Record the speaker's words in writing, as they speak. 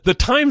The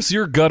times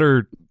your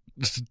gutter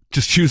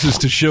just chooses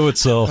to show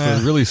itself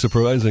is really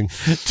surprising.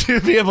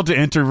 To be able to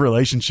enter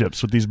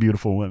relationships with these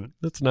beautiful women.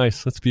 That's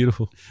nice. That's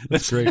beautiful.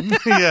 That's great.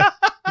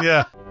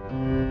 Yeah.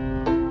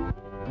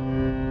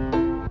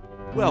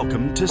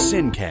 Welcome to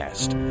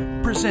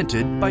Sincast,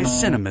 presented by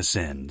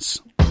CinemaSins.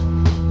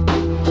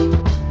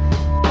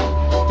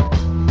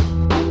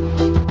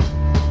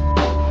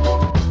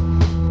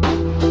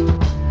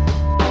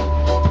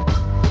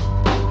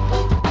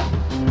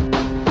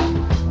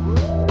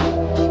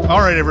 All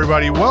right,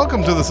 everybody.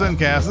 Welcome to the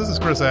Sincast. This is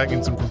Chris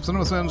Atkinson from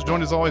CinemaSins,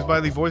 joined as always by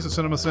the voice of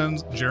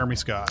CinemaSins, Jeremy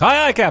Scott.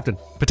 Hi, Captain.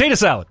 Potato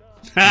salad.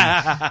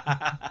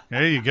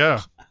 There you go.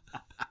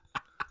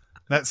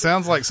 That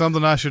sounds like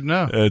something I should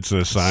know. It's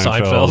a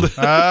Seinfeld.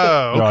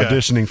 Oh, They're okay.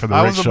 auditioning for the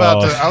I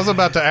was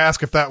about to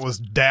ask if that was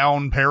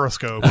down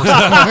Periscope. Or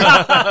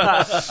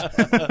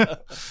something.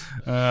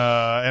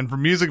 And for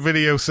music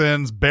video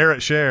sins,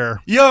 Barrett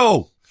Share.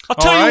 Yo! I'll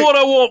tell you what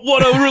I want,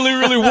 what I really,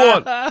 really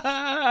want.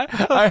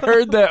 I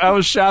heard that. I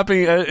was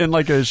shopping in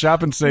like a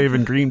shop and save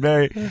in Green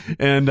Bay,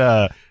 and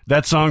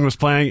that song was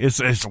playing. It's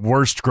the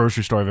worst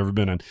grocery store I've ever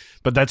been in.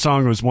 But that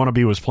song was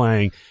Wannabe was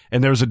playing,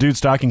 and there was a dude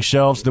stocking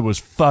shelves that was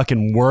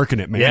fucking working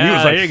it, man. Yeah, he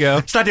was like, there you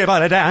go. Start your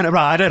body down and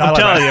ride it. I'm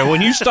telling you,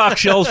 when you stock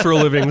shelves for a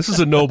living, this is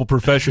a noble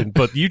profession,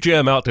 but you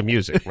jam out to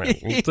music, man.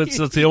 That's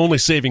the only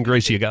saving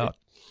grace you got.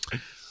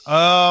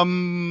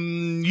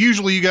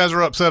 Usually you guys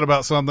are upset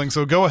about something,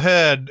 so go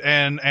ahead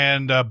and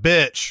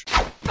bitch.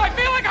 I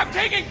feel like I'm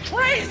taking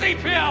crazy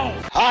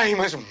pills!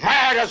 I'm as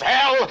mad as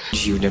hell!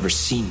 You've never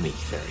seen me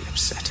very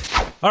upset.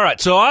 All right,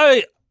 so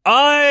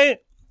I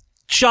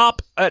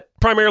shop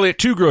primarily at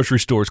two grocery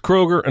stores,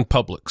 Kroger and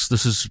Publix.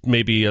 This is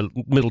maybe a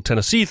Middle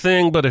Tennessee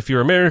thing, but if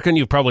you're American,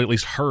 you've probably at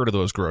least heard of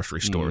those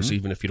grocery stores,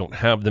 even if you don't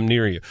have them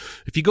near you.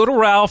 If you go to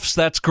Ralph's,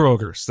 that's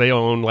Kroger's. They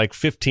own like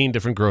 15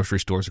 different grocery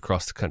stores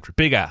across the country.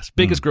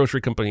 Biggest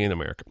grocery company in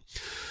America.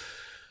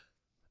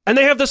 And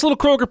they have this little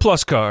Kroger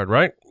Plus card,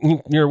 right?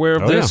 You're aware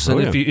of this? Yeah.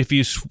 And if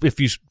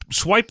you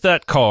swipe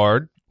that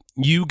card,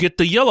 you get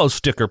the yellow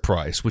sticker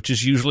price, which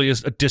is usually a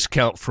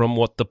discount from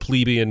what the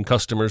plebeian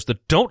customers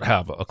that don't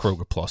have a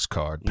Kroger Plus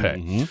card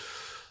pay.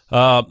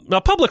 Now,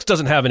 Publix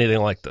doesn't have anything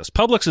like this.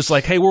 Publix is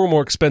like, hey, we're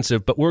more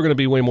expensive, but we're going to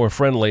be way more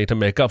friendly to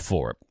make up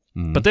for it.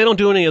 But they don't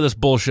do any of this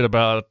bullshit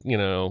about,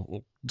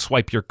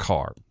 swipe your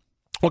card.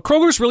 What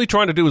Kroger's really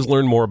trying to do is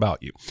learn more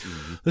about you.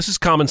 This is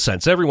common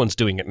sense. Everyone's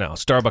doing it now.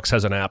 Starbucks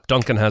has an app.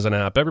 Dunkin' has an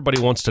app.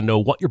 Everybody wants to know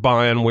what you're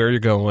buying, where you're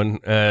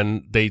going,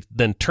 and they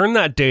then turn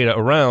that data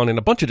around in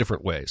a bunch of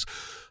different ways.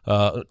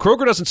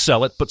 Kroger doesn't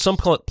sell it, but some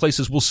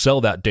places will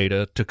sell that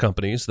data to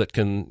companies that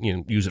can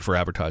use it for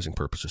advertising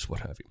purposes,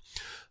 what have you.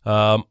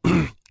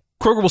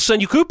 Kroger will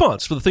send you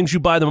coupons for the things you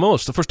buy the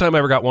most. The first time I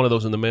ever got one of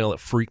those in the mail,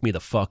 it freaked me the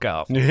fuck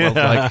out. Yeah. I was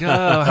like,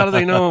 how do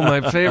they know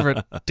my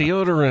favorite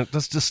deodorant?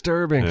 That's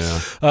disturbing.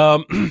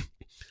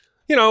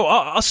 Yeah.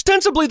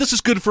 Ostensibly, this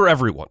is good for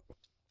everyone.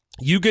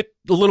 You get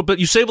a little bit,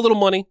 you save a little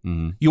money.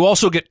 You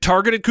also get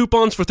targeted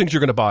coupons for things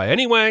you're going to buy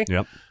anyway.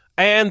 Yep.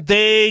 And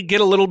they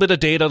get a little bit of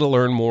data to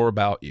learn more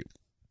about you.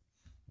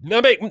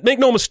 Now, make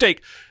no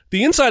mistake,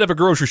 the inside of a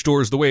grocery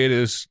store is the way it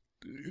is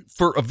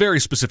for a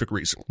very specific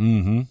reason.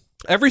 Mm-hmm.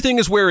 Everything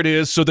is where it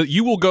is so that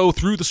you will go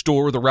through the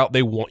store the route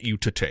they want you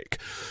to take.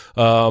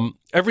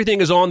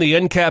 Everything is on the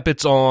end cap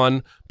it's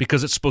on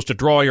because it's supposed to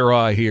draw your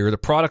eye here. The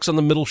products on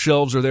the middle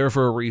shelves are there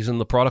for a reason.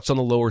 The products on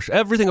the lower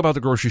everything about the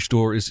grocery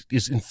store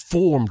is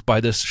informed by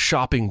this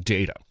shopping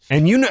data.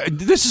 And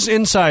this is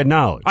inside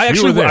knowledge.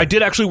 I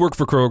did actually work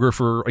for Kroger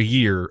for a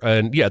year,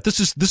 and yeah, this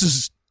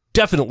is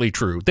definitely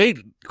true.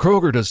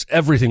 Kroger does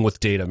everything with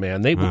data,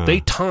 man.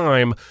 They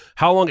time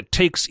how long it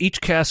takes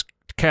each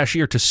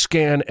cashier to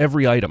scan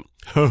every item.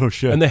 Oh,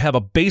 shit. And they have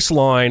a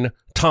baseline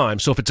time.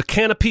 So if it's a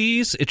can of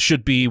peas, it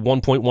should be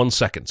 1.1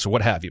 seconds or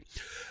what have you.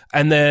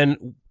 And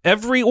then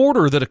every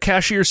order that a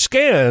cashier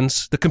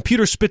scans, the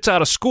computer spits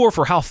out a score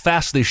for how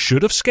fast they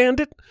should have scanned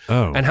it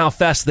and how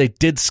fast they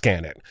did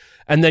scan it.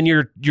 And then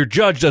you're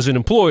judged as an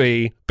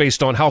employee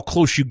based on how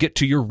close you get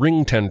to your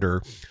ring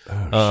tender,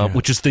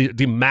 which is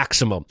the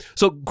maximum.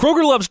 So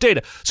Kroger loves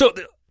data. So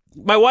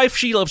my wife,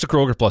 she loves the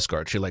Kroger Plus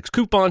card. She likes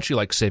coupons. She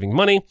likes saving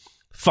money.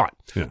 Fine.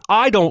 Yeah.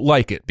 I don't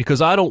like it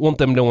because I don't want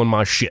them knowing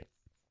my shit.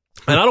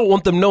 And I don't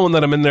want them knowing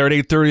that I'm in there at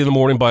 8:30 in the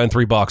morning buying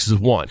 3 boxes of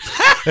wine.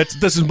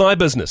 This is my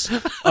business.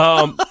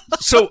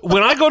 So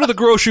when I go to the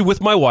grocery with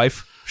my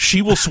wife,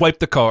 she will swipe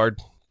the card.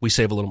 We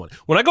save a little money.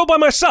 When I go by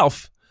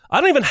myself,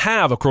 I don't even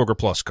have a Kroger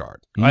Plus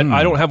card.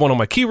 I don't have one on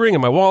my key ring in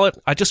my wallet.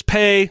 I just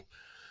pay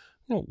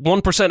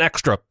 1%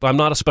 extra. I'm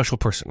not a special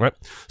person, right?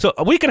 So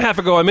a week and a half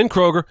ago, I'm in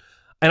Kroger,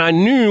 and I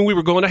knew we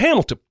were going to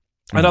Hamilton.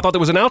 And I thought there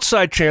was an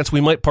outside chance we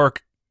might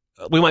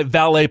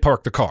valet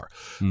park the car.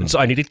 And so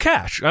I needed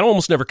cash. I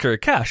almost never carry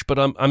cash, but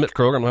I'm at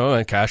Kroger. I'm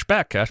like, cash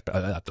back. I've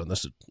done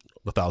this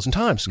 1,000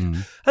 times.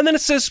 And then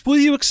it says, will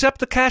you accept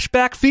the cash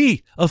back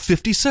fee of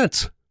 50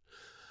 cents?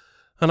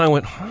 And I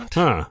went, what?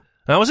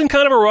 And I was in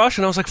kind of a rush,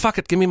 and I was like, fuck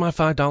it, give me my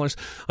 $5.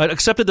 I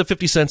accepted the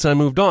 50 cents, and I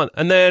moved on.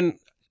 And then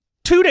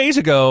 2 days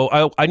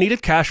ago, I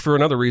needed cash for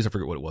another reason. I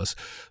forget what it was.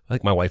 I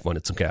think my wife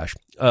wanted some cash.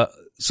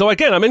 So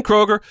again, I'm in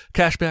Kroger,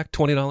 cashback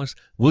 $20.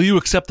 Will you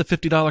accept the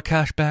 $50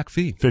 cashback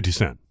fee? 50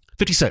 cents.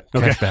 50 cent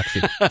cashback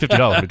fee.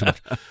 $50 would be too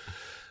much.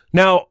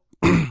 Now,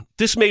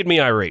 this made me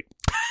irate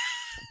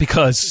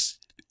because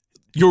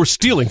you're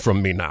stealing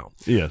from me now.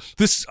 Yes.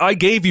 I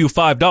gave you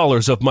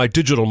 $5 of my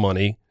digital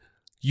money.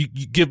 You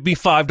give me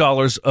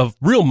 $5 of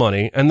real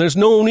money, and there's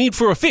no need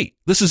for a fee.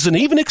 This is an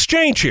even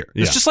exchange here.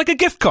 It's just like a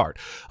gift card.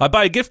 I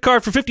buy a gift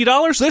card for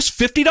 $50. There's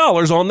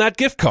 $50 on that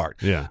gift card.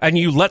 Yeah. And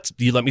you let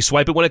me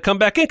swipe it when I come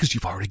back in because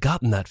you've already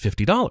gotten that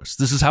 $50.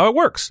 This is how it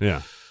works.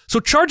 Yeah. So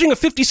charging a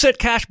 50-cent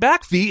cash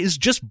back fee is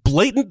just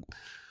blatant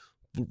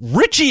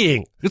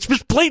richieing. It's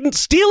just blatant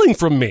stealing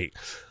from me.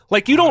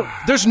 Like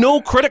there's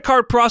no credit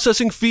card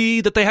processing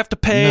fee that they have to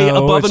pay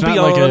above and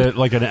beyond. Not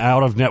like an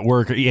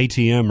out-of-network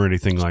ATM or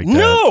anything like that.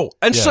 No!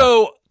 And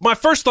so my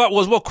first thought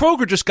was, well,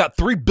 Kroger just got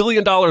 $3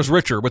 billion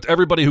richer with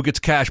everybody who gets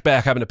cash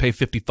back having to pay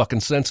 50 fucking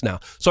cents now.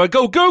 So I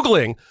go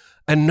Googling,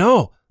 and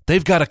no,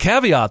 they've got a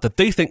caveat that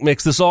they think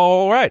makes this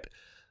all right.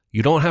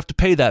 You don't have to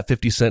pay that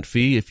 50-cent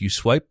fee if you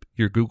swipe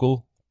your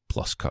Google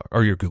Plus card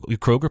or your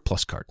Kroger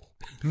Plus card.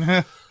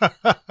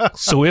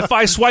 So if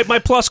I swipe my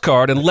Plus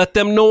card and let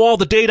them know all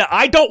the data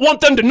I don't want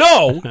them to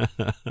know,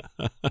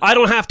 I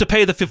don't have to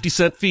pay the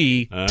 50-cent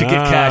fee to get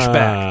cash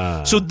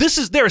back. So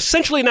they're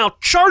essentially now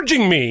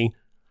charging me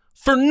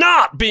for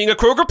not being a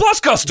Kroger Plus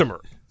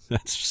customer.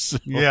 That's so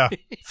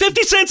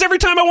 50 cents every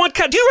time I want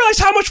cash. Do you realize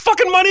how much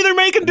fucking money they're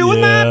making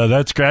doing that?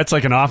 Yeah, that's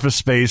like an Office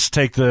Space.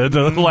 Take the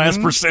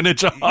last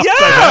percentage off.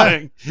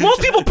 Yeah.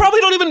 Most people probably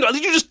don't even know.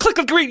 You just click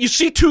a green. You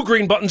see 2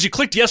 green buttons. You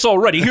clicked yes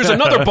already. Here's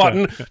another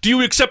button. Do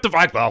you accept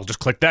the... I'll just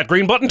click that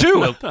green button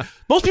too.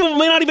 Most people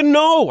may not even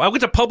know. I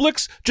went to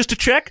Publix just to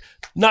check.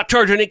 Not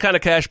charge any kind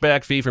of cash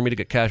back fee for me to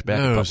get cash back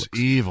at Those Publix.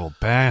 evil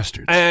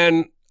bastards.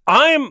 And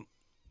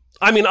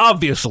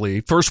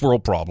obviously, first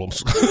world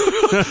problems.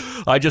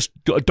 I just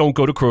don't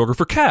go to Kroger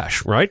for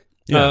cash, right?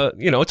 Yeah.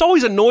 It's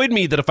always annoyed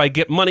me that if I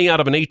get money out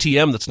of an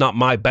ATM that's not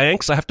my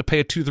bank's, I have to pay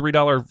a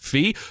 $2-3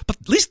 fee. But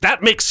at least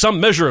that makes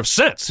some measure of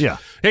sense. Yeah.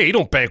 Hey, you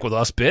don't bank with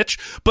us, bitch.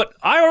 But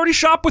I already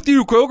shop with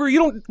you,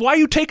 Kroger. Why are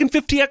you taking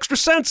 50 extra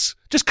cents?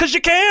 Just because you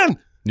can.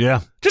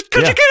 Yeah. Just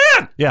because you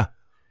can. Yeah.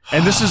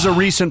 And this is a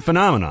recent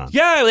phenomenon.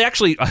 Yeah,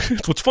 actually,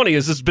 what's funny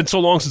is it's been so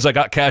long since I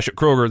got cash at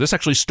Kroger. This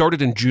actually started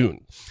in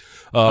June.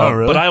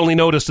 Really? But I only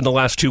noticed in the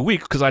last 2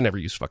 weeks because I never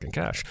use fucking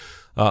cash.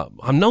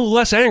 I'm no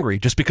less angry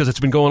just because it's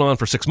been going on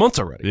for 6 months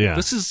already. Yeah.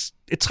 It's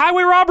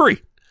highway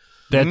robbery.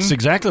 That's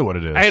exactly what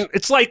it is. And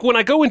it's like when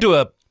I go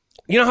into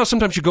you know how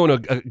sometimes you go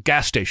into a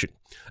gas station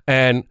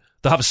and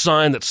they'll have a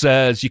sign that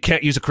says you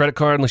can't use a credit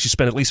card unless you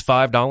spend at least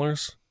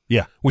 $5?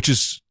 Yeah. Which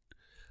is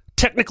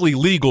technically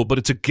legal, but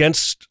it's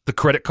against the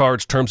credit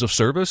card's terms of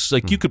service.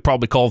 Like you could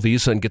probably call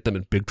Visa and get them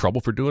in big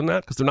trouble for doing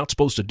that because they're not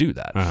supposed to do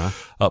that.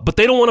 But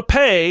they don't want to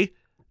pay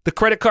the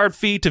credit card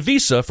fee to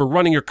Visa for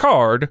running your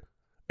card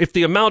if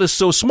the amount is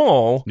so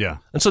small. Yeah.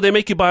 And so they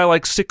make you buy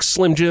like 6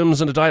 Slim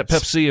Jims and a Diet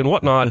Pepsi and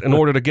whatnot in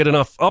order to get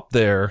enough up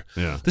there.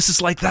 Yeah. This is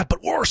like that,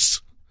 but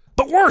worse.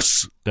 But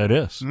worse. That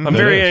is. I'm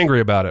very angry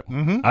about it.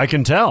 I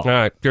can tell. All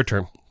right, your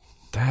turn.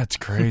 That's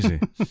crazy.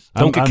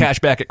 Don't get cash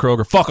back at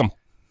Kroger. Fuck them.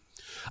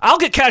 I'll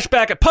get cash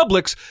back at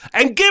Publix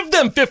and give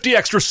them 50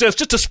 extra cents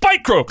just to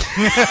spite Kroger.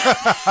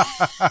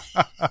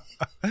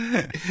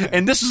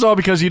 And this is all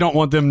because you don't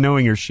want them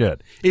knowing your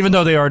shit, even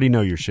though they already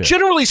know your shit.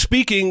 Generally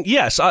speaking,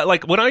 yes.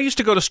 Like when I used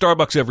to go to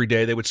Starbucks every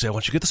day, they would say,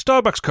 once you get the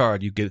Starbucks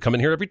card, you come in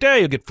here every day,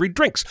 you'll get free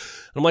drinks.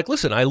 And I'm like,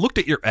 listen, I looked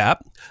at your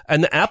app,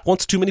 and the app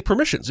wants too many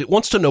permissions. It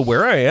wants to know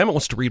where I am. It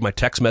wants to read my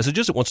text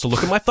messages. It wants to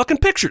look at my fucking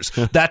pictures.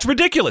 That's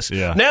ridiculous.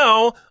 Yeah.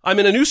 Now, I'm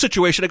in a new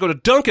situation. I go to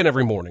Dunkin'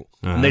 every morning,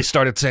 and they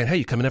started saying, hey,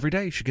 you come in every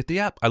day. You should get the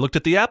app. I looked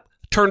at the app.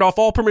 Turned off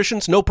all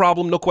permissions, no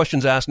problem, no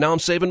questions asked. Now I'm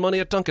saving money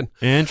at Dunkin'.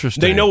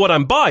 Interesting. They know what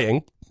I'm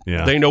buying.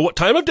 Yeah. They know what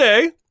time of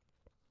day.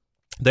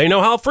 They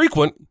know how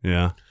frequent.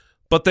 Yeah.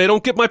 But they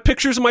don't get my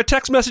pictures and my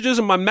text messages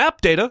and my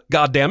map data.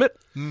 God damn it.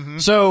 Mm-hmm.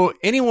 So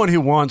anyone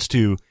who wants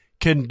to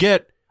can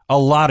get a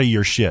lot of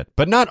your shit,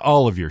 but not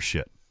all of your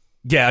shit.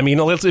 Yeah, I mean,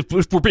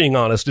 if we're being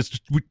honest,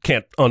 we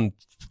can't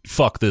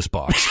unfuck this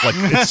box. Like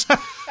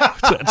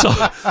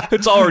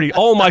it's already,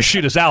 all my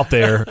shit is out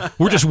there.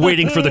 We're just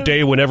waiting for the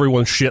day when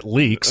everyone's shit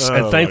leaks.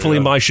 And thankfully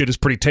my shit is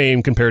pretty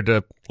tame compared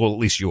to, well, at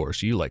least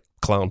yours. You like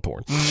clown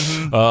porn.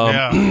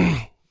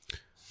 Yeah.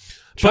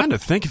 Trying to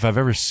think if I've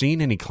ever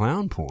seen any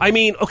clown porn. I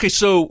mean, okay,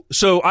 so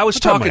I was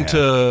top of my talking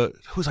to,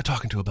 who was I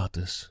talking to about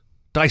this?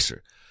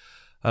 Dicer.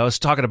 I was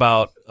talking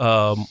about,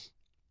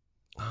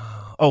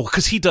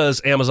 because he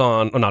does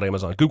not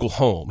Amazon, Google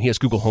Home. He has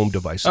Google Home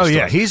devices. Oh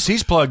yeah,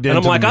 he's plugged in. And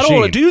I'm like, I don't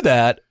want to do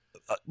that.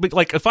 But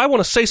like, if I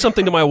want to say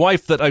something to my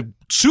wife that I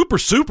super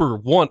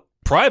want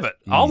private,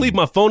 I'll leave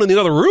my phone in the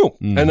other room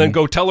and then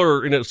go tell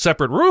her in a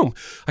separate room.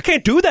 I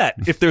can't do that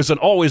if there's an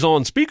always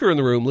on speaker in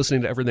the room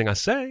listening to everything I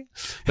say.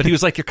 But he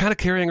was like, you're kind of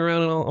carrying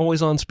around an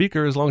always on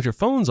speaker as long as your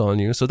phone's on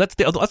you. So that's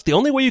the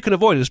only way you can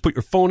avoid it is put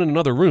your phone in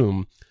another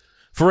room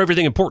for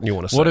everything important you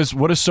want to say.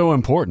 What is so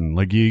important?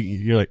 Like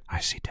you're like, I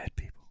see dead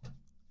people.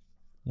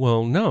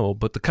 Well, no,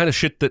 but the kind of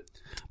shit that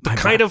the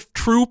kind of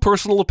true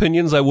personal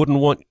opinions I wouldn't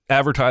want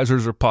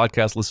advertisers or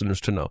podcast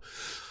listeners to know,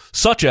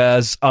 such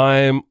as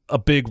I'm a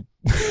big.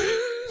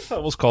 I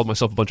almost called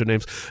myself a bunch of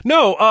names.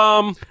 No,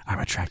 I'm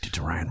attracted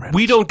to Ryan Reynolds.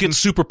 we don't get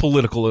super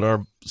political in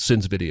our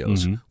Sins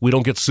videos. Mm-hmm. We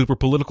don't get super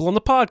political on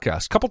the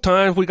podcast. A couple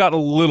times we got a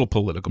little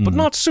political, but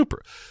not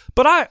super.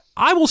 But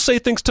I will say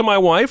things to my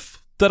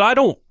wife that I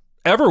don't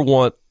ever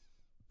want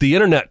the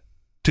internet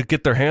to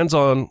get their hands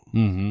on.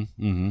 Mm-hmm.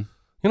 Mm-hmm.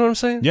 You know what I'm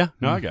saying? Yeah.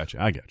 No, I got you.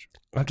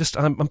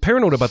 I'm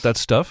paranoid about that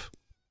stuff.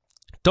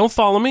 Don't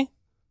follow me.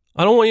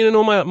 I don't want you to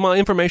know my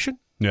information.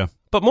 Yeah.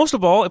 But most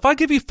of all, if I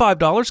give you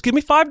 $5, give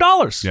me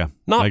 $5. Yeah,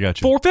 not I got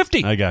you.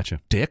 $4.50. I got you.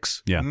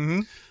 Dicks. Yeah.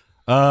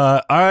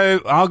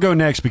 I'll go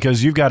next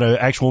because you've got an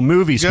actual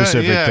movie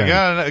specific thing.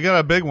 I got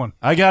a big one.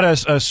 I got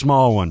a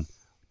small one.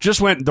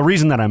 The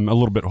reason that I'm a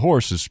little bit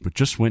hoarse is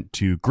just went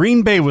to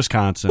Green Bay,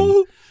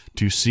 Wisconsin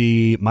to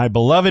see my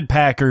beloved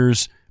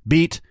Packers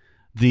beat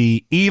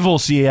the evil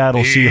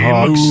Seattle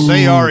Seahawks.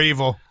 They are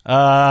evil.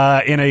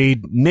 In a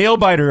nail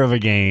biter of a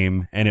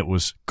game, and it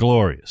was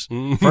glorious.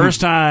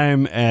 First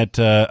time at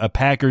a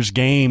Packers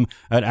game,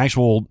 an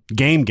actual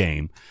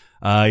game,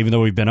 even though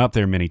we've been up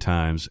there many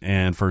times,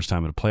 and first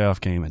time at a playoff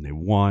game, and they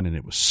won, and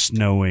it was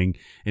snowing,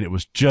 and it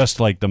was just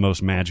like the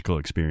most magical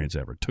experience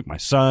ever. Took my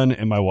son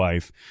and my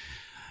wife,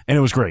 and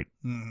it was great.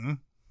 Mm-hmm.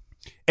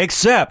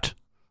 Except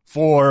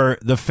for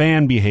the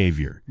fan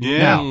behavior. Yeah.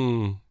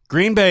 Now,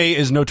 Green Bay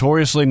is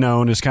notoriously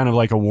known as kind of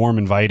like a warm,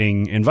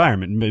 inviting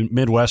environment.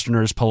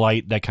 Midwesterners,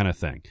 polite, that kind of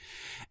thing.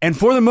 And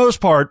for the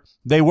most part,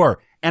 they were.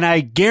 And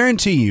I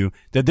guarantee you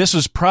that this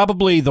is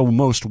probably the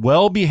most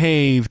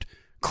well-behaved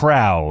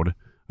crowd.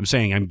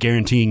 I'm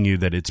guaranteeing you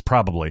that it's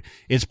probably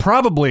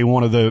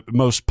one of the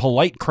most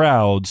polite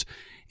crowds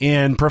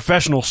in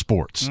professional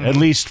sports, at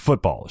least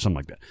football or something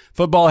like that.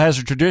 Football has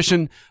a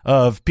tradition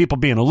of people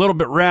being a little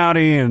bit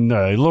rowdy and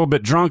a little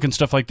bit drunk and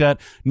stuff like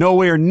that.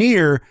 Nowhere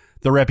near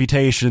the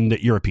reputation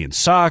that European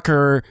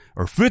soccer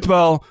or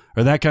football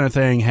or that kind of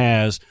thing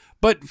has.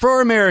 But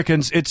for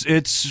Americans,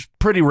 it's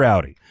pretty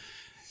rowdy.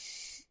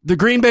 The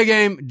Green Bay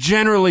game,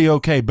 generally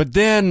okay. But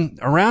then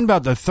around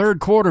about the third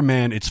quarter,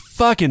 man, it's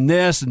fucking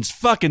this and it's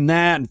fucking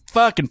that and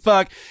fucking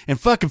fuck and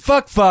fucking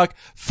fuck,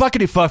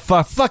 fuckity fuck,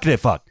 fuckity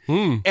fuck.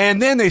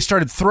 And then they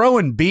started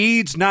throwing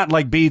beads, not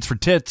like beads for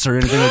tits or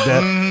anything like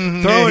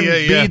that. Throwing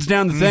beads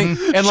down the thing.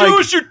 And Show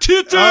us your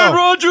tits, Aaron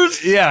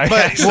Rodgers. Yeah.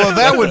 But, well,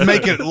 that would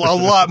make it a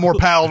lot more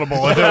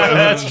palatable. If it was.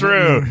 That's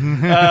true.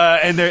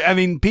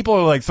 And people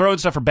are like throwing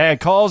stuff for bad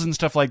calls and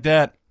stuff like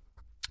that.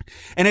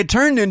 And it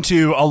turned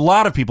into a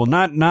lot of people,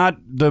 not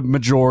the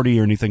majority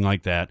or anything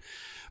like that.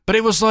 But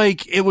it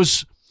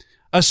was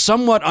a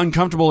somewhat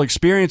uncomfortable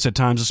experience at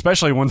times,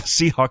 especially when the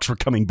Seahawks were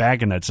coming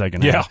back in that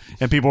second half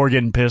and people were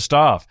getting pissed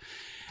off.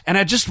 And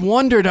I just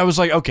wondered, I was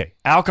like, okay,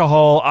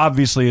 alcohol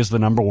obviously is the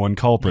number one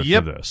culprit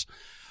for this.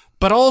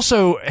 But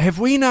also, have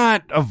we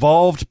not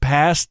evolved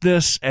past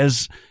this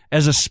as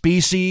a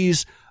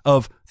species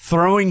of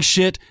throwing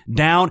shit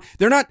down?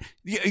 You're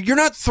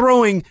not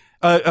throwing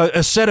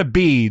a set of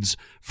beads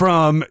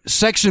from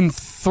section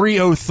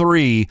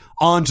 303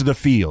 onto the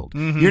field.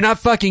 You're not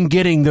fucking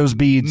getting those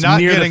beads Not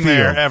near the getting field.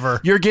 there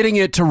ever. You're getting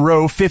it to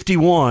row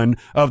 51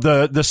 of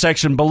the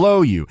section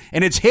below you.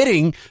 And it's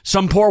hitting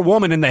some poor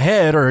woman in the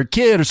head or a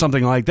kid or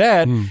something like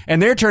that.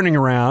 And they're turning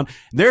around.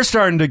 They're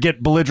starting to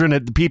get belligerent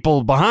at the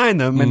people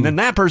behind them. And then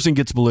that person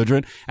gets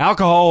belligerent.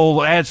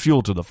 Alcohol adds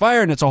fuel to the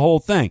fire, and it's a whole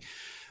thing.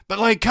 But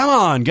like, come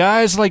on,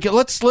 guys. Like,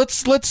 let's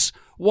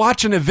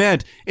watch an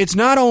event. It's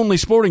not only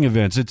sporting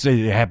events. It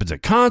happens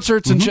at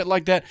concerts and shit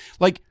like that.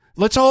 Like,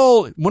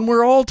 when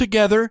we're all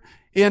together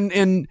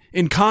in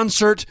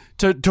concert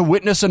to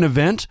witness an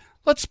event,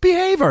 let's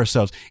behave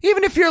ourselves.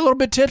 Even if you're a little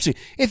bit tipsy.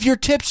 If you're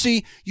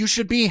tipsy, you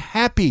should be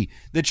happy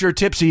that you're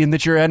tipsy and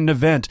that you're at an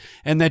event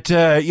and that,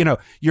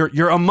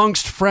 you're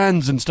amongst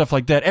friends and stuff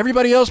like that.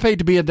 Everybody else paid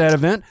to be at that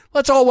event.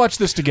 Let's all watch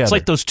this together. It's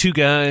like those two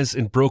guys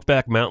in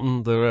Brokeback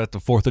Mountain that are at the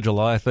 4th of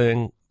July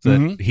thing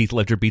that Heath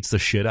Ledger beats the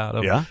shit out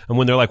of. Yeah. And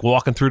when they're like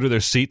walking through to their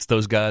seats,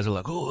 those guys are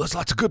like, oh, there's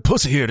lots of good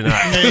pussy here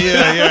tonight.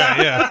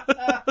 Yeah.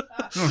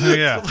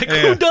 Like,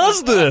 who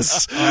does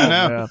this? I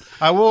know.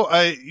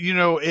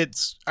 Yeah.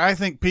 I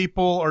think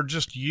people are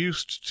just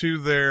used to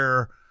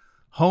their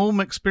home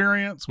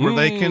experience where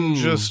they can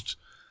just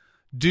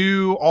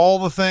do all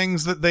the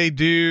things that they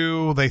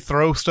do. They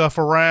throw stuff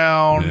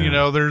around.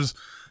 Yeah.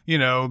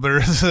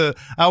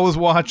 I was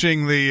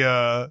watching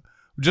the,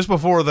 just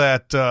before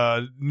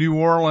that New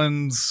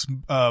Orleans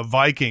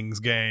Vikings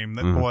game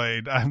that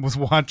played, I was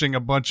watching a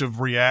bunch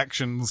of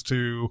reactions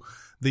to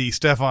the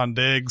Stephon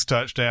Diggs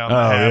touchdown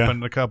that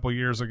happened a couple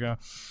years ago.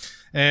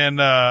 And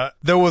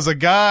there was a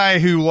guy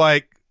who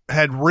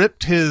had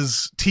ripped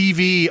his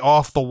TV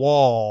off the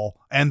wall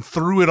and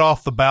threw it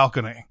off the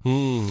balcony.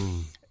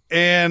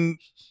 And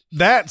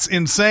that's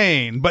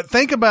insane. But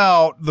think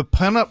about the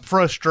pent-up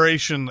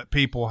frustration that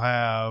people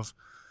have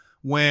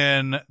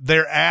when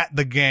they're at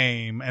the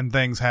game and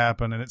things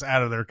happen and it's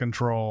out of their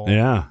control.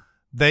 Yeah.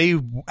 they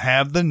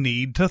have the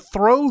need to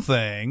throw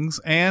things,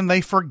 and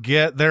they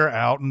forget they're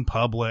out in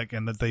public,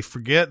 and that they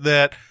forget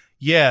that,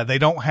 yeah, they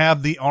don't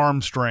have the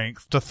arm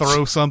strength to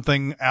throw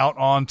something out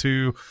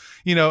onto,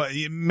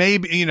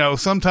 maybe,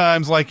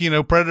 sometimes like,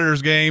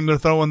 Predators game, they're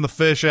throwing the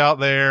fish out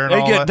there.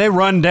 And they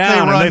run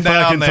down and they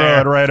fucking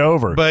throw it right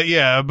over. But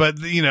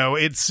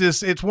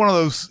it's one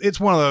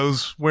of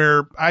those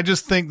where I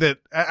just think that,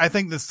 I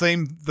think the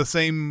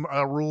same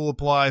rule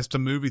applies to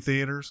movie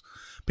theaters.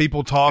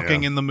 People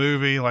talking in the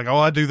movie, like, oh,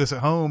 I do this at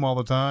home all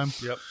the time.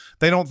 Yep.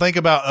 They don't think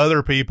about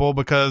other people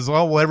because,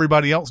 well,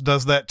 everybody else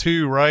does that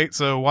too, right?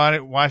 So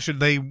why should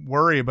they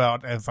worry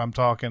about if I'm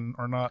talking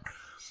or not?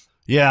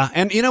 Yeah,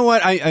 and you know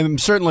what? I'm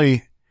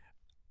certainly,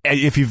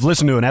 if you've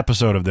listened to an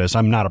episode of this,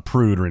 I'm not a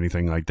prude or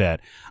anything like that.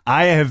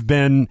 I have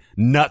been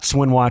nuts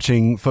when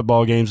watching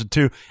football games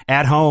too,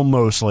 at home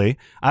mostly.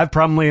 I've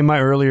probably in my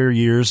earlier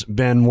years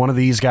been one of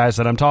these guys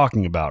that I'm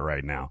talking about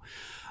right now.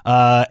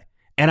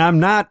 And I'm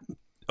not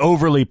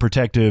overly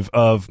protective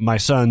of my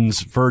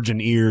son's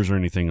virgin ears or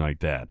anything like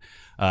that.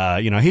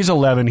 He's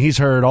 11. He's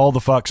heard all the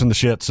fucks and the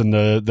shits and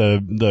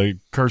the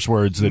curse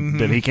words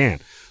that he can.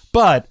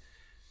 But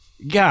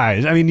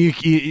guys, I mean,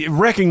 you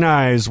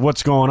recognize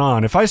what's going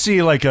on. If I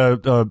see like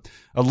a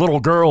little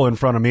girl in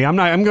front of me, I'm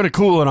going to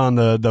cool it on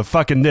the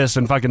fucking this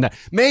and fucking that.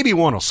 Maybe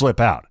one will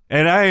slip out.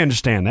 And I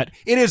understand that.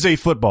 It is a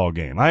football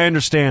game. I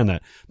understand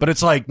that. But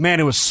it's like, man,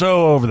 it was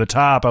so over the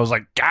top. I was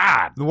like,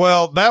 God.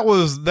 Well,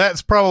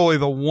 that's probably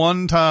the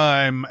one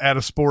time at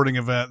a sporting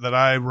event that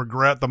I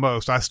regret the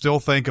most. I still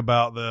think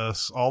about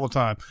this all the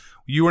time.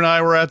 You and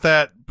I were at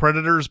that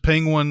Predators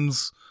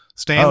Penguins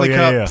Stanley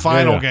Cup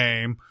final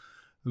game.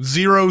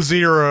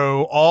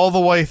 0-0 all the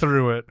way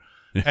through it.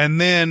 And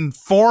then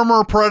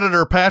former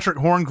Predator Patrick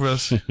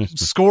Hornqvist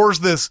scores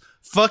this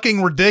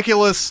fucking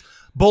ridiculous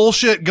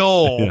bullshit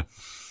goal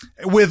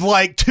with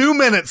like 2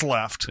 minutes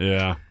left.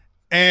 Yeah.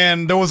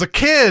 And there was a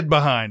kid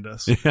behind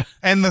us. Yeah.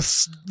 And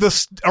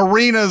the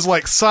arena's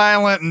like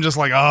silent and just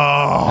like,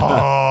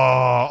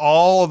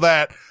 all of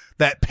that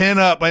pin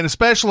up. And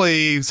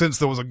especially since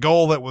there was a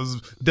goal that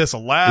was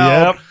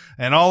disallowed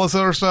and all this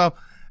other stuff.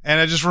 And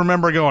I just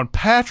remember going,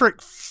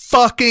 Patrick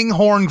fucking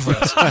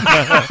Hornqvist.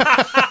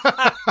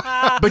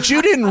 But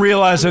you didn't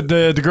realize that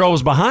the girl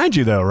was behind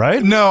you though,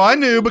 right? No, I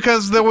knew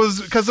because there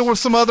was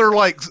some other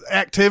like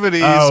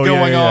activities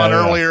going on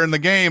earlier in the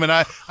game, and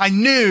I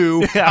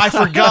knew. I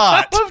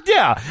forgot.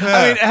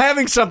 I mean,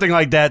 having something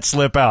like that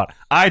slip out,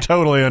 I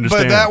totally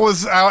understand. But that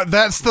was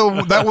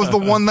the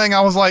one thing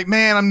I was like,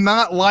 man, I'm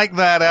not like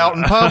that out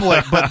in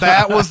public. But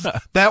that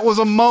was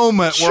a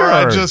moment where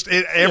I just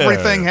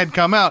everything had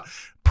come out.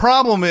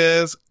 Problem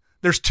is,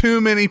 there's too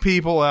many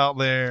people out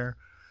there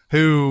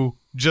who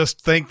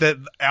just think that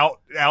out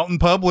in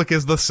public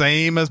is the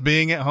same as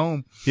being at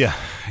home. Yeah.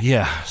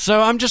 So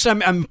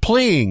I'm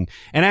pleading,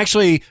 and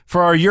actually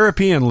for our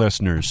European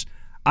listeners,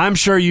 I'm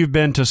sure you've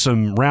been to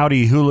some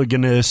rowdy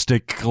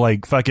hooliganistic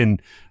like fucking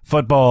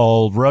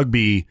football,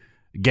 rugby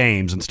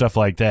games and stuff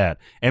like that,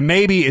 and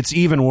maybe it's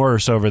even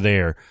worse over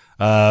there.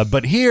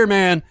 But here,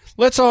 man,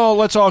 let's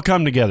all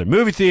come together.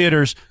 Movie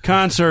theaters,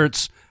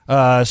 concerts,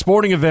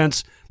 sporting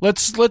events.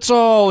 Let's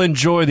all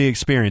enjoy the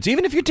experience.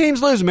 Even if your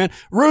team's losing, man,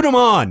 root them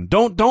on.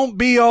 Don't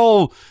be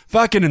all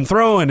fucking and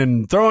throwing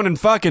and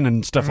fucking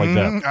and stuff like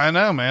that. I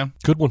know, man.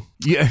 Good one.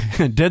 Yeah,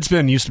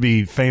 Deadspin used to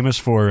be famous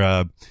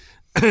for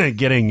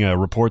getting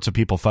reports of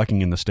people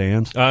fucking in the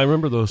stands. I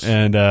remember those.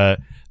 And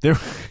there.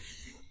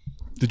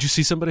 Did you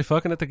see somebody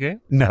fucking at the game?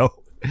 No.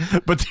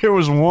 But there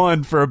was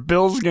one for a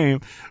Bills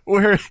game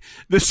where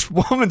this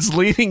woman's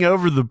leaning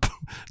over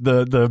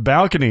the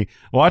balcony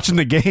watching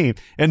the game,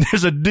 and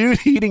there's a dude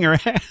eating her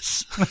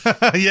ass.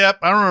 Yep,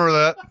 I remember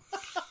that.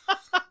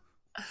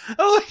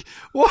 I'm like,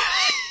 what?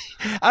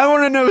 I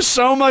want to know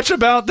so much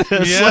about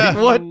this. Yeah.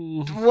 Like,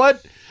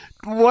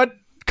 what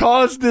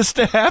caused this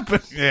to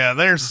happen? Yeah,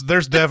 there's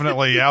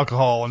definitely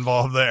alcohol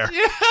involved there.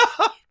 Yeah,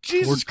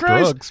 Jesus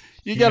Christ, drugs.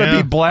 You got to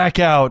be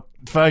blackout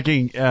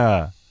fucking.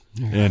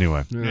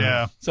 Anyway,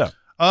 yeah. So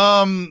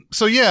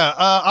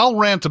I'll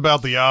rant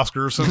about the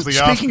Oscars since the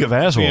Speaking of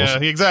assholes, yeah,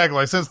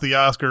 exactly. Since the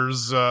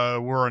Oscars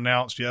were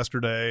announced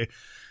yesterday,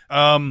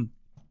 my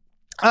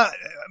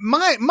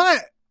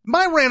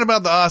rant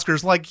about the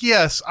Oscars, like,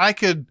 yes, I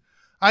could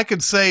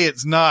say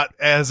it's not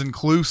as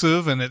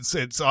inclusive, and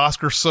it's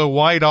Oscar so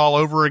white all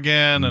over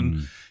again,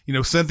 and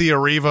Cynthia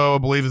Erivo, I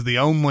believe, is the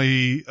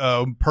only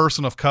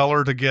person of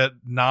color to get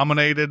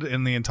nominated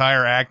in the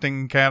entire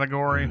acting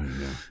category.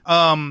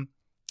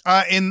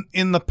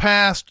 In the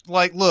past,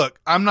 like, look,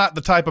 I'm not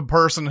the type of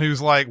person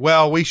who's like,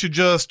 well, we should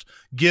just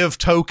give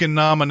token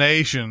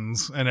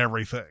nominations and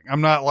everything.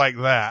 I'm not like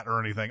that or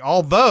anything.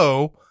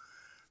 Although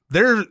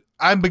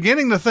I'm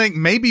beginning to think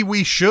maybe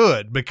we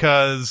should,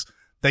 because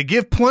they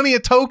give plenty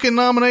of token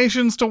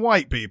nominations to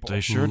white people. They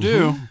sure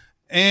do.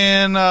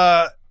 And,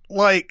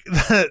 like,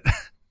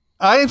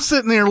 I am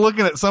sitting there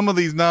looking at some of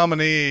these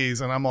nominees,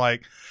 and I'm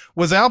like,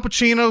 was Al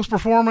Pacino's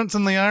performance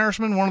in The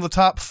Irishman one of the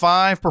top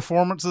 5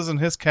 performances in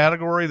his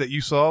category that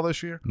you saw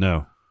this year?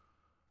 No.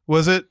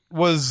 Was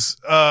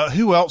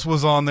who else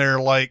was on there?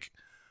 Like,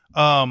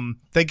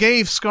 They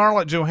gave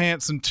Scarlett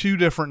Johansson 2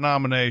 different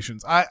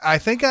nominations. I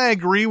think I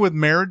agree with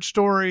Marriage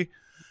Story.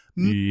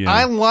 Yeah.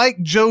 I like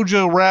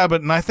Jojo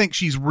Rabbit, and I think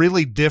she's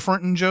really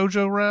different in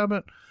Jojo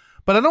Rabbit.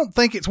 But I don't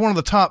think it's one of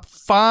the top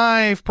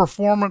 5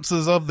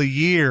 performances of the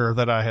year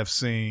that I have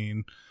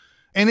seen.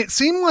 And it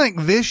seemed like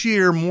this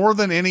year, more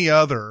than any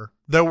other,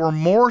 there were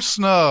more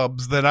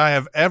snubs that I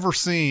have ever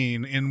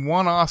seen in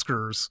one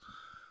Oscars.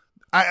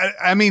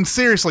 I mean,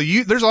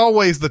 seriously, there's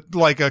always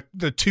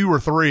the 2 or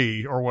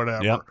 3 or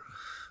whatever. Yep.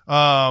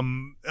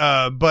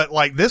 But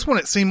like this one,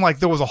 it seemed like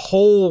there was a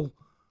whole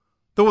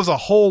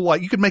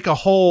like you could make a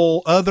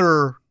whole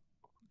other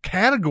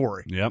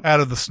category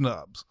out of the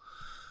snubs.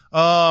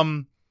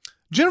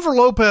 Jennifer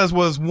Lopez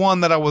was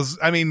one that I was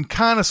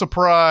kind of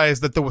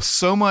surprised that there was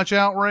so much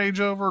outrage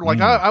over.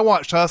 Like I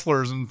watched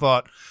Hustlers and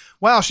thought,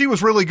 wow, she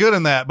was really good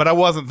in that, but I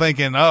wasn't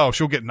thinking, oh,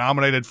 she'll get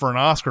nominated for an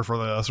Oscar for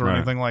this or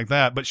anything like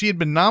that. But she had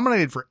been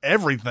nominated for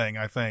everything,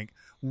 I think,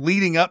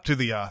 leading up to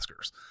the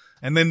Oscars,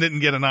 and then didn't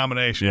get a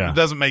nomination. Yeah. It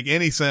doesn't make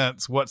any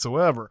sense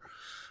whatsoever.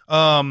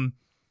 Lupita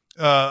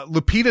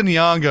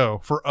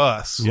Nyong'o for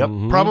Us. Yep.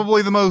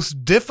 Probably the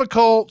most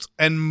difficult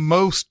and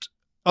most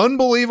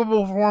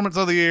unbelievable performance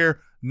of the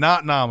year,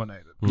 not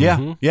nominated.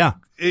 Yeah. Yeah.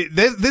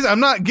 I'm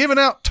not giving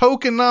out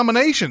token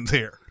nominations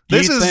here.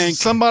 This is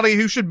somebody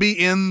who should be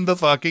in the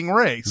fucking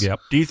race.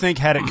 Yep. Do you think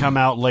had it come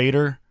out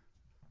later?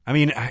 I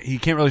mean, you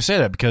can't really say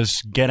that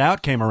because Get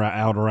Out came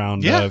out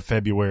around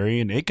February,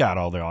 and it got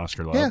all the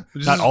Oscar love. Yeah,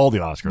 not all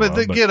the Oscar love.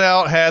 But Get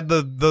Out had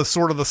the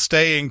sort of the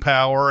staying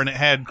power, and it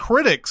had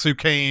critics who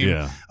came.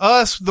 Yeah.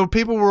 Us, the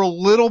people were a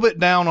little bit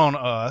down on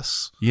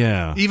Us.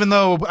 Yeah. Even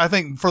though I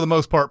think for the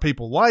most part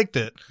people liked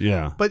it.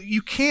 Yeah. But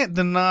you can't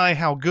deny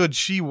how good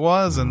she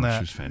was in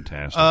that. She's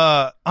fantastic.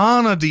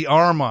 Ana de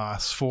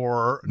Armas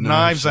for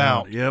Knives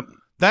Out. Yep.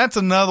 That's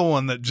another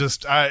one that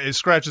just it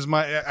scratches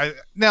my.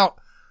 Now,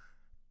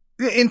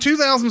 in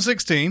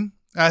 2016,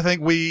 I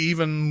think we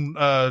even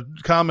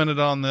commented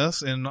on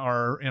this in the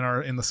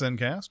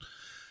Sincast.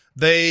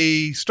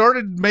 They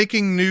started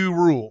making new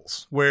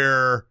rules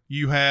where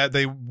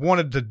they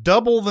wanted to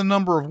double the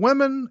number of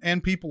women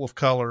and people of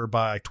color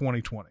by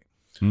 2020.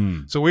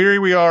 So here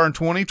we are in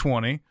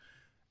 2020,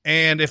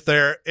 and if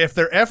their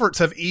efforts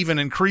have even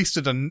increased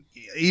it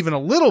even a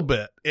little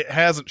bit, it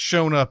hasn't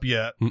shown up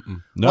yet.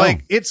 No.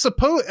 Like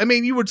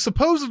you would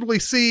supposedly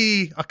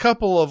see a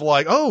couple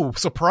of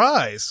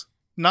surprise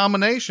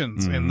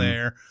nominations in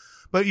there,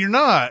 but you're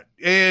not.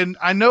 And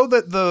I know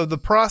that the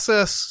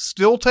process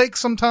still takes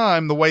some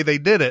time. The way they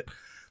did it,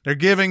 they're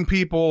giving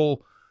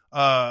people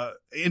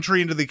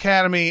entry into the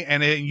academy,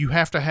 and you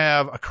have to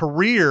have a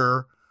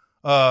career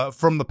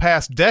from the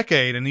past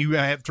decade, and you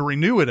have to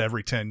renew it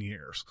every 10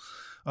 years.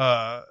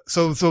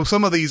 So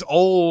some of these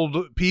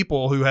old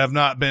people who have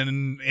not been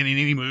in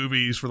any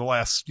movies for the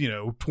last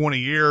 20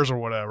 years or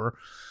whatever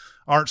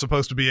aren't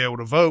supposed to be able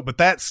to vote, but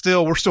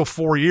we're still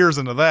 4 years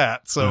into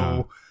that.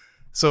 So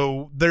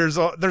there's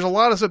a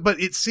lot of stuff, but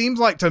it seems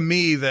like to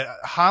me that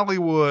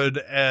Hollywood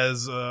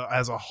as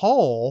a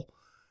whole,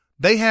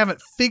 they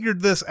haven't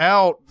figured this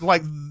out.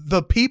 Like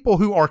the people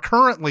who are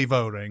currently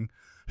voting,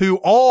 who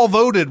all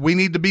voted, we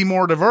need to be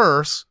more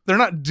diverse. They're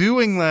not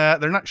doing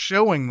that. They're not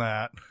showing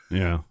that.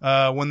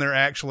 Yeah. When they're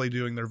actually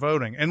doing their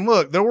voting. And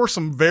look, there were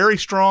some very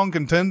strong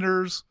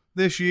contenders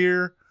this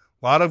year.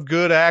 A lot of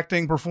good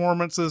acting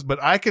performances,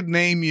 but I could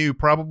name you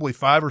probably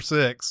 5 or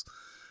 6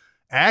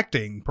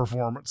 acting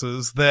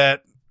performances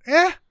that,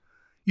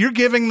 you're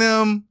giving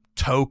them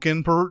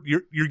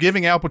you're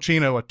giving Al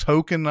Pacino a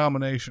token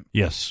nomination.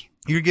 Yes.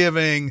 You're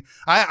giving,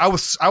 I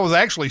was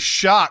actually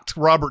shocked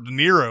Robert De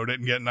Niro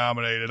didn't get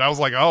nominated. I was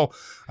like,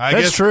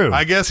 That's true.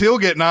 I guess he'll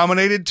get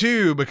nominated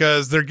too,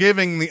 because they're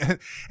giving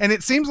and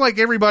it seems like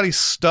everybody's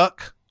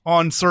stuck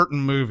on certain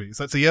movies.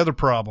 That's the other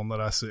problem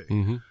that I see.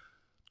 Mm-hmm.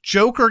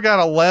 Joker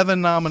got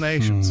 11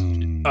 nominations.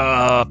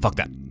 Fuck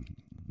that.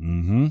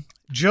 Mm-hmm.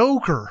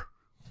 Joker.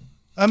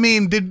 I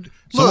mean,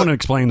 Someone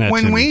explain that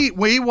when to me.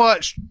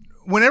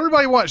 When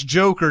everybody watched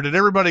Joker, did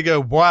everybody go,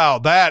 wow,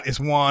 that is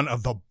one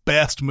of the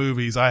best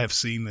movies I have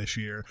seen this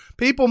year?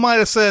 People might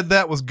have said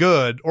that was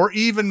good or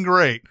even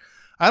great.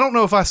 I don't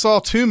know if I saw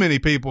too many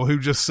people who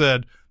just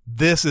said,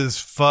 this is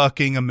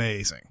fucking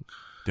amazing.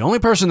 The only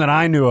person that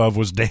I knew of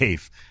was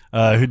Dave,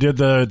 who did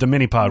the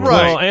mini pod. Right.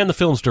 Well, and the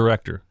film's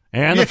director.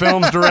 And the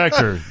film's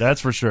director,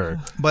 that's for sure.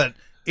 But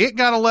it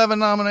got 11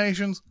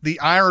 nominations. The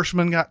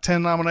Irishman got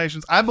 10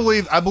 nominations. I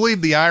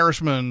believe The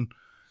Irishman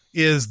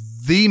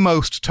is the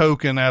most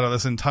token out of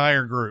this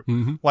entire group.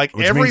 Mm-hmm. Like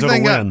Which everything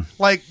means it'll win.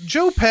 like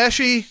Joe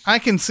Pesci, I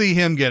can see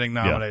him getting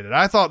nominated.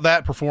 I thought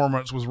that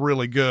performance was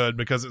really good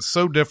because it's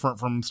so different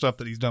from stuff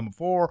that he's done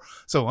before,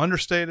 so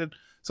understated.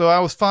 So I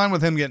was fine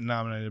with him getting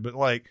nominated, but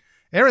like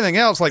everything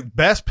else, like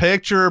best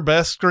picture,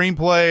 best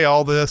screenplay,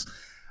 all this,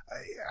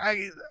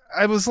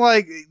 I was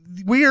like,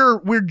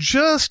 we're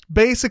just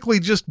basically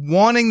just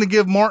wanting to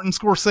give Martin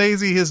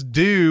Scorsese his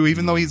due,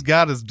 even though he's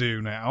got his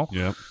due now.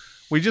 Yep.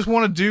 We just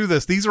want to do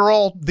this. These are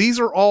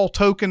all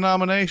token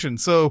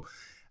nominations. So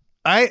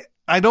I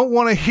I don't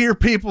want to hear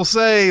people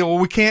say, well,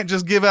 we can't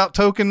just give out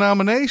token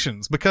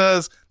nominations,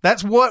 because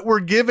that's what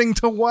we're giving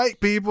to white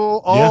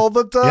people all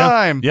the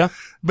time. Yeah.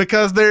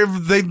 Because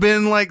they've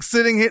been like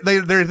sitting here.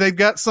 They've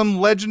got some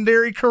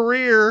legendary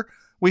career.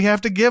 We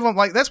have to give them,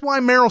 like, that's why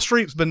Meryl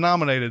Streep's been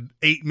nominated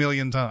 8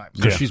 million times.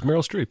 Because she's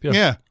Meryl Streep. Yeah.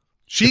 Yeah.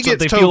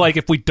 They feel like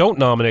if we don't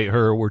nominate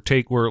her, we're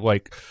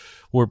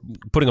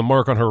putting a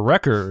mark on her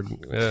record.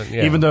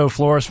 Even though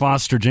Florence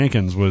Foster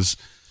Jenkins was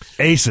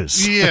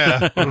aces.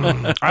 Yeah.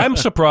 I'm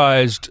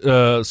surprised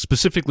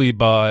specifically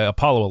by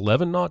Apollo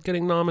 11 not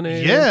getting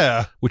nominated.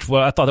 Yeah.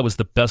 I thought that was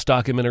the best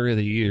documentary of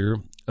the year,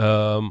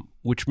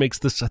 which makes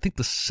this, I think,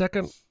 the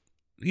second,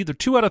 either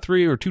 2 out of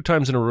 3 or 2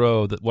 times in a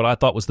row that what I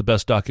thought was the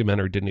best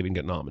documentary didn't even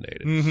get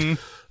nominated.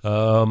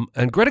 Mm-hmm.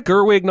 And Greta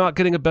Gerwig not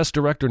getting a Best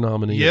Director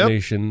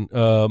nomination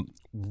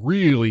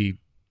really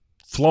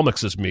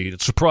flummoxes me.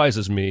 It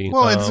surprises me.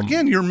 Well, it's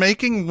again, you're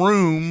making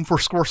room for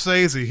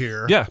Scorsese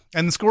here. Yeah.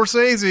 And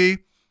Scorsese...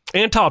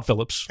 And Todd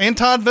Phillips. And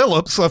Todd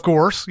Phillips, of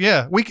course.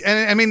 Yeah.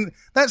 I mean,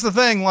 that's the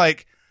thing.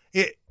 Like,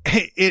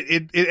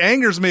 it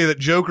angers me that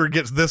Joker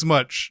gets this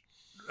much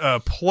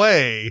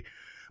play.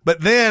 But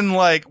then,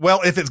 like,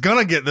 well, if it's going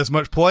to get this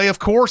much play, of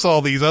course,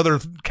 all these other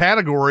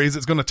categories,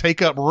 it's going to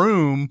take up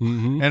room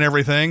and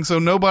everything. So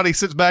nobody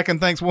sits back and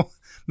thinks, well,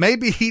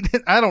 maybe he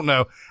did. I don't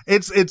know.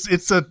 It's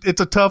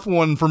a tough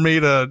one for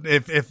me to,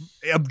 if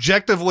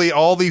objectively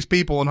all these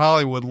people in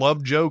Hollywood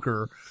love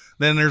Joker,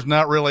 then there's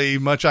not really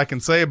much I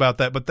can say about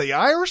that. But The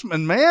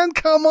Irishman, man,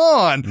 come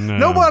on. No.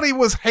 Nobody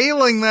was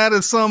hailing that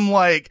as some,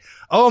 like,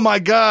 oh my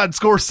God,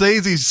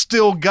 Scorsese's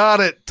still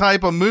got it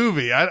type of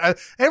movie.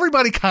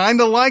 Everybody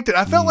kind of liked it.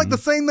 I felt like the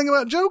same thing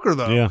about Joker,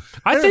 though. Yeah.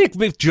 I think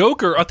with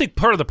Joker, I think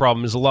part of the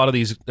problem is a lot of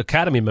these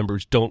Academy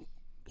members don't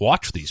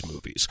watch these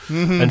movies.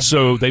 And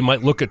so they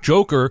might look at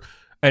Joker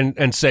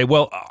and say,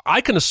 well,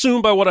 I can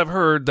assume by what I've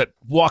heard that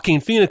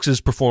Joaquin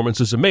Phoenix's performance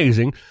is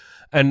amazing,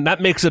 and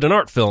that makes it an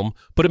art film,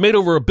 but it made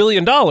over $1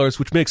 billion,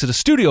 which makes it a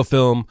studio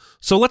film,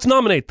 so let's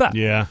nominate that.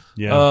 Yeah,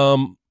 yeah.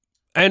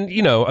 And,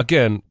 you know,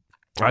 again,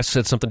 I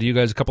said something to you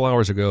guys a couple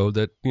hours ago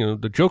that, you know,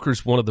 the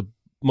Joker's one of the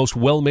most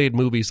well-made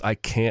movies I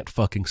can't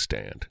fucking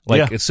stand.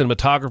 Like, its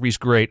cinematography's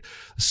great,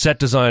 the set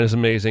design is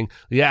amazing,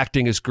 the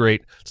acting is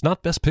great. It's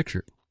not Best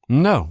Picture.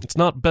 No. It's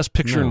not Best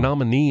Picture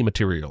nominee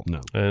material. No.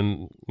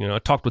 And, you know, I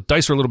talked with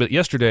Dicer a little bit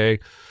yesterday,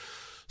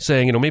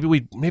 saying, you know, maybe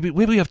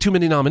we have too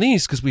many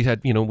nominees because we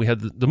had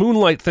the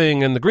Moonlight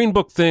thing and the Green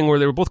Book thing where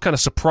they were both kind of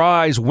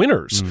surprise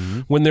winners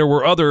when there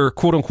were other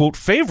quote unquote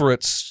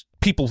favorites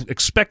people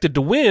expected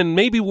to win.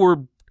 Maybe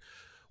we're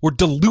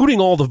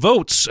diluting all the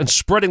votes and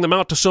spreading them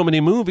out to so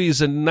many movies,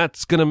 and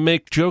that's going to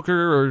make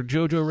Joker or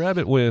Jojo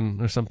Rabbit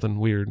win or something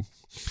weird.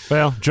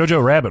 Well,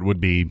 Jojo Rabbit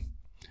would be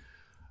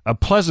a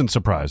pleasant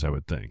surprise, I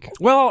would think.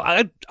 Well,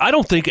 I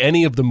don't think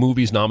any of the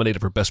movies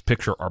nominated for Best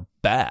Picture are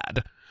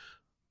bad,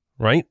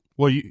 right?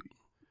 Well,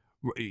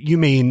 you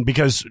mean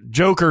because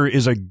Joker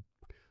is a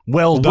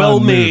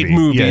well-made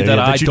movie that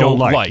I you don't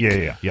like.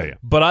 Yeah.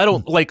 But I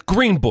don't like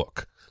Green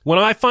Book. When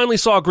I finally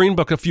saw Green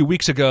Book a few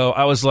weeks ago,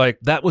 I was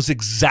like, that was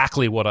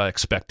exactly what I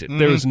expected.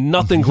 There was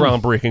nothing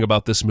groundbreaking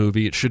about this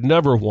movie. It should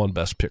never have won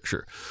Best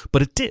Picture.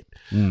 But it did.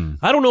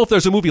 I don't know if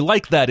there's a movie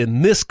like that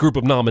in this group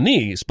of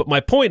nominees, but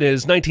my point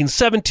is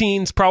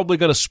 1917's probably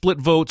going to split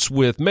votes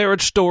with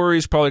Marriage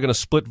Stories, probably going to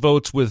split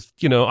votes with,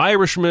 you know,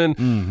 Irishman,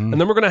 and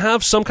then we're going to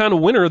have some kind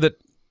of winner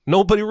that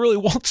nobody really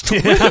wants to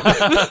win.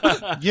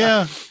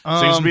 Yeah.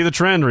 Seems to be the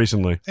trend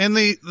recently. And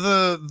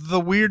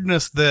the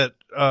weirdness that,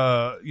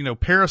 you know,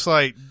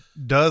 Parasite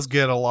does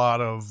get a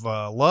lot of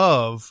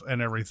love and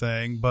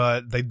everything,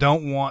 but they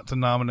don't want to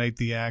nominate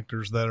the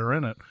actors that are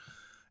in it.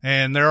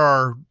 And there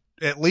are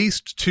at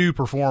least 2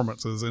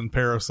 performances in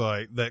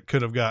Parasite that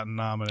could have gotten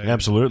nominated.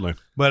 Absolutely.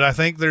 But I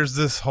think there's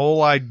this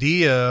whole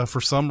idea, for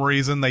some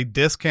reason, they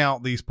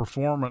discount these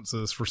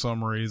performances for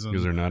some reason.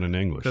 Because they're not in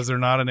English. Because they're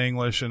not in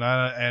English, and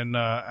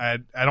I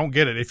don't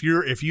get it. If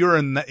you're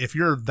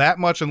that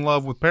much in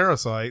love with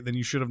Parasite, then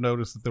you should have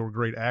noticed that there were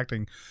great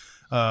acting.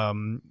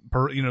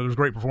 There's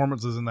great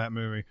performances in that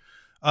movie.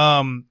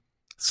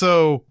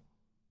 So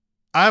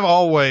I've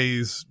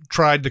always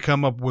tried to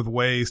come up with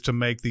ways to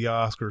make the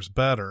Oscars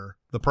better.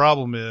 The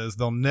problem is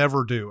they'll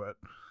never do it,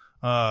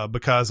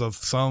 because of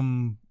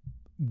some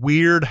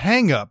weird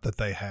hang up that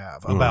they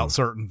have about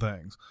certain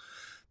things.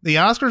 The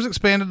Oscars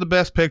expanded the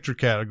Best Picture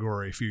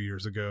category a few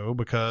years ago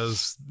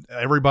because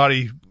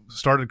everybody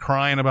started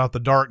crying about The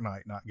Dark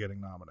Knight not getting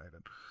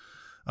nominated.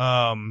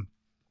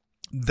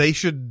 They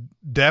should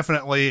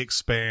definitely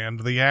expand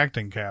the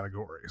acting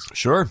categories.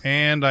 Sure.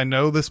 And I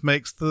know this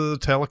makes the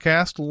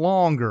telecast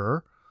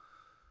longer.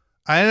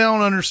 I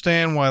don't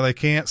understand why they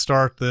can't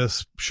start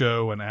this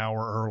show an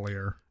hour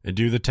earlier. And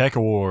do the Tech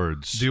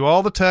Awards. Do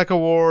all the Tech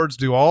Awards.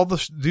 Do all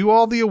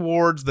the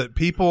awards that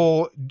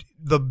people,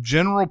 the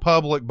general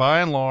public,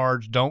 by and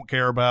large, don't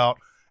care about.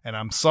 And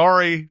I'm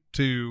sorry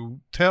to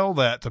tell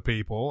that to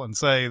people and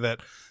say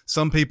that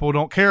some people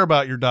don't care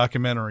about your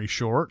documentary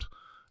short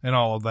and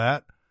all of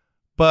that.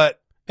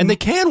 And they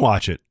can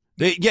watch it.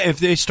 If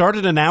they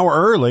started an hour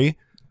early,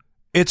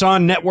 It's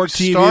on network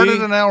TV.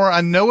 Started an hour.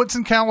 I know it's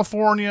in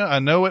California. I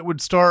know it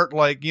would start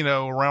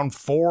around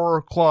 4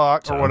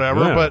 o'clock or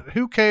whatever, yeah. but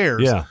who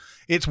cares? Yeah.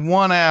 It's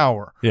 1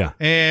 hour. Yeah.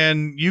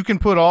 And you can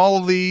put all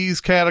of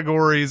these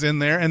categories in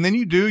there, and then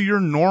you do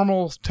your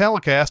normal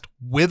telecast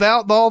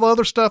without all the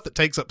other stuff that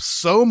takes up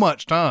so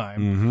much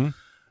time. Mm-hmm.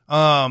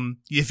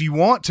 If you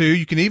want to,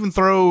 you can even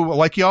throw,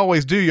 like you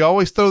always do, you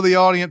always throw the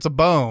audience a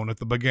bone at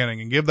the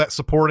beginning and give that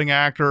supporting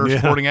actor,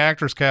 supporting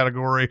actress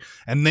category,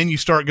 and then you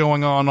start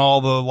going on all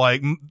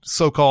the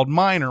so-called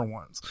minor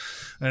ones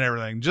and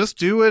everything. Just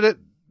do it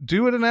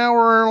an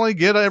hour early.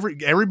 Get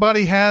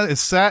everybody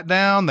is sat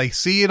down. They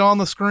see it on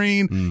the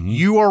screen. Mm-hmm.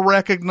 You are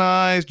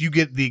recognized. You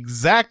get the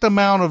exact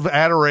amount of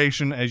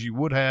adoration as you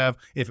would have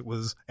if it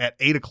was at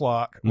 8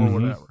 o'clock or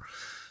whatever.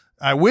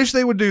 I wish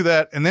they would do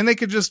that, and then they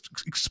could just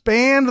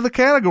expand the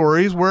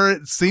categories where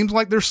it seems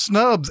like there's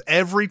snubs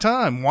every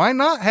time. Why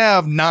not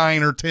have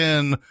 9 or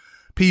 10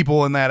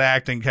 people in that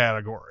acting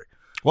category?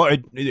 Well,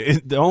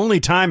 the only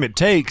time it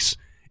takes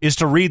is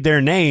to read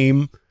their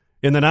name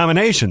in the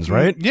nominations,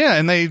 right? Yeah,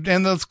 and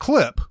the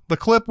clip,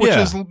 which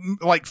is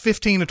like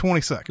 15 to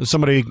 20 seconds.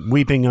 Somebody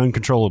weeping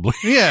uncontrollably.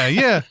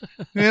 Yeah.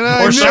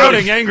 Or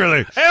shouting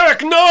angrily.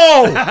 Eric,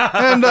 no!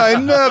 And I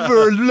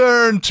never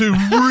learned to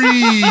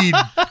read.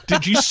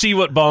 Did you see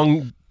what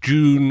Bong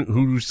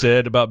Joon-ho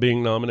said about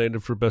being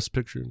nominated for Best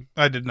Picture?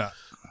 I did not.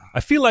 I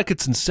feel like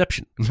it's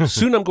Inception.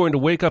 Soon I'm going to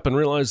wake up and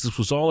realize this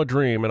was all a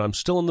dream, and I'm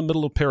still in the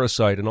middle of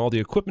Parasite, and all the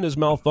equipment is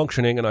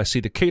malfunctioning, and I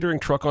see the catering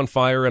truck on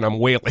fire, and I'm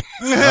wailing.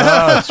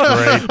 That's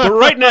great. But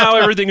right now,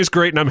 everything is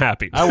great, and I'm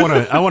happy. I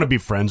want to be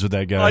friends with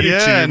that guy. I do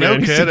Yeah, too, no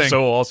man. He seems kidding.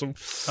 so awesome.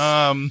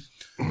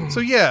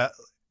 So yeah,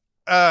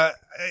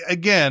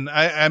 again,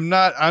 I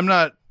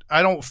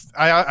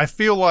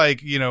feel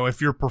like,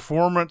 if your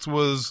performance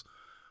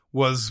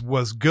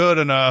was good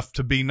enough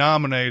to be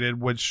nominated,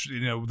 which,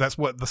 that's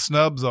what the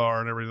snubs are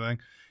and everything,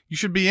 you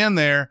should be in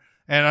there.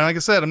 And like I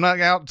said, I'm not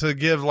out to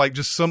give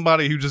just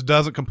somebody who just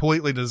doesn't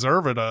completely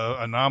deserve it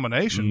a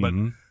nomination, but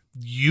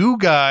you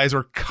guys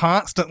are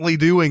constantly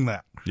doing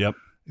that. Yep.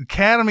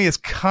 Academy is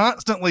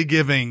constantly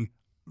giving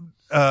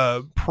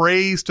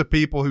praise to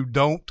people who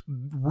don't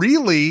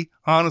really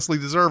honestly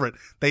deserve it.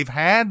 They've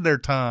had their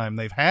time.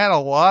 They've had a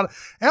lot.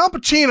 Al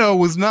Pacino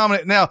was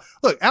nominated. Now,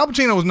 look, Al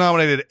Pacino was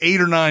nominated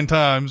 8 or 9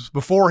 times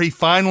before he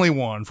finally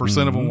won for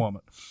Sin of a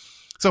Woman.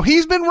 So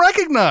he's been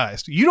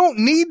recognized. You don't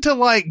need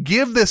to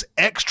give this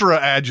extra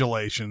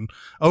adulation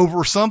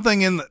over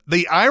something in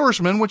The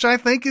Irishman, which I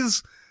think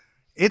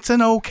it's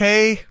an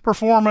okay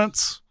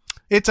performance.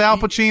 It's Al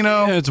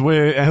Pacino. Yeah, it's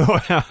weird. Al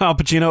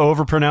Pacino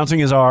overpronouncing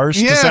his R's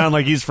to sound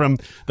like he's from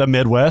the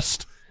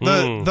Midwest.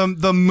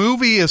 The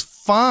movie is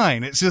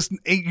fine. It's just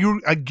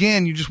you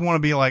just want to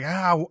be like,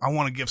 I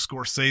want to give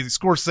Scorsese.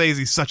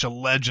 Scorsese's such a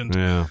legend.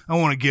 Yeah. I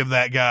want to give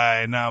that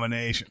guy a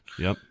nomination.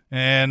 Yep.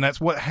 And that's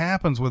what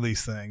happens with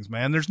these things,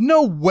 man. There's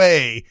no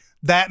way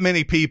that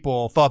many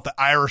people thought The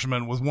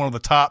Irishman was one of the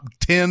top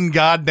 10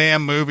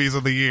 goddamn movies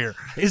of the year.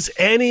 Is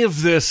any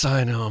of this,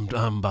 I know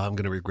I'm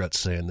going to regret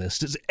saying this,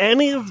 does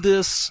any of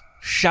this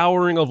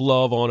showering of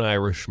love on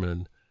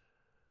Irishman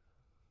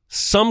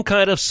some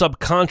kind of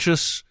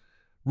subconscious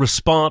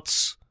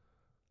response,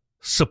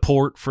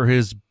 support for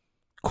his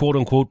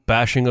quote-unquote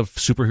bashing of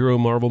superhero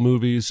Marvel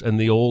movies, and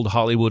the old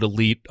Hollywood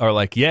elite are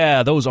like,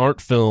 yeah, those aren't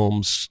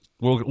films.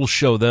 We'll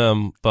show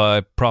them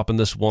by propping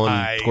this one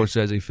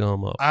Scorsese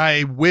film up.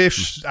 I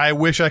wish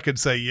I could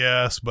say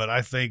yes, but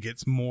I think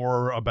it's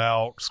more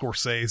about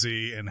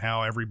Scorsese and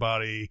how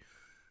everybody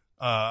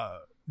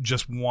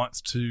just wants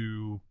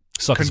to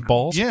suck his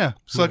balls? Yeah,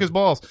 suck his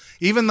balls.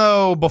 Even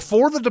though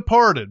before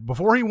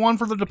he won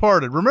for The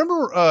Departed,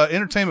 remember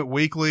Entertainment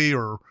Weekly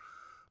or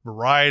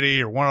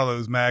Variety or one of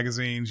those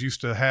magazines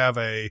used to have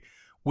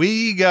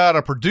we got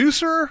a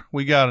producer,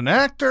 we got an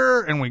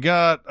actor, and we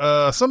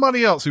got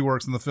somebody else who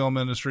works in the film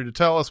industry to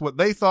tell us what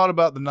they thought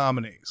about the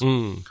nominees.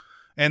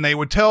 And they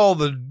would tell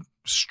the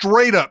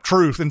straight up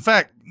truth. In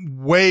fact,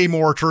 way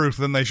more truth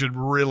than they should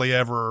really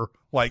ever,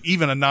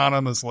 even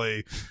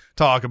anonymously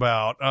talk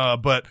about.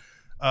 But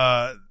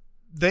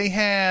they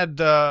had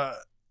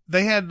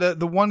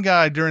the one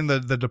guy during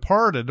the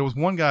Departed. There was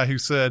one guy who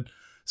said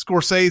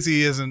Scorsese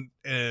isn't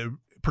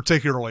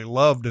particularly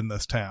loved in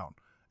this town.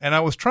 And I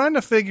was trying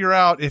to figure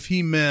out if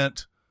he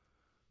meant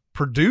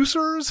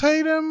producers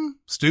hate him,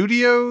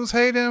 studios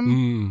hate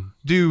him.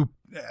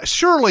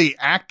 Surely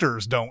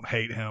actors don't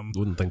hate him.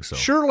 Wouldn't think so.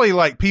 Surely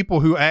people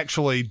who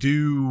actually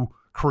do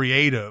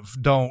creative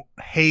don't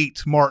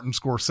hate Martin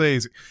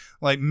Scorsese.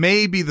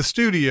 Maybe the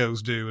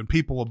studios do and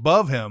people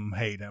above him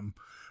hate him.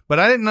 But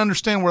I didn't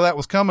understand where that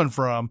was coming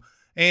from.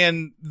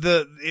 And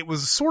it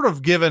was sort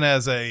of given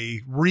as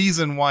a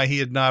reason why he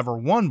had never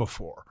won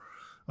before.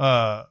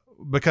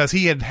 Because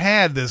he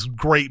had this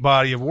great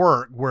body of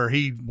work where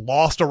he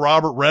lost to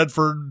Robert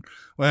Redford,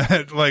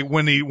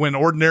 when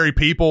Ordinary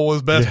People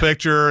was Best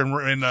Picture,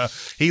 and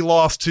he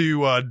lost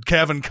to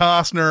Kevin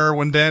Costner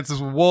when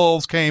Dances with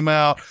Wolves came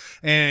out,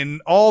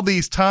 and all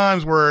these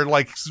times where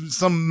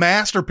some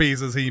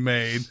masterpieces he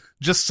made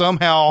just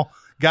somehow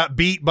got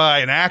beat by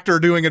an actor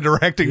doing a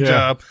directing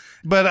job.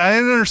 But I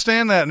didn't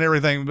understand that and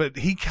everything. But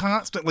he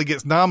constantly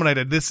gets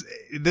nominated. He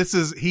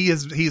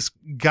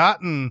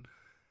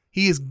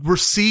has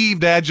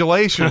received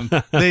adulation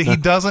that he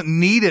doesn't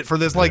need it for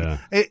this.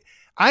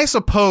 I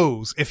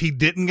suppose if he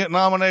didn't get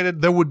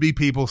nominated, there would be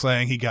people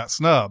saying he got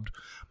snubbed.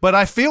 But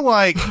I feel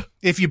like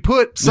if you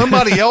put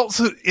somebody else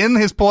in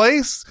his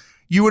place,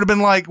 you would have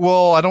been like,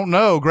 well, I don't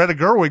know. Greta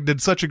Gerwig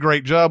did such a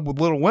great job with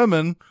Little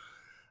Women.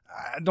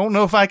 I don't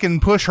know if I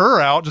can push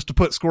her out just to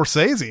put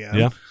Scorsese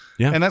in.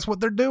 Yeah. And that's what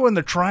they're doing.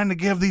 They're trying to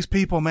give these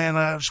people, man,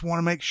 I just want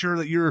to make sure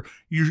that you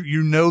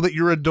know that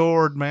you're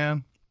adored,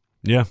 man.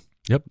 Yeah.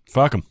 Yep.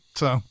 Fuck them.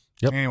 So,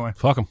 anyway.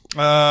 Fuck them.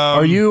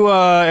 Are you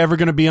ever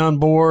going to be on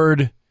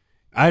board?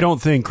 I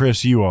don't think,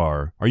 Chris, you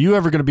are. Are you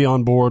ever going to be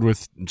on board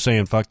with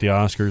saying fuck the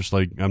Oscars?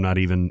 Like, I'm not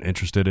even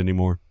interested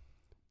anymore?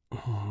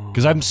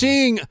 Because I'm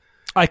seeing...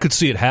 I could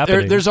see it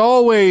happening. There's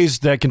always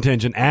that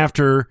contingent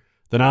after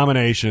the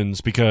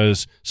nominations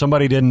because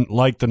somebody didn't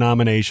like the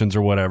nominations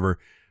or whatever.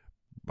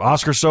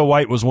 Oscar So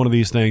White was one of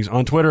these things.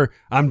 On Twitter,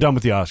 I'm done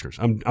with the Oscars.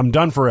 I'm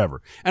done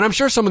forever. And I'm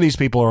sure some of these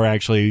people are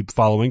actually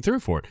following through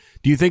for it.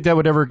 Do you think that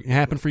would ever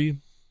happen for you?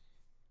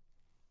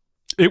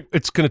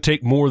 It's going to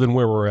take more than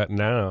where we're at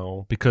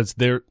now because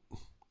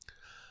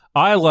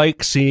I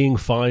like seeing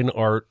fine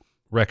art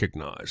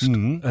recognized.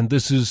 Mm-hmm. And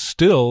this is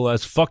still,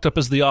 as fucked up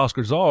as the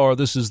Oscars are,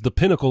 this is the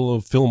pinnacle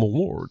of film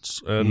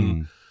awards.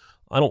 And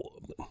I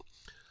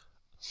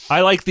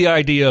like the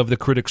idea of the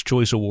Critics'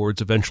 Choice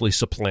Awards eventually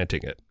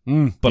supplanting it.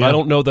 But I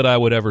don't know that I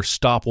would ever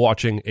stop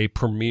watching the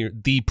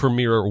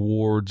premier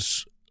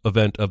awards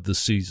event of the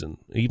season.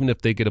 Even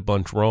if they get a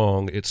bunch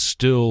wrong, it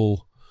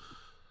still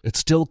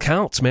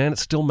counts, man. It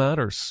still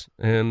matters.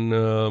 And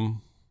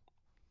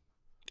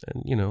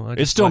you know,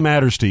 it still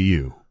matters to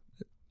you.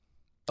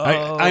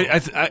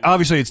 I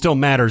obviously it still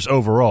matters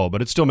overall,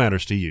 but it still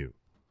matters to you.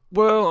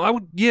 Well, I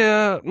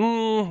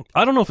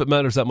don't know if it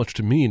matters that much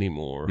to me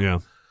anymore. Yeah.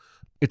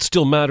 It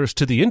still matters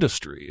to the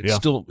industry.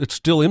 It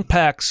still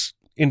impacts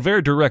in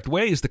very direct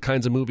ways the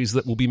kinds of movies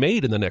that will be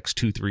made in the next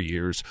 2-3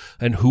 years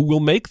and who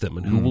will make them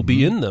and who will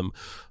be in them.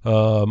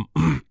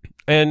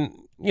 And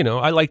you know,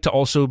 I like to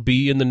also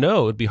be in the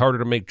know. It'd be harder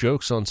to make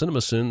jokes on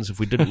CinemaSins if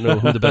we didn't know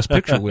who the best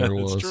picture winner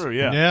was. That's true,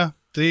 yeah. Yeah.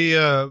 The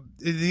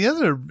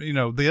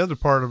other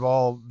part of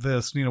all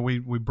this, you know, we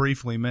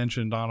briefly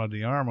mentioned Ana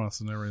de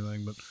Armas and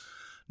everything, but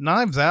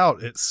Knives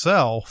Out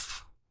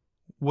itself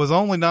was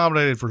only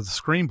nominated for the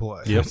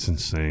screenplay. Yep. That's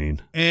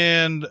insane.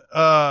 And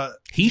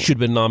he should have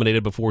been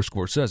nominated before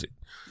Scorsese.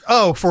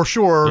 Oh, for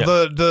sure. Yeah.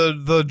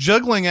 The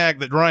juggling act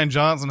that Rian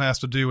Johnson has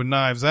to do in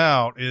Knives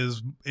Out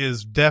is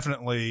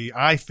definitely,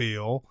 I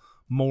feel,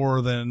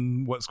 more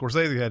than what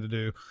Scorsese had to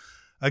do.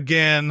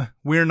 Again,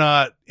 we're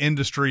not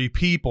industry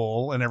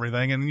people and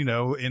everything, and you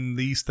know, in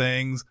these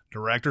things,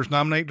 directors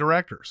nominate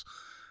directors,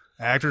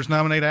 actors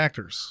nominate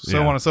actors,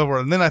 so on and so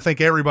forth. And then I think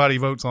everybody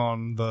votes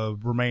on the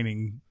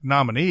remaining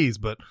nominees,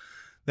 but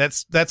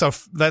that's a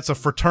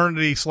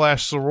fraternity /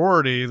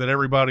 sorority that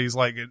everybody's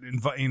like,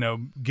 you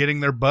know, getting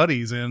their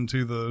buddies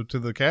into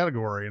the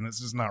category, and it's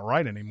just not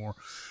right anymore.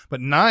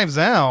 But Knives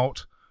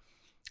Out,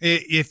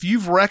 if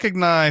you've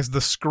recognized the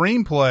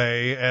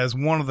screenplay as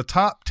one of the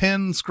top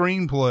 10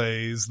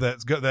 screenplays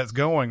that's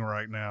going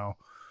right now,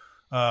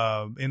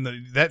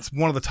 that's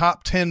one of the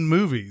top 10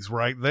 movies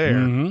right there.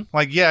 Mm-hmm.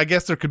 Like, yeah, I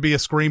guess there could be a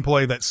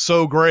screenplay that's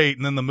so great,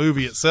 and then the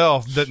movie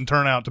itself didn't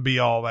turn out to be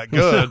all that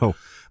good. No.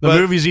 The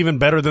movie's even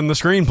better than the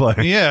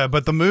screenplay. Yeah,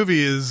 but the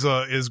movie is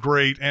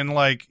great. And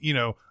like, you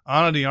know,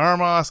 Ana de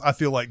Armas, I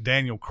feel like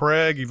Daniel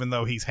Craig, even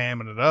though he's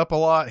hamming it up a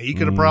lot, he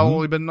could have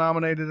probably been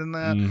nominated in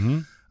that.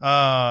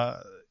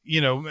 Mm-hmm. You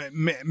know,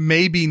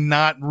 maybe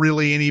not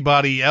really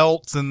anybody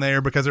else in there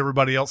because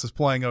everybody else is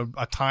playing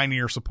a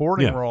tinier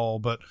supporting role.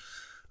 But,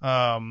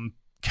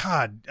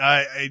 God,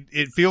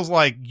 it feels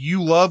like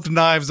you loved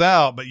Knives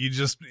Out, but you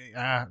just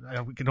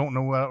we don't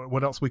know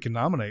what else we can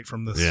nominate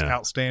from this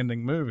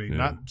outstanding movie.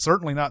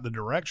 Certainly not the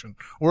direction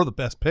or the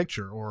best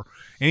picture or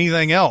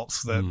anything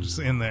else that's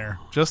in there.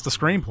 Just the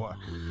screenplay.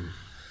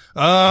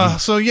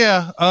 So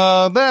yeah,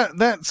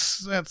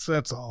 that's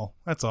all.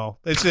 That's all.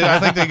 I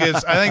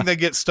think they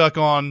get stuck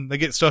on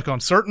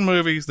certain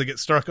movies. They get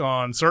stuck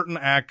on certain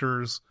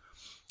actors.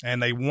 And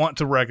they want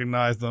to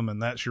recognize them,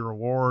 and that's your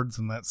awards,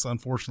 and that's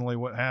unfortunately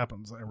what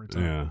happens every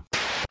time. Yeah.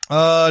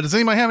 Does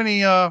anybody have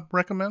any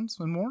recommends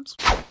and warns?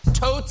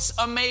 Totes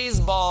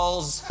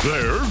Amazeballs.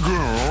 They're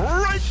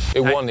great.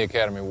 It won the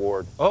Academy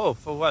Award. Oh,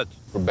 for what?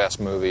 For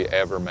best movie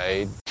ever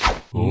made.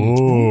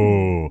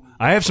 Ooh,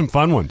 I have some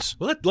fun ones.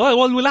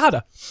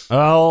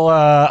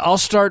 I'll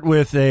start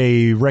with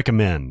a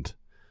recommend.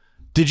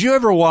 Did you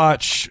ever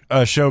watch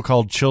a show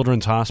called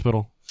Children's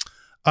Hospital?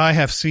 I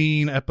have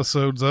seen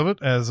episodes of it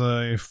as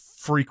a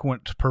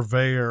frequent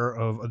purveyor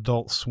of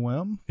Adult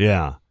Swim.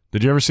 Yeah.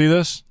 Did you ever see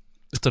this?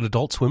 It's an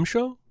Adult Swim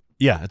show?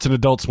 Yeah, it's an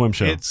Adult Swim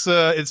show. It's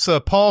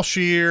Paul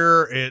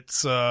Scheer.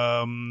 It's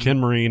Ken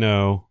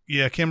Marino.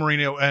 Yeah, Ken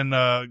Marino, and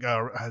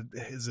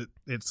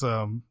it's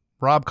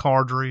Rob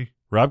Corddry.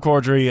 Rob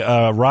Corddry.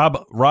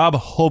 Rob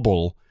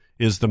Hubel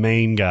is the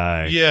main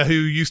guy. Yeah, who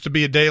used to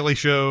be a Daily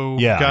Show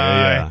guy.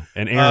 Yeah.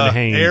 And Aaron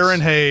Hayes.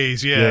 Aaron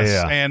Hayes, yes.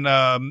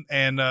 Yeah.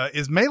 And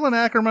is Malin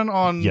Ackerman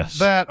on Yes.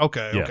 that?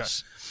 Okay,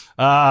 Yes.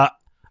 I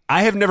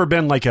have never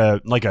been like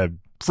a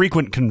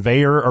frequent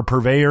conveyor or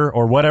purveyor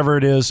or whatever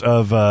it is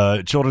of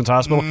Children's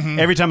Hospital. Mm-hmm.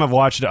 Every time I've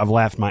watched it, I've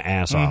laughed my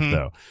ass off,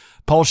 though.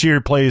 Paul Scheer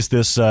plays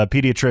this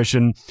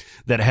pediatrician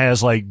that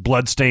has like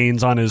blood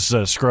stains on his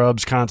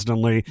scrubs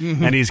constantly,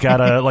 and he's got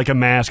a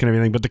mask and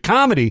everything. But the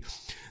comedy,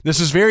 this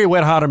is very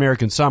Wet Hot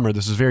American Summer.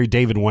 This is very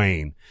David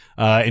Wayne.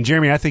 And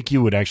Jeremy, I think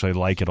you would actually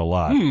like it a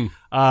lot.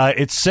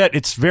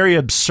 It's very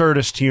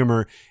absurdist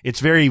humor.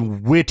 It's very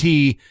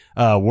witty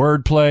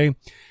wordplay.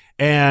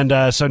 And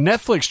so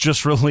Netflix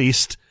just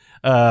released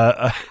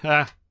a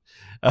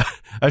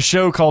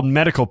show called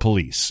Medical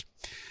Police.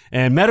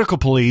 And Medical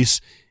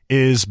Police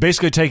is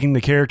basically taking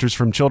the characters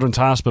from Children's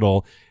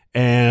Hospital,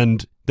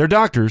 and they're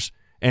doctors,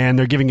 and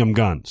they're giving them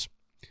guns.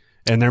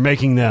 And they're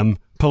making them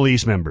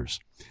police members.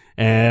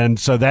 And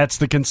so that's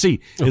the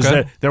conceit, is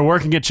that they're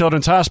working at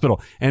Children's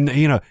Hospital. And,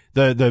 you know,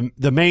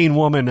 the main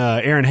woman,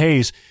 Erin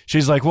Hayes,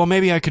 she's like, well,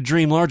 maybe I could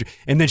dream larger.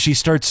 And then she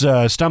starts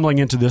stumbling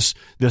into this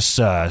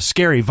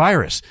scary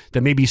virus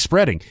that may be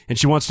spreading. And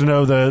she wants to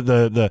know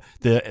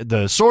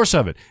the source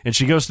of it. And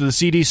she goes to the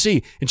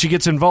CDC, and she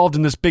gets involved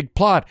in this big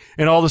plot.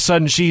 And all of a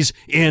sudden, she's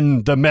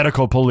in the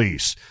medical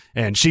police.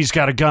 And she's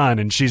got a gun,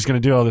 and she's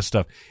going to do all this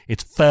stuff.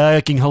 It's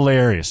fucking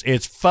hilarious.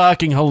 It's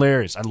fucking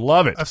hilarious. I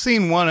love it. I've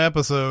seen one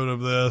episode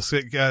of this.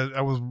 I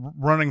was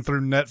running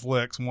through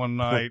Netflix one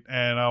night,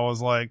 and I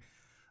was like,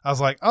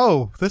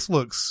 oh, this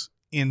looks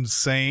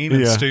insane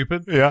and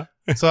stupid. Yeah.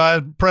 So I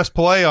pressed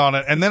play on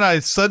it, and then I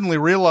suddenly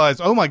realized,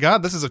 oh my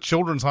God, this is a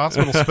Children's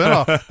Hospital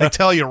spinoff. They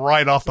tell you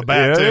right off the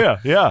bat, too.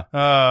 Yeah.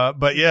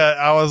 But yeah,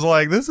 I was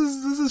like, this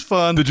is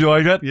fun. Did you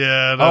like that?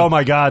 Yeah. Oh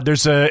my God.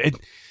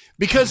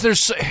 Because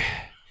there's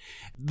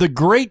the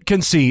great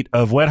conceit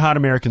of Wet Hot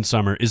American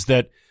Summer is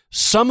that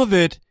some of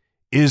it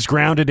is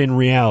grounded in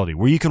reality,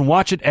 where you can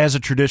watch it as a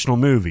traditional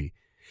movie.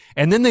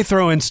 And then they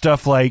throw in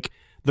stuff like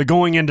the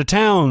going into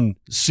town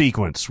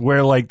sequence,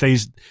 where like they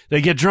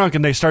get drunk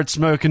and they start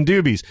smoking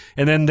doobies,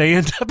 and then they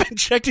end up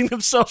injecting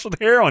themselves with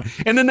heroin,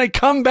 and then they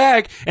come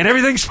back and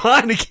everything's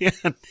fine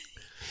again.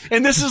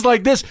 And this is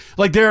like this.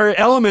 Like, there are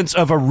elements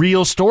of a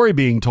real story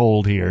being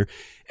told here.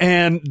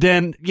 And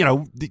then, you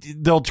know,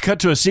 they'll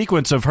cut to a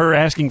sequence of her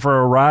asking for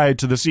a ride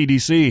to the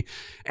CDC,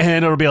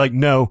 and it'll be like,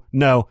 no.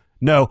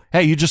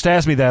 Hey, you just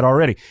asked me that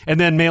already. And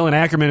then Malin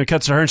Ackerman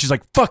cuts to her, and she's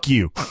like, fuck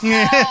you.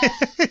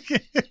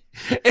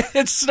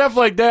 It's stuff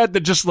like that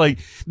just like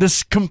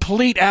this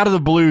complete out of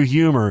the blue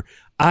humor.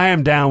 I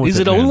am down with it. Is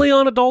it only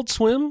on Adult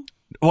Swim?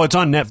 Well, it's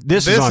on Netflix.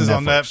 This is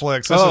on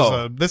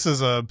Netflix. This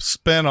is a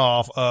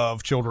spinoff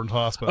of Children's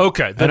Hospital.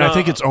 Okay. And I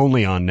think it's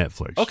only on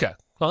Netflix. Okay.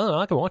 Well,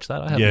 I can watch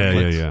that. I have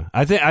Netflix. Yeah.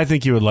 I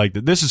think you would like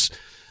that. This is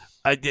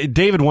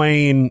David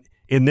Wayne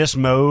in this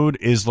mode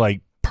is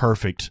like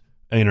perfect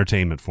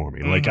entertainment for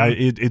me. Like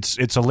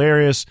it's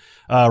hilarious.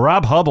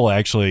 Rob Hubble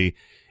actually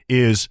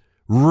is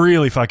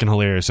really fucking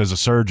hilarious as a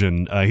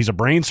surgeon. He's a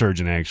brain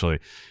surgeon actually,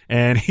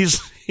 and he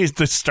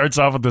starts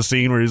off with the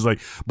scene where he's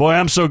like, "Boy,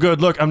 I'm so good.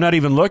 Look, I'm not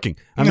even looking.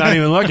 Oh,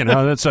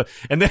 that's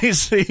and then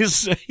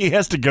he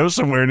has to go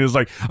somewhere, and he's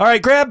like, "All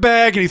right, grab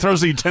bag," and he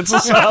throws the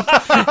utensils up.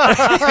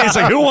 He's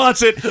like, "Who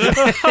wants it?"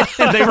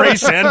 And they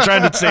race in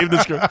trying to save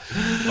this girl.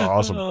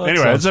 Awesome.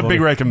 Anyway, it's a big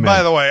recommend.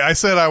 By the way, I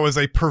said I was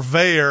a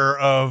purveyor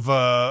of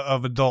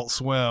Adult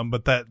Swim,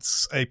 but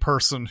that's a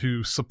person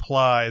who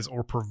supplies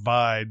or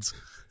provides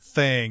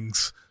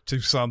things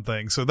to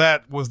something. So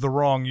that was the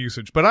wrong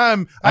usage. But I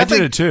did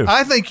it too.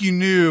 I think you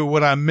knew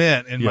what I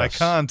meant in my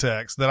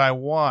context, that I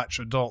watch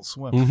Adult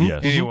Swim.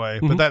 Yes. Anyway,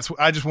 but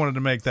I just wanted to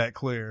make that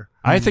clear.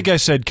 I think I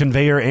said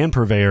conveyor and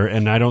purveyor,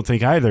 and I don't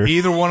think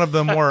either one of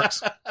them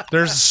works.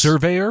 There's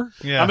Surveyor?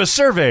 Yeah. I'm a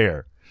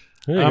surveyor.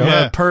 I'm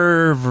a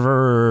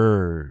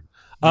pervert.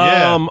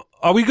 Yeah.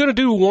 Are we going to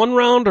do one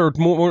round or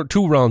more,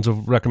 2 rounds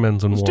of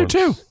recommends and ones? Let's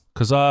do 2.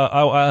 Because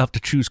I have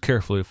to choose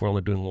carefully if we're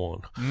only doing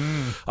one.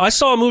 I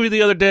saw a movie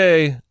the other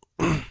day.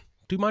 Do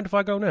you mind if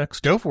I go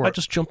next? Go for it. I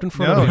just jumped in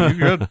front of you.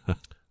 You're good.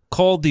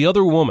 Called The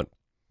Other Woman.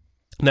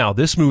 Now,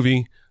 this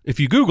movie, if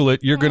you Google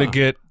it, you're going to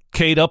get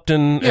Kate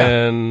Upton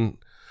and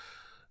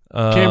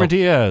Cameron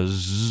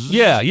Diaz.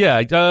 Yeah.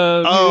 Is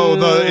that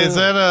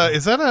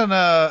an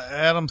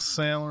Adam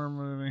Sandler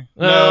movie?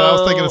 No, I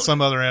was thinking of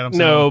some other Adam Sandler.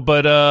 No,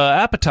 but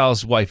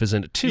Apatow's wife is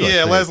in it too.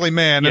 Yeah, Leslie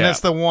Mann, and Yeah. that's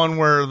the one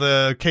where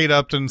the Kate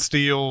Upton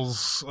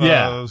steals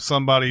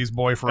somebody's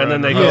boyfriend,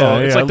 And then they or- go.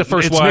 It's like the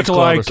first it's Wives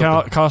Nikolai Club or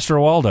something.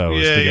 Coster-Waldau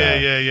is the guy.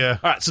 Yeah.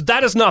 All right, so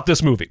that is not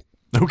this movie.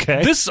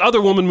 Okay. This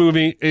Other Woman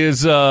movie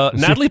is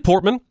Natalie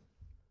Portman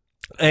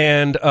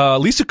and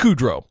Lisa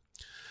Kudrow,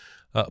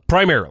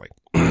 primarily.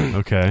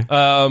 Okay.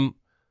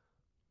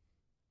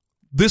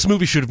 This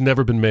movie should have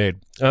never been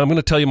made. I'm going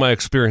to tell you my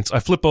experience. I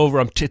flip over.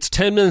 It's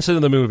 10 minutes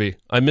into the movie.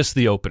 I missed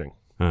the opening.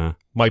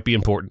 Might be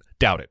important.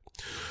 Doubt it.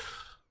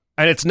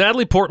 And it's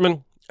Natalie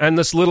Portman and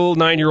this little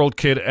 9-year-old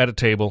kid at a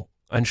table,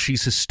 and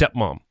she's his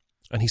stepmom.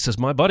 And he says,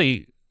 my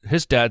buddy,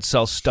 his dad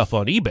sells stuff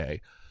on eBay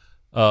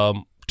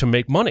to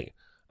make money.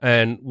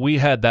 And we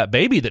had that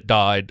baby that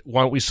died.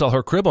 Why don't we sell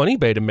her crib on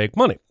eBay to make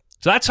money?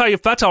 So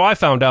that's how I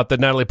found out that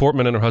Natalie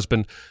Portman and her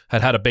husband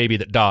had a baby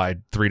that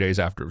died 3 days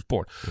after it was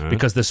born.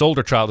 Because this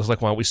older child was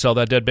like, why don't we sell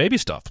that dead baby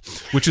stuff?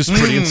 Which is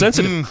pretty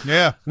insensitive.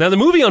 Yeah. Now the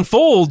movie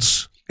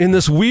unfolds in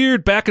this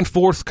weird back and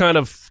forth kind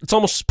of, it's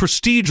almost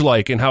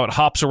Prestige-like in how it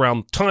hops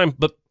around time.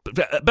 But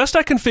best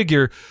I can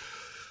figure,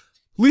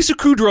 Lisa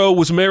Kudrow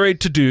was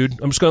married to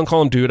Dude. I'm just going to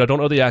call him Dude. I don't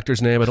know the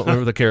actor's name. I don't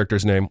remember the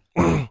character's name.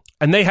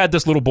 And they had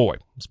this little boy,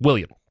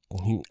 William.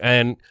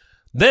 And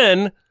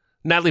then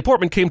Natalie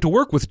Portman came to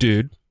work with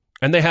Dude,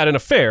 and they had an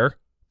affair,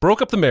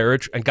 broke up the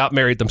marriage, and got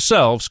married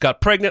themselves,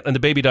 got pregnant, and the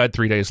baby died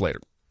 3 days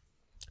later.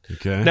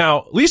 Okay.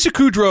 Now, Lisa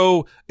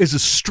Kudrow is a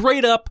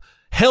straight-up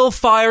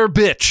hellfire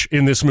bitch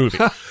in this movie.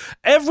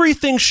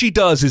 Everything she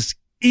does is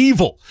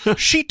evil.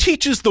 She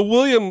teaches the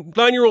William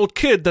 9-year-old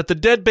kid that the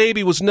dead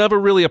baby was never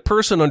really a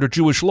person under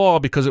Jewish law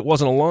because it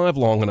wasn't alive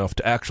long enough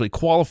to actually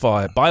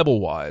qualify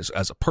Bible-wise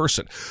as a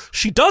person.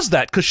 She does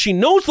that because she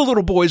knows the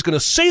little boy is going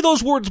to say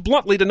those words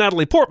bluntly to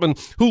Natalie Portman,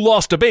 who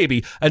lost a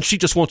baby, and she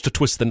just wants to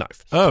twist the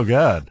knife. Oh,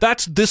 God.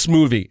 That's this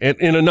movie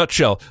in a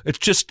nutshell. It's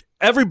just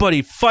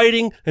everybody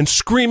fighting and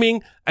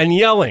screaming and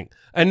yelling,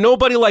 and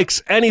nobody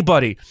likes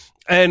anybody.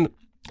 And,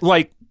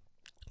 like,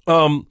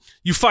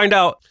 you find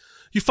out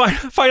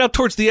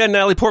towards the end,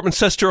 Natalie Portman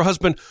says to her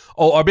husband,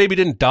 "Oh, our baby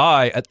didn't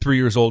die at 3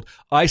 years old.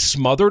 I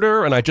smothered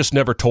her, and I just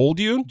never told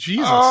you."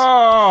 Jesus.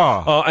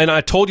 And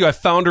I told you I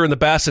found her in the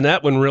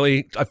bassinet when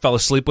really I fell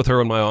asleep with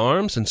her in my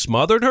arms and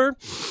smothered her.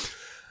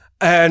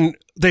 And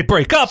they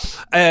break up,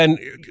 and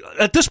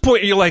at this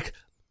point, you're like,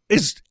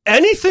 is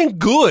anything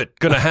good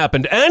going to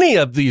happen to any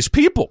of these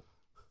people?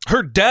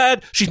 Her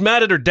dad, she's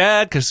mad at her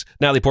dad because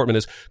Natalie Portman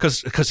is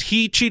because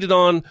he cheated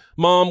on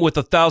mom with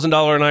a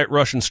 $1,000 a night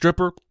Russian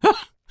stripper.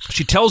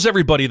 She tells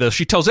everybody this.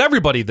 She tells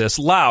everybody this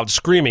loud,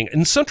 screaming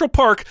in Central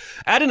Park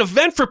at an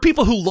event for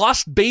people who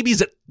lost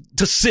babies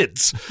to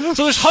SIDS.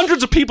 So there's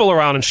hundreds of people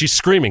around, and she's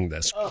screaming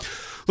this.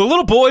 The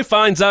little boy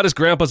finds out his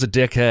grandpa's a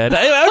dickhead.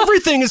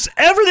 Everything is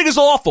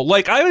awful.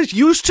 Like, I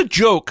used to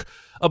joke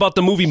about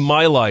the movie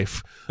My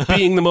Life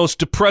being the most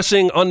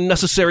depressing,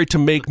 unnecessary to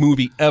make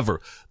movie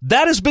ever.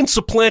 That has been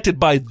supplanted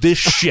by this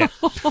shit.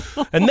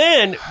 And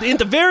then, in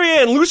the very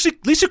end,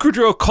 Lisa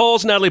Kudrow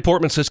calls Natalie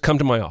Portman and says, "Come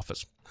to my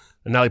office."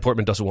 And Natalie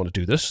Portman doesn't want to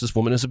do this. This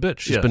woman is a bitch.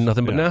 She's been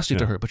nothing but nasty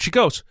to her. But she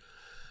goes.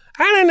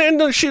 And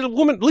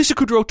Lisa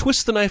Kudrow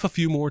twists the knife a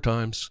few more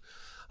times.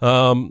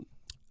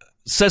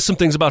 Says some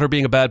things about her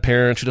being a bad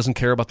parent. She doesn't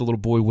care about the little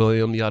boy,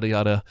 William, yada,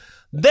 yada.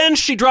 Then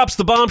she drops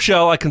the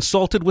bombshell. I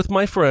consulted with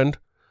my friend,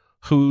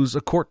 who's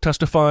a court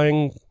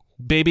testifying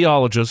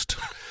babyologist,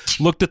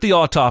 looked at the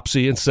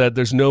autopsy and said,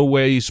 "There's no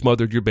way you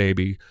smothered your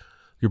baby.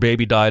 Your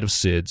baby died of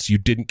SIDS. You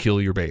didn't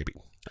kill your baby."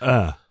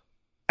 And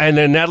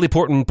then Natalie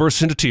Portman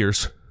bursts into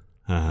tears.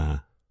 And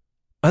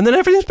then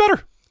everything's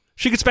better.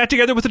 She gets back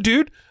together with a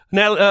dude.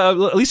 Now,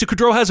 Lisa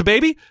Kudrow has a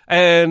baby,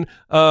 and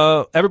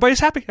everybody's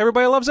happy.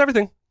 Everybody loves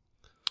everything.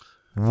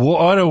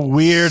 What a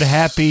weird,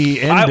 happy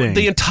ending.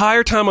 The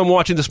entire time I'm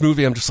watching this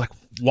movie, I'm just like,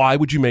 why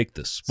would you make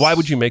this? Why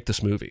would you make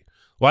this movie?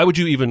 Why would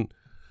you even...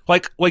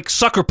 Like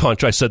Sucker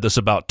Punch, I said this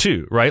about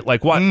too, right?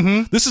 Like, why?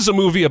 Mm-hmm. This is a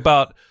movie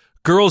about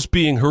girls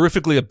being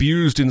horrifically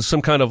abused in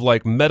some kind of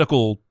like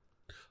medical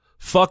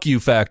fuck you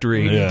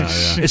factory,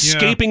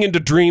 escaping into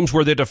dreams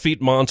where they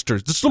defeat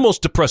monsters. This is the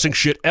most depressing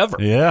shit ever.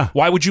 Yeah.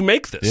 Why would you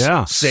make this?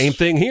 Yeah. Same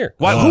thing here.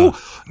 Why?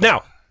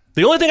 Now,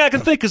 the only thing I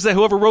can think is that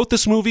whoever wrote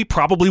this movie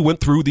probably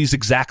went through these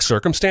exact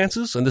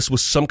circumstances, and this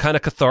was some kind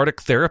of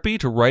cathartic therapy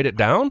to write it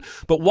down.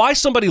 But why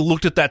somebody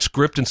looked at that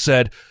script and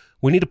said,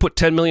 "We need to put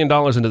 $10 million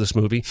into this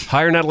movie,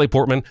 hire Natalie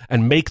Portman,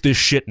 and make this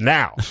shit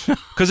now."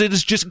 Because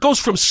it goes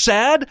from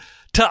sad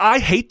to I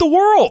hate the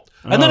world.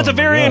 And then at the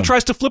very end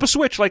tries to flip a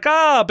switch like,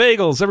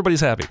 bagels,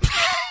 everybody's happy.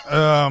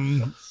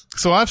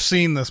 So I've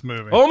seen this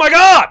movie. Oh my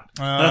God!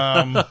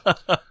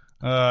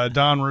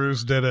 Don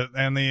Roos did it,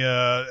 and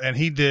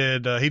he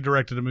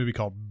directed a movie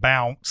called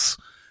Bounce,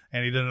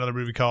 and he did another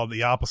movie called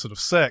The Opposite of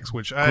Sex,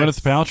 which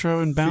Gwyneth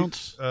Paltrow in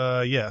Bounce?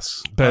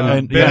 Yes.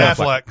 Ben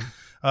Affleck.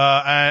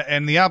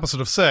 And The Opposite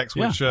of Sex,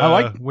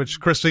 which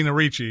Christina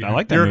Ricci, I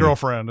like that your movie.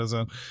 girlfriend, is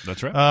in.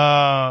 That's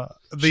right.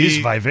 She's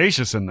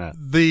vivacious in that.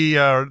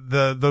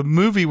 The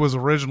movie was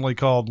originally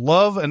called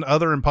Love and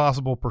Other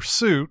Impossible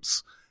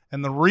Pursuits,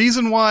 and the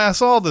reason why I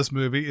saw this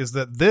movie is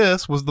that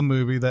this was the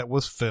movie that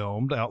was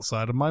filmed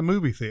outside of my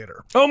movie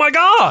theater. Oh my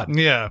God!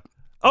 Yeah.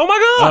 Oh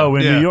my God! Oh,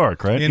 in New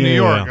York, right? In New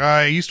York. Yeah.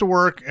 I used to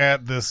work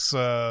at this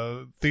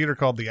theater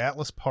called the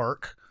Atlas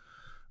Park.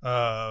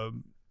 8.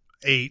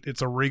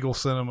 It's a Regal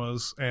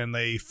Cinemas, and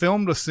they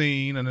filmed a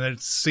scene, and that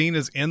scene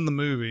is in the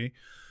movie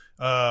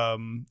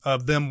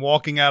of them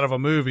walking out of a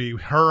movie,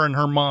 her and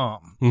her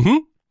mom. Mm-hmm.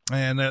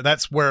 And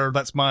that's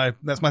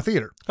my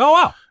theater. Oh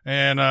wow!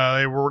 And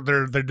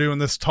they're doing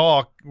this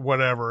talk,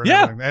 whatever.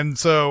 Yeah. Everything. And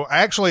so I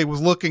actually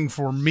was looking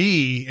for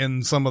me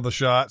in some of the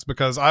shots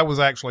because I was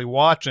actually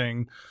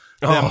watching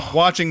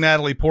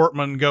Natalie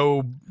Portman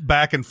go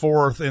back and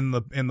forth in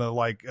the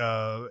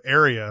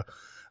area.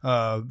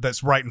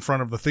 That's right in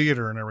front of the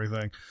theater and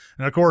everything.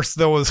 And of course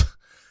there was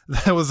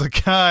there was a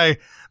guy,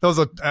 there was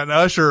an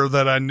usher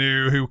that I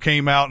knew who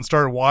came out and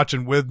started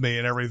watching with me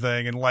and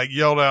everything and like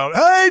yelled out,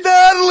 "Hey,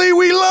 Natalie,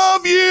 we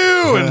love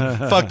you," and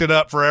fucked it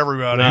up for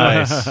everybody.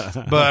 Nice.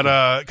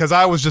 But, cause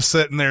I was just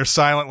sitting there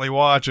silently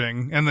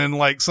watching, and then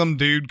like some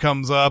dude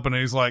comes up and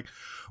he's like,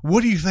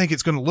 "What do you think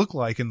it's going to look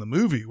like in the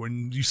movie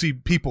when you see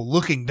people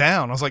looking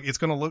down?" I was like, "It's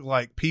going to look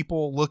like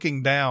people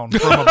looking down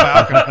from a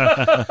balcony."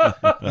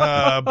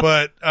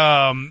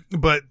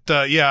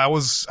 Yeah,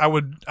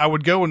 I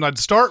would go and I'd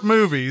start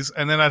movies,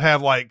 and then I'd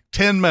have like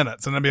 10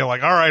 minutes, and I'd be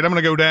like, "All right, I'm going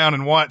to go down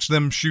and watch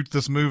them shoot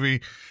this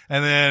movie,"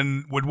 and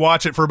then would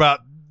watch it for about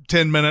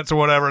 10 minutes or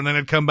whatever, and then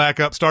it'd come back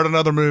up, start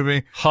another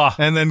movie,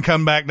 and then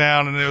come back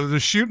down, and it was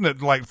just shooting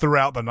it like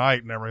throughout the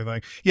night and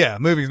everything. Yeah,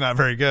 movie's not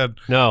very good.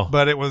 No.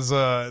 But it was,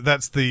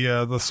 that's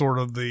the sort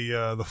of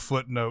the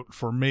footnote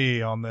for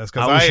me on this,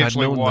 because I wish I I'd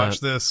actually known watched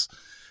that. this,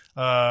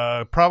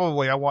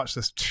 probably I watched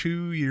this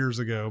 2 years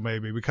ago,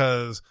 maybe,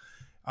 because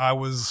I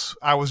was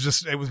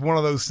just, it was one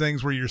of those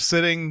things where you're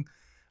sitting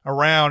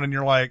around and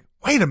you're like,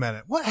 wait a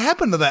minute, what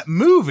happened to that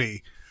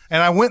movie?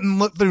 And I went and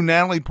looked through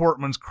Natalie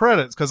Portman's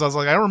credits because I was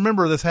like, I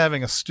remember this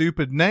having a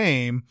stupid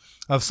name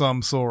of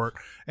some sort,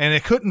 and I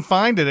couldn't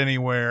find it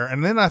anywhere.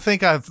 And then I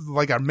think I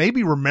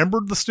maybe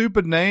remembered the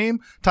stupid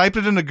name, typed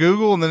it into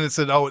Google, and then it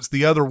said, "Oh, it's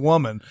the other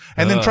woman."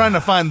 And then trying to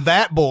find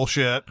that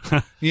bullshit,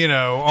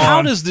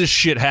 How does this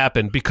shit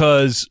happen?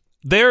 Because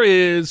there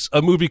is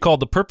a movie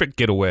called The Perfect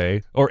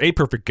Getaway, or A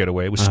Perfect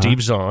Getaway, with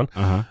Steve Zahn.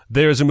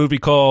 There's a movie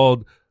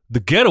called The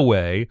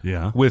Getaway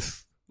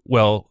with,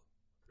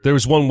 there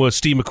was one with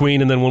Steve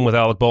McQueen and then one with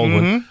Alec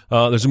Baldwin.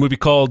 There's a movie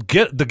called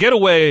The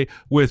Getaway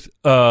with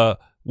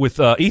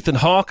Ethan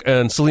Hawke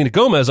and Selena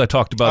Gomez I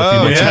talked about a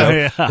few months ago.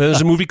 Yeah. There's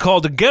a movie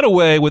called The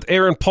Getaway with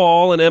Aaron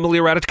Paul and Emily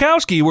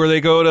Ratajkowski where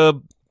they go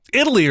to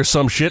Italy or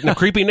some shit and a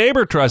creepy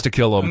neighbor tries to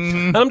kill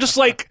them. And I'm just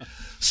like,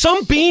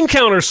 some bean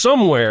counter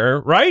somewhere,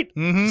 right?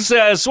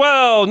 Says,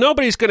 well,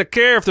 nobody's going to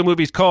care if the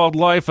movie's called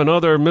Life and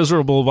Other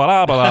Miserable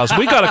Blah Blah Blahs.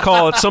 We got to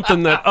call it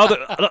something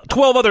that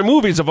 12 other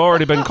movies have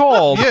already been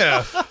called.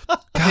 Yeah.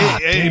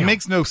 It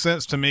makes no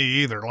sense to me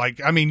either.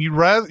 Like, I mean, you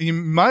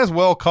might as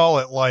well call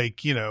it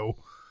like,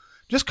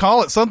 just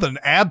call it something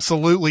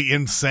absolutely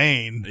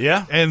insane.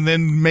 Yeah. And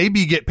then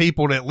maybe get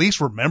people to at least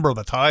remember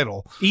the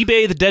title.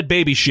 eBay the Dead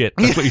Baby Shit.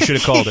 That's what you should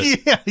have called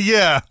it.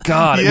 Yeah.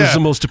 God, it was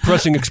the most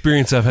depressing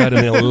experience I've had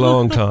in a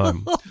long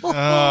time.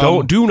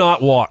 Do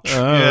not watch.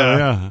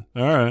 Yeah.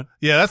 All right.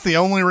 Yeah, that's the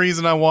only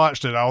reason I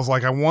watched it. I was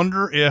like, I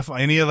wonder if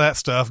any of that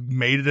stuff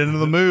made it into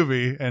the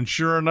movie. And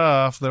sure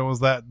enough, there was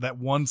that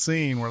one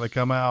scene where they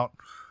come out,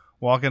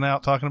 walking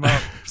out, talking about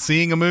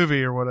seeing a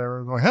movie or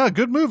whatever. Like,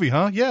 good movie,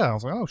 huh? Yeah. I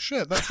was like, oh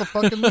shit, that's the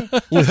fucking,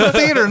 that's the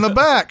theater in the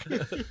back.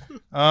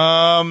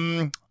 I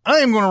am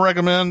going to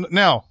recommend,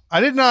 now, I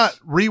did not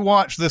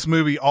rewatch this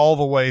movie all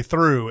the way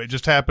through. It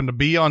just happened to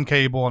be on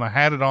cable and I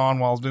had it on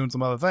while I was doing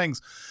some other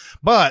things.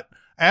 But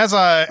as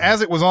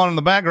it was on in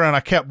the background,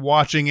 I kept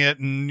watching it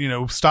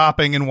and,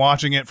 stopping and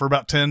watching it for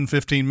about 10,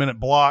 15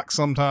 minute blocks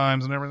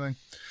sometimes and everything.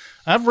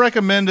 I've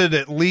recommended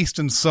at least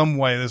in some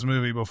way this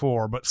movie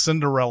before, but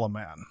Cinderella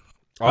Man.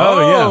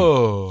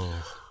 Oh,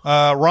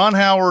 yeah. Ron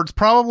Howard's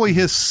probably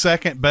his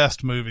second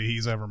best movie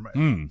he's ever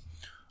made.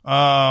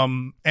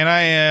 And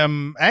I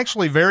am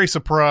actually very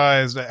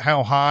surprised at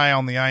how high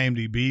on the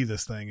IMDb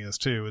this thing is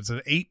too. It's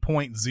an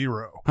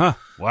 8.0. Huh.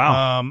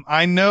 Wow.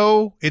 I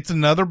know it's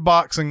another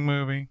boxing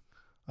movie.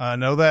 I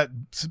know that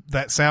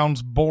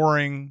sounds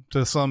boring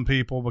to some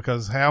people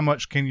because how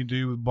much can you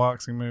do with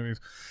boxing movies?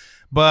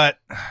 But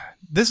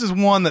this is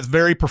one that's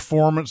very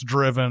performance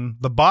driven.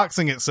 The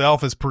boxing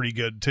itself is pretty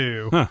good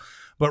too. Huh.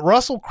 But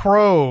Russell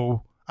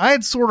Crowe, I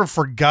had sort of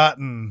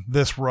forgotten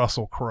this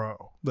Russell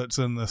Crowe that's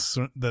in this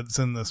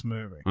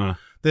movie.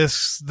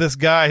 This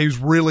guy who's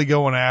really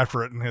going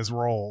after it in his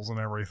roles and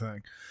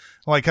everything.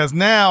 Like, cause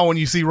now when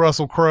you see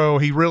Russell Crowe,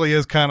 he really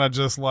is kind of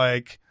just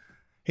like,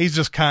 he's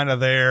just kind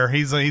of there.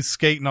 He's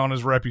skating on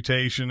his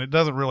reputation. It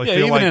doesn't really feel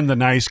even like in The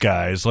Nice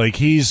Guys, like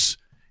he's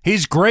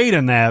great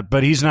in that,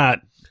 but he's not.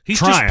 He's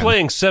trying. just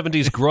playing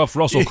 70s gruff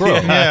Russell Crowe.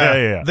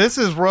 Yeah. This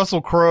is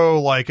Russell Crowe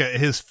like at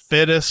his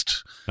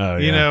fittest. Oh,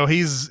 yeah.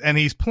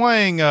 He's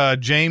playing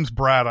James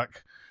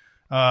Braddock.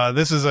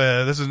 This is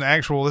a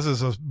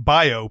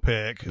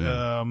biopic.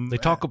 Yeah. They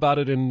talk about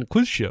it in the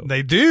quiz show.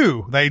 They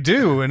do.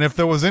 And if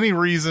there was any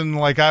reason,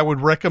 like I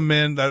would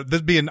recommend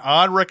this be an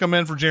odd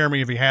recommend for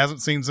Jeremy if he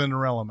hasn't seen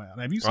Cinderella Man.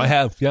 Have you seen I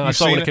have. Yeah, I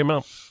saw when it came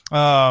out.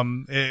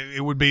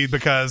 It would be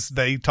because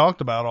they talked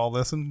about all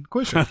this in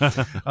quiz show.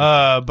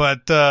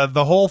 But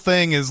the whole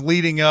thing is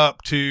leading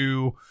up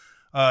to,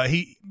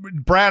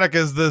 Braddock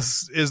is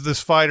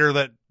this fighter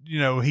that,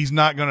 he's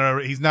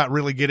not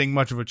really getting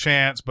much of a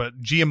chance, but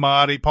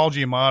Paul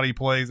Giamatti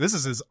plays, this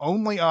is his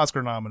only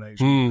Oscar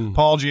nomination,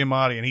 Paul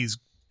Giamatti, and he's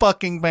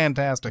fucking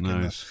fantastic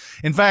in this.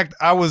 In fact,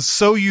 I was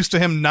so used to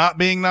him not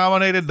being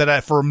nominated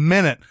that for a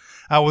minute,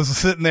 I was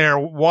sitting there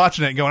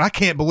watching it going, I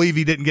can't believe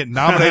he didn't get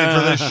nominated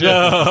for this shit.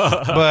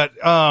 But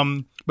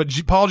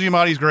Paul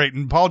Giamatti's great.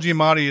 And Paul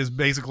Giamatti is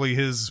basically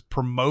his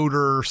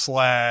promoter /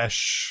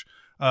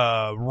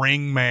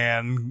 ring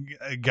man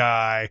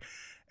guy.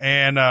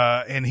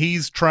 And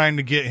he's trying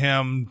to get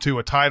him to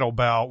a title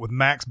bout with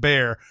Max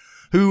Baer,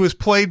 who is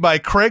played by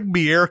Craig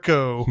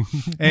Bierko.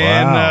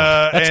 And,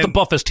 That's the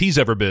buffest he's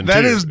ever been.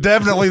 That too. is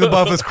definitely the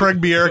buffest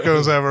Craig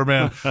Bierko's ever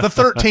been. The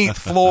 13th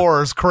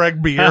floor is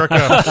Craig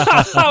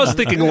Bierko. I was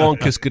thinking Long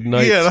Kiss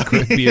Goodnight.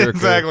 Craig Bierko.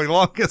 Exactly.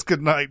 Long Kiss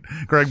Goodnight,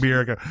 Craig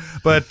Bierko.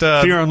 But,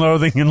 Fear and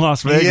Loathing in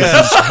Las Vegas.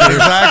 yes,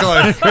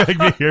 exactly. Craig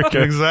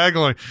Bierko.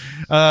 Exactly.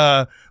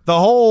 The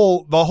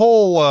whole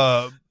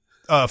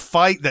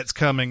fight that's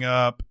coming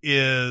up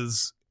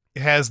has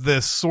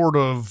this sort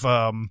of,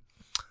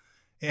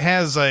 it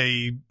has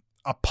I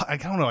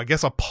don't know, I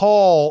guess a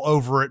pall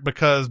over it,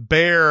 because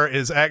Baer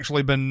has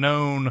actually been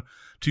known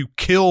to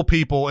kill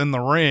people in the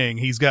ring.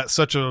 He's got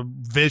such a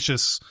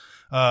vicious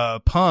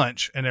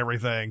punch and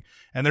everything.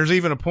 And there's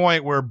even a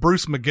point where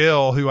Bruce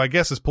McGill, who I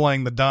guess is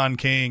playing the Don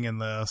King in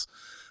this,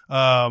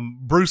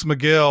 Bruce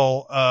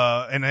McGill,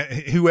 and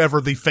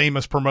whoever the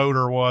famous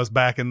promoter was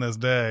back in this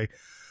day,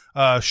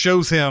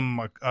 shows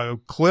him a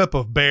clip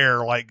of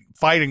Baer like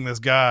fighting this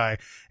guy.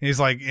 And he's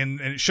like,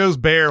 and it shows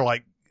Baer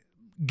like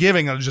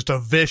giving just a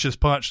vicious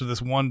punch to this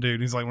one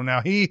dude. He's like, well,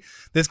 now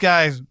this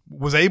guy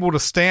was able to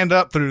stand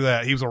up through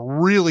that. He was a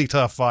really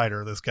tough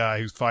fighter, this guy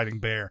who's fighting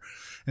Baer.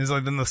 And he's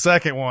like, then the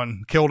second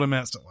one killed him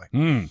instantly.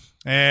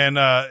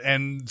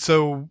 And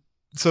so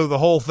the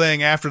whole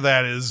thing after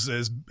that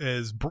is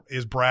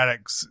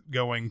Braddock's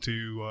going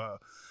to,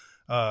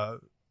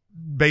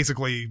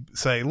 basically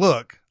say,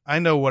 look, I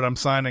know what I'm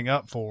signing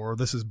up for.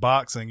 This is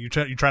boxing. You're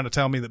trying to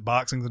tell me that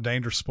boxing's a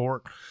dangerous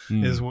sport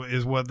is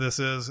what this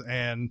is.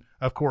 And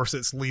of course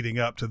it's leading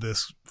up to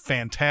this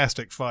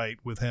fantastic fight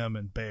with him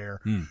and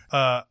Baer.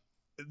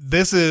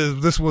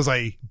 This was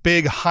a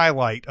big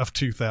highlight of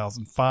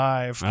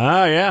 2005.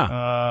 Ah,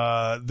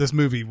 yeah. This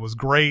movie was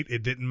great.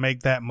 It didn't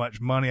make that much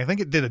money. I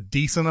think it did a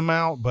decent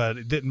amount, but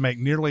it didn't make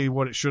nearly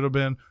what it should have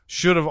been.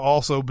 Should have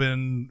also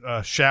been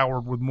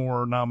showered with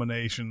more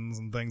nominations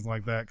and things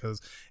like that,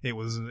 because it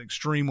was an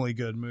extremely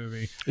good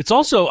movie. It's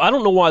also, I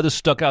don't know why this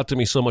stuck out to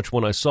me so much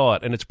when I saw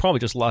it, and it's probably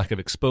just lack of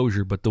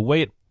exposure, but the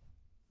way it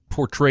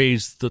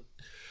portrays the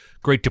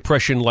Great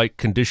Depression-like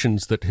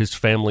conditions that his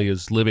family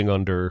is living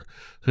under.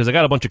 Because I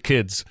got a bunch of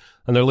kids,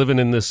 and they're living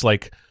in this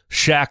like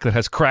shack that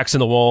has cracks in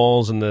the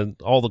walls, and then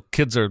all the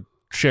kids are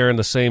sharing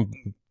the same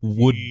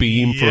wood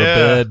beam for a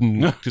bed,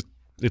 and just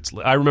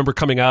I remember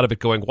coming out of it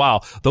going,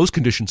 "Wow, those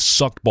conditions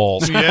sucked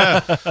balls."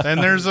 Yeah,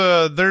 and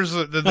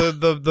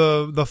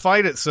the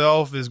fight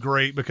itself is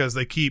great because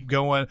they keep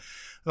going,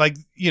 like,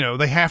 you know,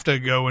 they have to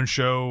go and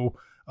show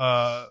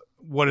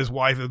what his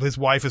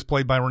wife is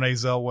played by Renee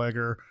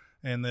Zellweger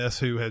in this,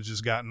 who has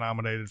just gotten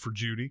nominated for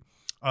Judy.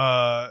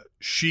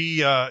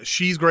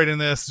 She's great in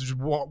this. Just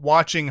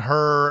watching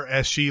her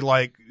as she's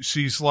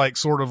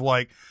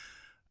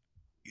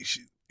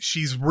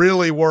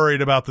really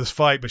worried about this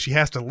fight, but she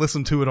has to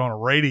listen to it on a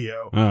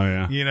radio. Oh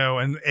yeah. You know,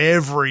 and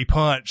every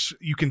punch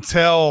you can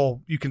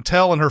tell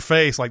in her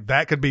face, like,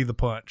 that could be the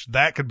punch.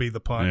 That could be the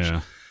punch.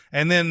 Yeah.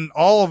 And then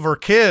all of her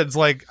kids,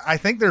 like, I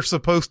think they're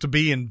supposed to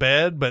be in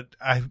bed, but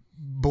I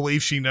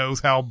believe she knows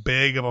how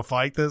big of a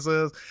fight this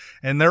is,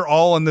 and they're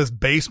all in this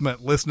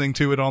basement listening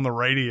to it on the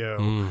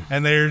radio,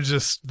 and they're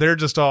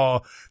just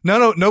all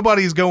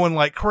nobody's going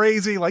like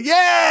crazy, like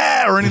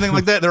yeah or anything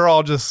like that. They're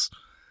all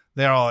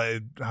I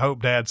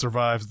hope Dad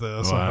survives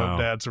this. Wow. I hope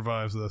Dad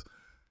survives this.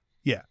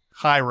 Yeah,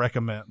 high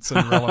recommend.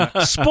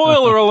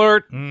 Spoiler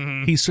alert: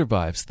 he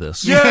survives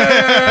this.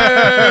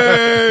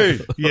 Yay!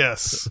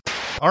 Yes.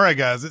 All right,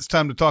 guys, it's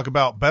time to talk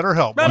about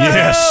BetterHelp.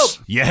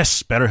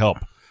 Yes,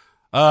 BetterHelp.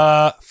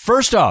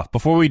 First off,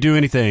 before we do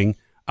anything,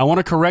 I want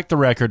to correct the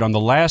record on the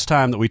last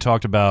time that we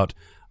talked about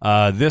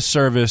this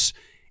service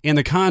in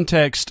the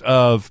context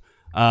of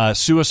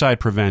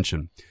suicide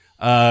prevention.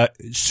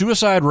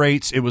 Suicide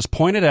rates, it was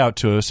pointed out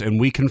to us,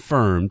 and we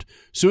confirmed,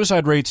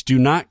 suicide rates do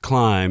not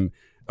climb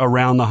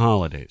around the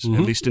holidays, at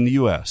least in the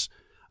U.S.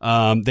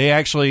 They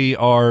actually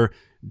are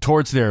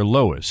towards their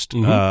lowest.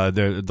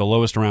 They're the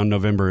lowest around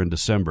November and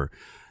December.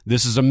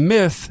 This is a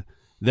myth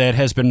that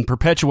has been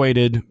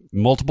perpetuated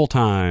multiple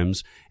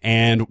times,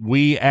 and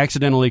we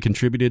accidentally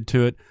contributed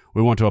to it.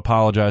 We want to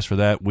apologize for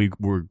that. We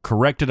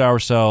corrected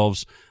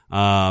ourselves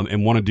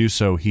and want to do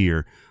so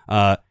here.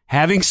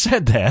 Having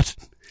said that,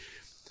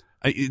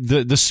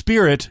 the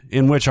spirit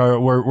in which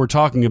we're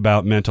talking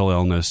about mental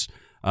illness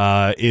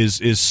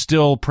is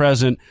still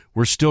present.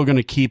 We're still going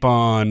to keep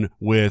on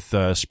with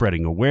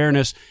spreading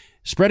awareness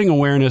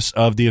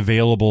of the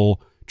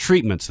available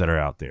treatments that are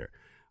out there.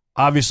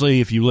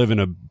 Obviously, if you live in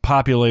a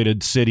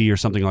populated city or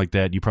something like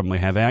that, you probably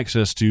have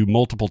access to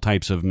multiple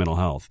types of mental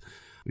health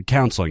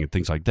counseling and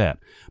things like that.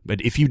 But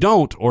if you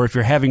don't, or if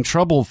you're having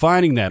trouble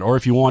finding that, or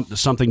if you want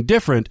something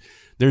different,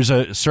 there's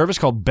a service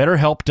called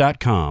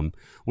BetterHelp.com,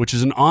 which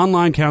is an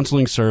online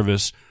counseling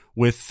service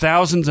with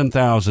thousands and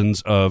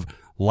thousands of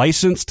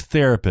licensed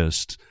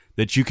therapists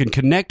that you can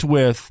connect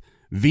with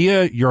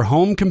via your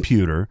home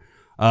computer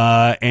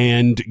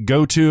and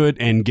go to it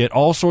and get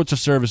all sorts of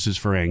services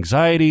for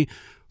anxiety,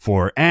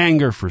 for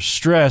anger, for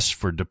stress,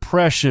 for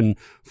depression,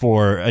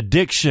 for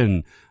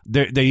addiction.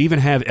 They even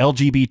have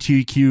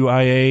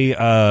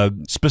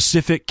LGBTQIA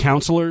specific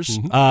counselors.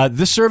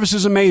 This service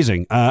is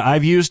amazing.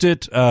 I've used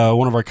it.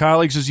 One of our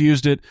colleagues has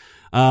used it.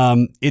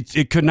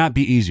 It could not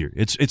be easier.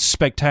 It's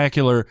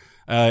spectacular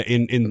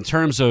in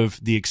terms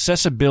of the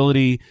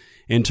accessibility,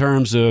 in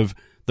terms of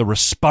the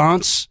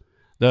response.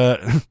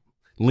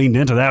 Leaned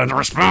into that. The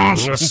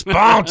response.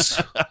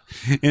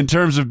 In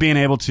terms of being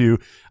able to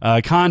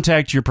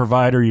contact your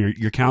provider,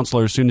 your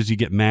counselor as soon as you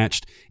get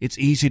matched. It's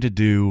easy to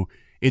do.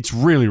 It's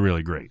really,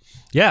 really great.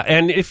 Yeah,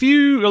 and if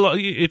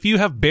you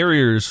have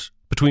barriers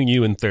between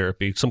you and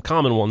therapy, some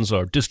common ones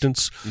are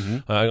distance.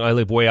 I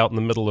live way out in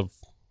the middle of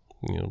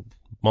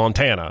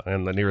Montana,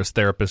 and the nearest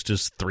therapist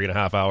is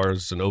 3.5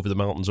 hours and over the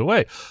mountains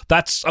away.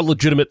 That's a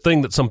legitimate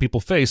thing that some people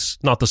face,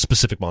 not the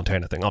specific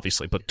Montana thing,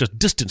 obviously, but just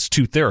distance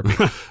to therapy.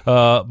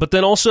 But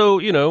then also,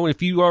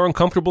 if you are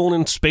uncomfortable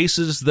in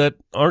spaces that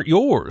aren't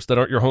yours, that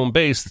aren't your home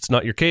base, that's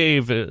not your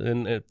cave,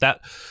 and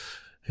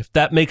if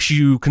that makes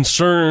you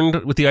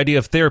concerned with the idea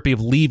of therapy,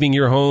 of leaving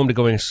your home to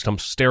going to some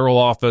sterile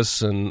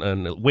office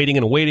and waiting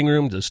in a waiting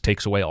room, this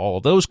takes away all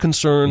of those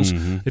concerns.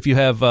 If you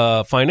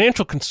have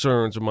financial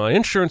concerns or my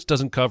insurance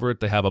doesn't cover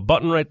it, they have a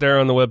button right there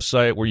on the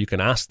website where you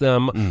can ask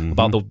them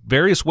about the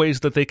various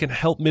ways that they can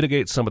help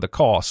mitigate some of the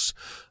costs.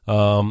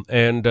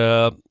 And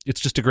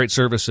it's just a great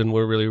service, and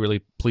we're really,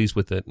 really pleased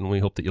with it, and we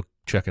hope that you'll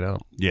check it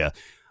out. Yeah.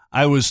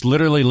 I was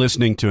literally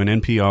listening to an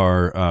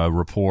NPR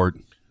report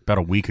about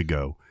a week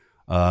ago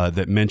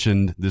that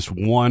mentioned this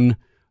one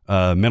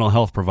mental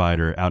health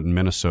provider out in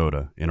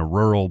Minnesota, in a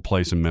rural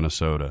place in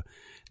Minnesota,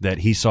 that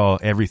he saw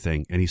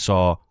everything and he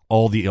saw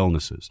all the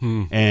illnesses.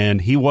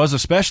 And he was a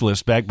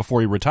specialist back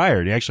before he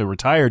retired. He actually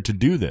retired to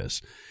do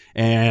this.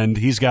 And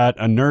he's got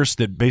a nurse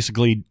that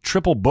basically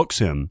triple books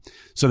him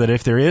so that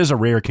if there is a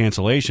rare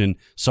cancellation,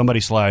 somebody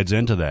slides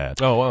into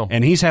that. Oh, wow.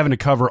 And he's having to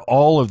cover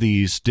all of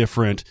these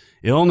different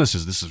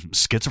illnesses. This is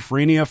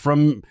schizophrenia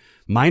from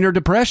minor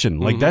depression.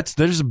 Like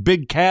there's a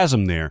big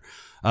chasm there.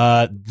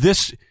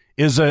 This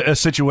is a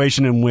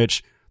situation in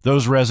which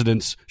those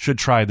residents should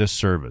try this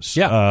service.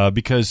 Yeah.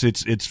 Because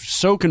it's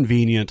so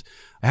convenient.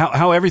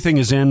 How everything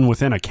is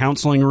within a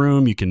counseling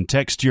room. You can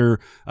text your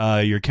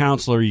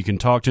counselor. You can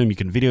talk to him. You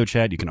can video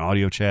chat. You can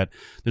audio chat.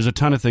 There's a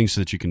ton of things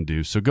that you can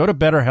do. So go to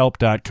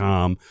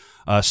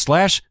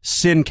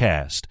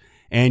BetterHelp.com/Sincast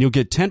and you'll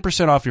get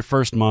 10% off your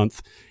first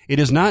month. It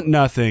is not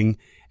nothing.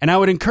 And I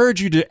would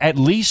encourage you to at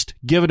least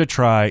give it a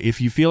try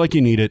if you feel like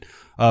you need it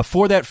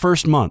for that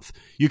first month.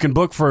 You can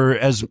book for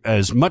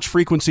as much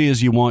frequency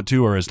as you want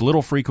to or as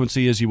little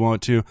frequency as you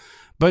want to.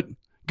 But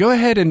go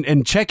ahead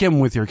and check in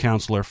with your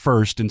counselor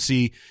first and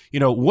see,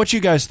 what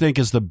you guys think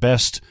is the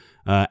best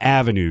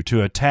avenue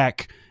to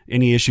attack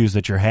any issues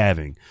that you're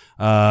having.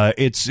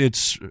 It's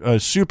a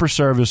super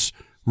service.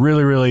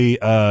 Really, really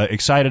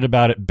excited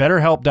about it.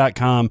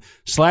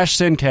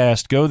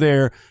 BetterHelp.com/Sincast. Go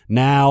there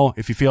now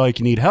if you feel like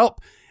you need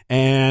help.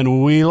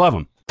 And we love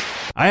them.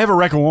 I have a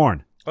Wreck of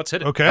Warren. Let's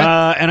hit it. Okay.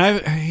 And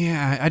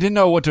I didn't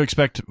know what to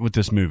expect with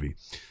this movie.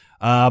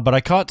 But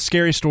I caught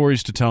Scary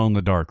Stories to Tell in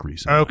the Dark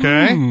recently.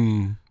 Okay.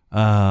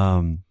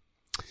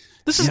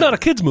 This is not a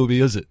kid's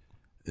movie, is it?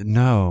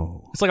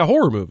 No. It's like a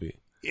horror movie.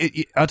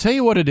 I'll tell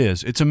you what it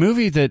is. It's a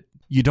movie that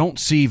you don't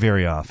see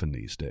very often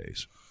these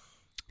days.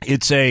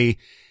 It's a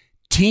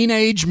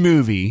teenage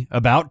movie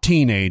about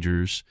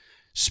teenagers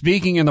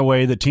speaking in the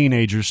way that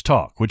teenagers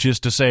talk, which is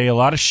to say a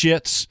lot of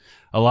shits,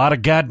 a lot of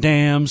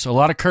goddams, a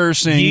lot of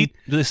cursing. Yeet?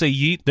 Do they say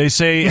yeet? They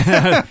say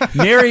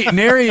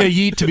nary a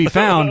yeet to be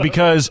found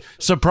because,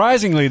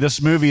 surprisingly,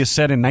 this movie is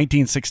set in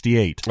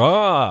 1968.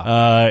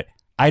 I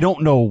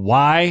don't know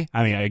why.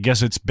 I mean, I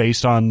guess it's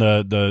based on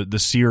the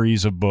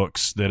series of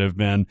books that have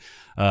been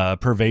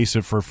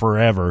pervasive for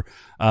forever.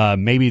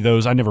 Maybe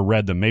those, I never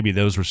read them. Maybe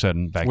those were set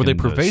back in the 60s. Were they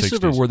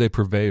pervasive or were they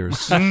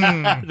purveyors?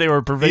 They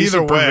were pervasive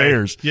Either way.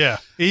 purveyors. Yeah,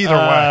 either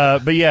way.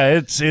 But yeah,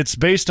 it's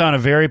based on a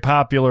very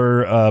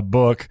popular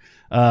book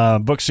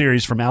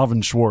series from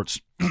Alvin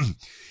Schwartz.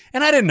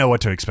 And I didn't know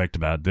what to expect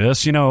about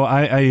this.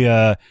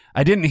 I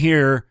didn't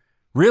hear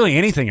really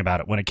anything about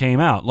it when it came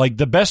out. Like,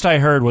 the best I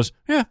heard was,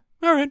 yeah,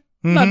 all right,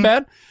 not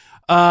bad.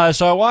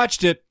 So I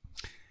watched it,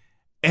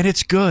 and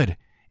it's good.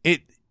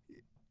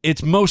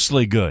 It's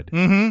mostly good.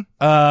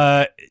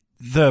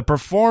 The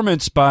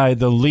performance by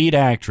the lead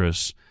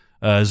actress,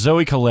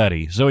 Zoe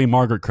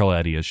Margaret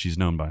Coletti, as she's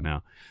known by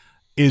now,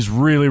 is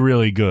really,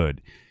 really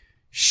good.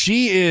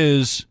 She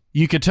is,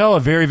 you could tell, a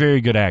very,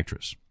 very good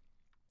actress.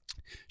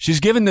 She's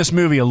given this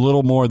movie a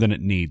little more than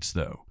it needs,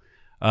 though.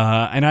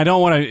 And I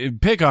don't want to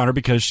pick on her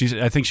because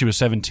I think she was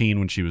 17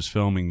 when she was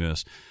filming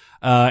this.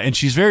 And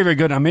she's very, very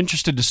good. I'm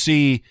interested to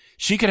see,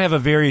 she could have a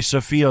very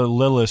Sophia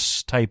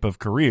Lillis type of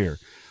career.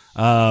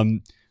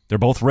 They're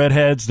both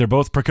redheads. They're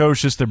both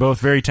precocious. They're both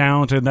very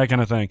talented, that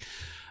kind of thing.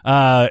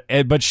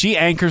 But she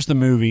anchors the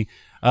movie.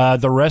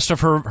 The rest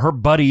of her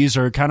buddies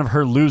are kind of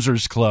her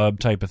losers club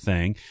type of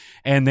thing.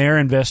 And they're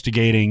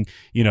investigating,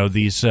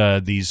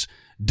 these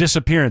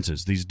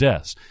disappearances, these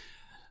deaths.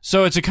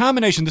 So it's a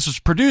combination. This was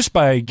produced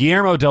by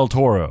Guillermo del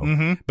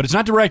Toro, but it's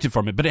not directed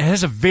from it. But it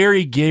has a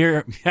very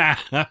it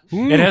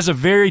has a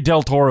very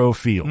del Toro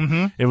feel.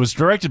 It was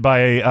directed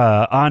by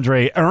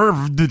Andre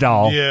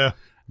Ervdal. Yeah.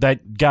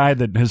 That guy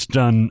that has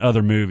done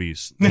other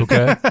movies.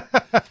 Okay.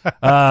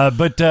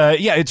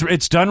 Yeah,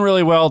 it's done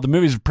really well. The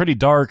movie's pretty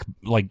dark,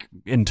 like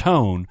in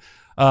tone,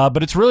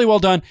 but it's really well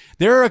done.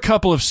 There are a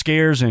couple of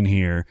scares in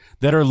here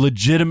that are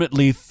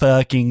legitimately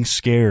fucking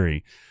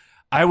scary.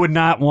 I would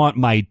not want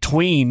my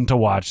tween to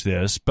watch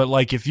this, but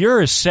like if you're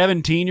a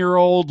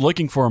 17-year-old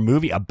looking for a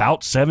movie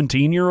about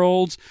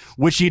 17-year-olds,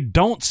 which you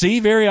don't see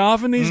very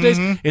often these days,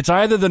 it's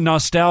either the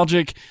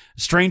nostalgic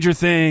Stranger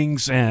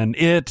Things and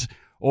It,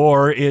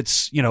 or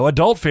it's,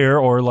 adult fare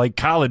or like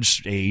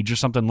college age or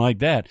something like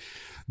that.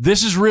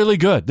 This is really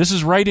good. This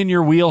is right in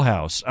your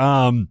wheelhouse.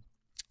 Some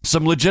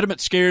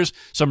legitimate scares,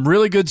 some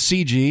really good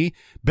CG,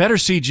 better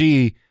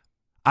CG,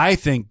 I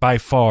think, by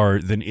far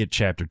than It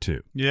Chapter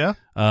 2. Yeah.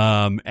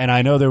 And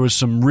I know there was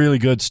some really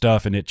good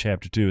stuff in It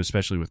Chapter 2,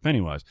 especially with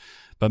Pennywise.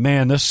 But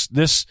man,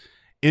 this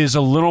is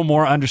a little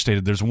more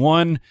understated. There's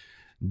one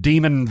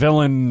demon,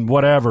 villain,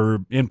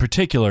 whatever in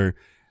particular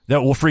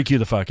that will freak you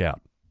the fuck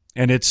out.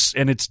 And it's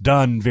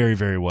done very,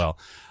 very well.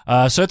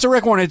 So it's a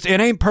rec one. It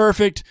ain't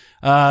perfect.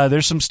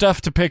 There's some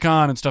stuff to pick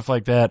on and stuff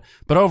like that.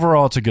 But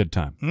overall, it's a good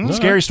time.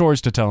 Scary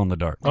stories to tell in the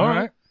dark. All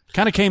right.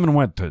 Kind of came and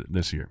went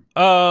this year.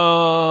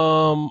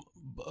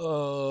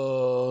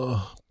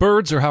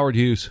 Birds or Howard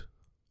Hughes?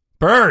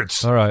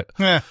 Birds. All right.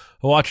 Yeah.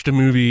 I watched a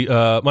movie.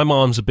 My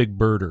mom's a big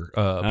birder.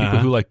 People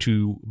who like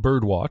to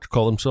bird watch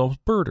call themselves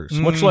birders.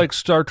 Much like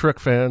Star Trek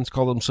fans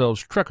call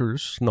themselves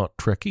Trekkers, not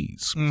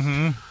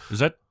Trekkies. Is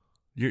that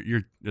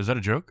is that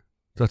a joke?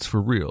 That's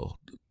for real.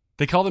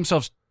 They call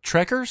themselves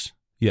Trekkers?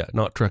 Yeah,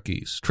 not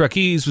Trekkies.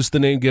 Trekkies was the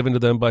name given to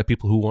them by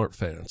people who aren't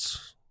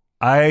fans.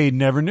 I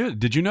never knew.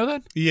 Did you know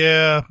that?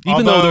 Yeah.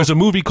 Even though there's a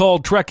movie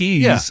called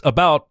Trekkies Yeah.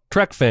 about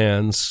Trek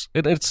fans,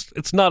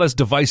 it's not as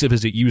divisive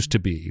as it used to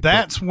be.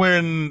 That's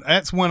when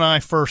I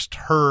first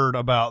heard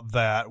about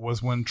that,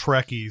 was when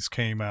Trekkies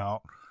came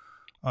out.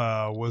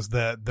 Was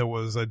that there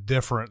was a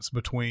difference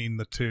between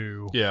the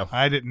two. Yeah.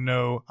 I didn't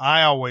know.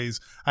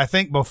 I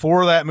think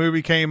before that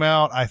movie came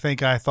out, I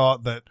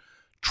thought that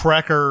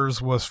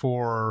Trekkers was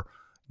for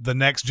the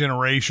next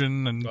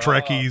generation and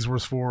Trekkies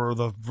was for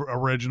the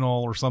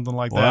original or something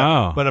like that.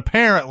 Wow. But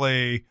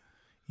apparently,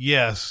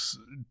 yes,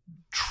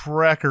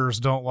 Trekkers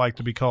don't like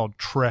to be called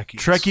Trekkies.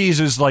 Trekkies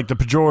is like the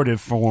pejorative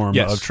form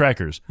Yes. of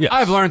Trekkers. Yes.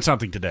 I've learned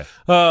something today.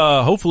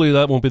 Hopefully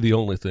that won't be the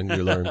only thing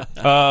you learn.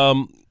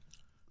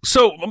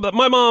 So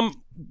my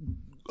mom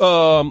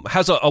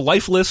has a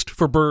life list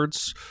for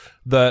birds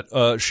that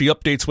she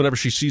updates whenever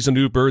she sees a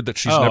new bird that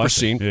she's never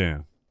seen.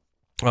 Yeah.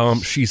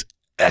 She's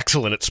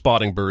excellent at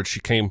spotting birds. She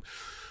came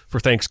for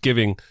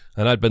Thanksgiving,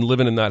 and I'd been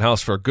living in that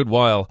house for a good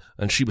while,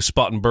 and she was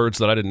spotting birds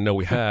that I didn't know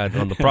we had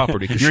on the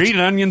property. You're eating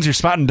onions, you're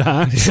spotting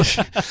dimes.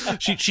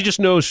 she just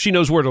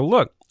knows where to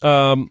look.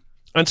 And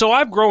so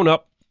I've grown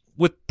up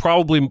with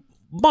probably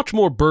much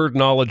more bird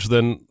knowledge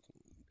than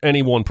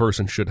any one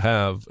person should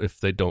have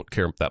if they don't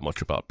care that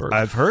much about birds.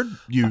 I've heard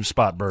you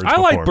spot birds I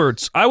before. like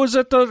birds. I was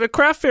at the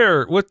craft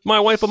fair with my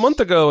wife a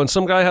month ago, and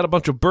some guy had a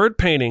bunch of bird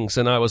paintings,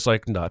 and I was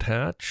like,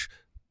 nuthatch,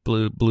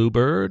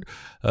 bluebird,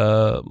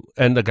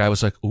 and the guy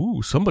was like,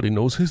 ooh, somebody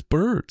knows his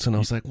birds. And I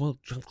was like, well,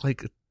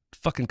 like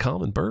fucking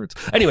common birds.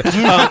 Anyway,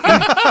 I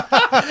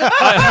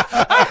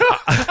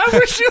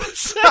wish you would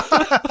say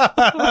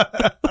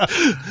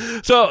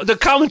that. So the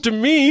comment to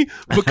me,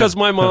 because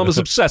my mom is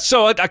obsessed.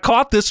 So I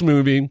caught this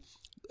movie.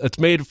 It's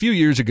made a few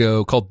years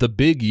ago called The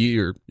Big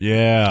Year.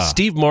 Yeah.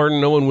 Steve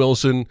Martin, Owen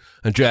Wilson,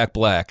 and Jack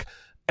Black.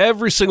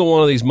 Every single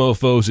one of these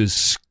mofos is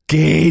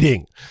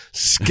skating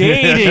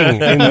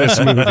in this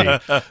movie.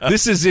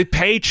 This is a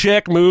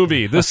paycheck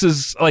movie. This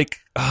is like,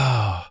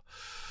 I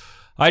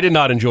did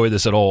not enjoy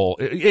this at all.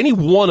 Any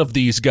one of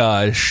these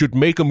guys should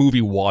make a movie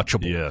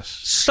watchable. Yes.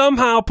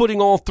 Somehow putting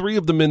all three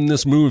of them in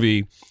this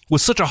movie with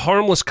such a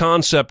harmless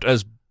concept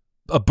as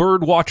a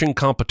bird watching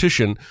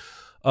competition,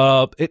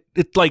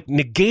 it like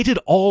negated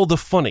all the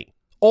funny,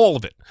 all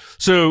of it.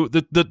 So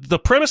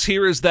the premise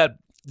here is that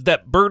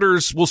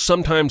birders will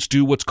sometimes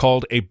do what's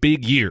called a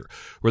big year,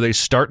 where they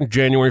start on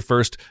January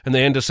 1st and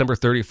they end December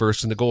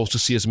 31st, and the goal is to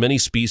see as many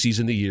species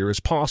in the year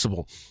as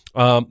possible.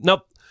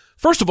 Now,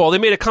 first of all, they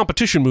made a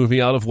competition movie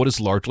out of what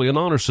is largely an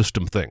honor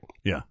system thing.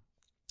 Yeah.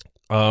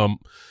 And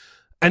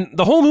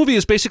the whole movie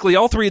is basically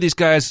all three of these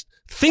guys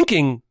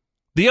thinking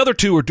the other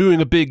two are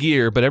doing a big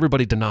year, but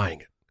everybody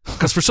denying it.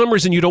 Because for some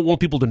reason you don't want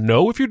people to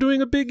know if you're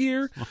doing a big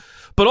year.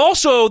 But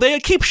also, they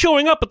keep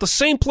showing up at the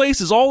same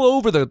places all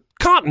over the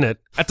continent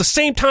at the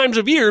same times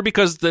of year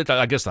because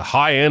I guess the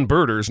high-end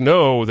birders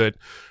know that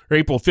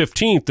April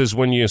 15th is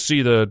when you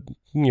see the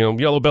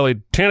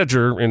yellow-bellied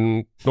tanager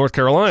in North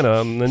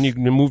Carolina, and then you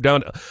can move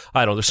down to,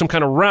 I don't know, there's some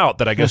kind of route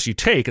that I guess you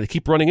take, and they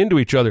keep running into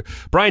each other.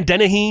 Brian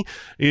Dennehy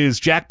is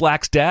Jack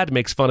Black's dad,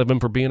 makes fun of him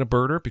for being a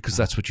birder, because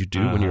that's what you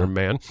do when you're a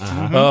man.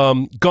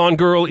 Gone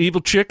Girl,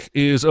 Evil Chick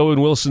is Owen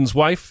Wilson's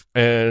wife,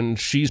 and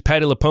she's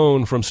Patti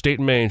LuPone from State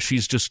and Maine.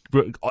 She's just,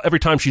 every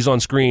time she's on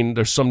screen,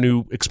 there's some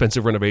new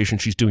expensive renovation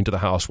she's doing to the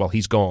house while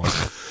he's gone.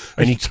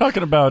 And you're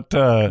talking about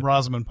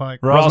Rosamund Pike.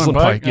 Rosamund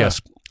Pike, yes.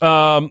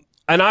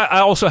 And I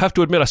also have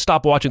to admit, I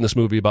stopped watching this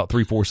movie about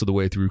 3/4 of the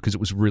way through because it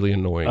was really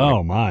annoying.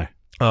 Oh, my.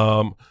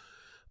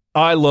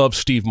 I love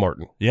Steve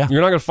Martin. Yeah.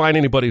 You're not going to find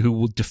anybody who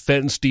will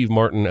defend Steve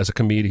Martin as a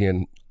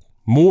comedian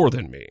more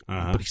than me.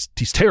 But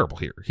he's terrible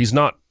here. He's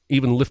not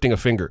even lifting a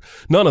finger.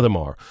 None of them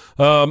are.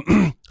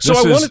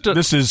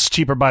 This is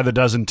Cheaper by the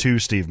Dozen 2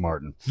 Steve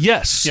Martin.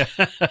 Yes.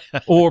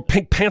 Or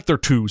Pink Panther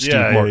 2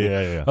 Steve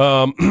Martin.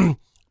 Yeah.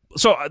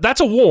 So that's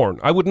a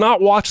warn. I would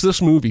not watch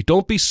this movie.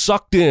 Don't be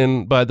sucked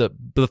in by the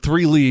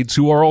three leads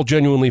who are all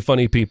genuinely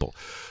funny people.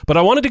 But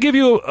I wanted to give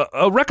you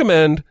a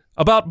recommend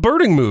about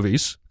birding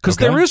movies, because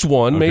there is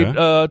one made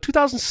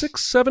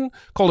 2006-07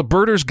 called A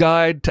Birder's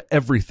Guide to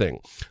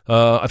Everything.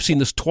 I've seen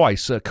this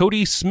twice.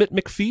 Cody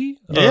Smith-McPhee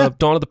of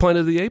Dawn of the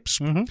Planet of the Apes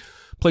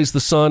plays the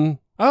son.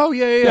 Oh,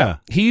 yeah.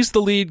 He's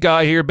the lead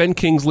guy here. Ben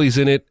Kingsley's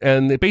in it,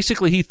 and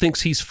basically he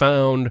thinks he's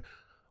found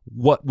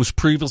what was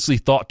previously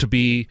thought to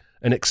be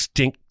an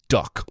extinct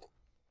duck.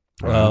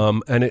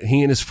 And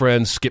he and his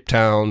friends skip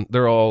town.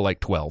 They're all like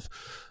 12.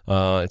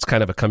 It's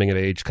kind of a coming of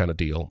age kind of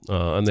deal.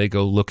 And they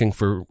go looking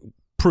for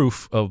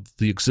proof of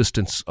the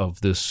existence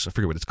of this, I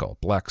forget what it's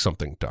called, black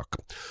something duck.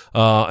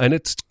 And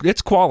it's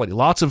quality.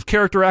 Lots of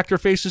character actor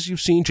faces you've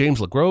seen. James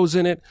LeGros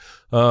in it.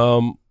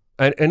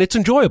 And it's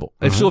enjoyable.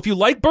 And so if you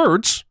like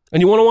birds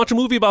and you want to watch a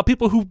movie about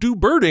people who do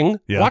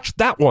birding, watch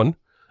that one.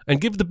 And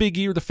give the big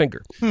ear the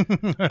finger.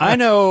 I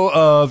know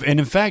of, and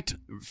in fact,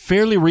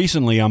 fairly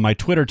recently on my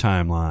Twitter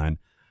timeline,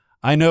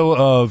 I know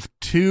of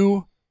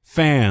 2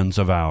 fans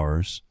of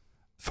ours,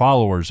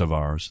 followers of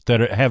ours, that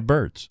have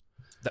birds.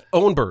 That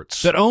own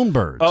birds.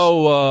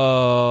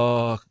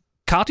 Oh,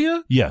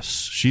 Katya? Yes,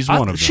 she's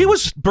one of them. She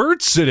was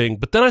bird sitting,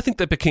 but then I think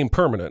that became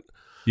permanent.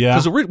 Yeah.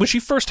 Because when she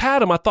first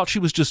had them, I thought she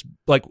was just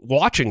like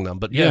watching them.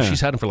 But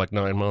she's had them for like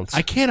 9 months.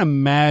 I can't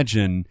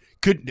imagine.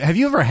 Have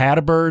you ever had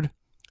a bird?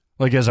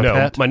 Like as a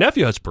pet? My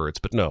nephew has birds,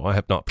 but no, I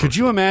have not. Could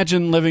you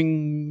imagine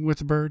living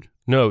with a bird?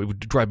 No, it would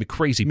drive me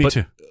crazy. Me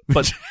too.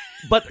 But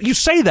you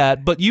say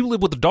that, but you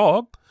live with a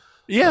dog.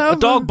 Yeah. A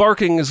dog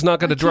barking is not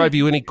going to drive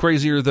you any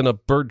crazier than a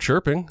bird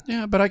chirping.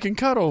 Yeah, but I can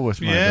cuddle with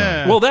my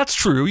dog. Well, that's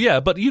true, yeah.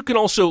 But you can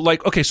also,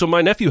 so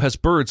my nephew has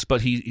birds,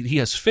 but he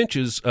has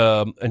finches,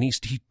 and he's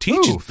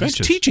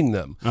teaching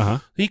them.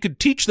 He could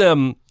teach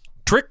them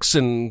tricks,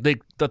 and they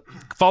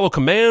follow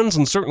commands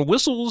and certain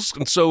whistles,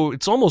 and so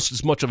it's almost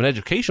as much of an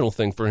educational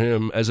thing for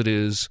him as it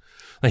is.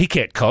 Now, he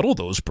can't cuddle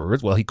those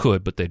birds. Well, he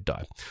could, but they'd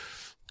die.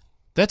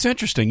 That's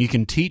interesting. You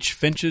can teach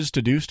finches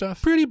to do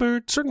stuff? Pretty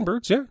birds, certain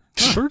birds, yeah.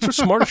 Birds are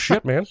smart as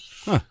shit, man.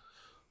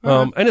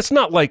 And it's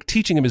not like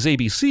teaching him his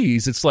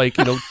ABCs. It's like,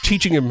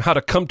 teaching him how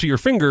to come to your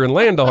finger and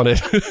land on it.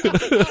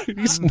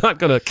 He's not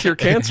going to cure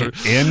cancer.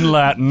 In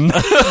Latin.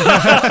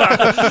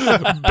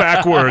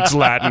 Backwards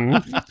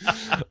Latin.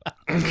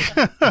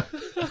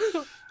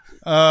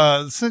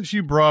 Since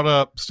you brought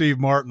up Steve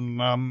Martin,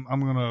 I'm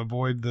going to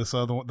avoid this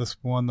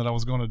one that I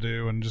was going to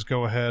do and just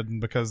go ahead, and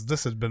because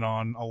this has been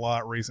on a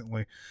lot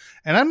recently,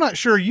 and I'm not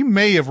sure, you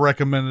may have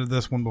recommended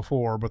this one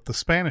before, but The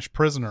Spanish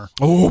Prisoner.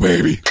 Oh,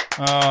 baby.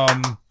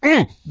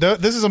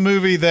 This is a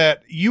movie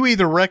that you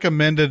either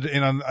recommended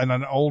in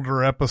an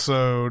older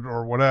episode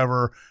or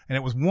whatever, and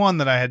it was one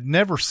that I had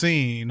never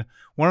seen.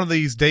 One of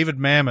these David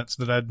Mammoths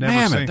that I'd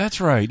never seen. That's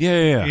right.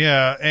 Yeah.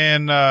 Yeah,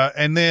 and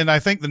then I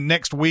think the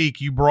next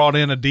week you brought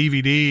in a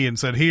DVD and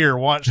said, "Here,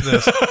 watch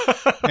this,"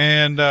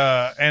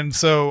 and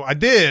so I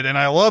did, and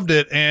I loved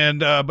it, and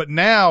but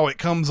now it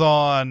comes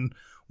on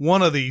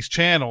one of these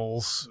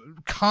channels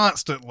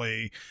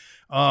constantly,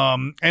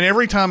 and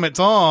every time it's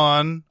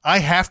on, I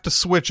have to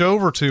switch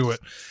over to it,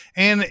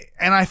 and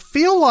I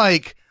feel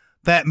like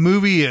that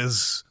movie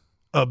is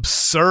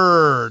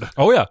absurd.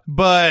 Oh yeah,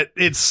 but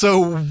it's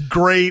so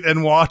great and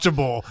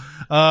watchable.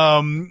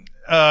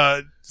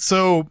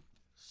 So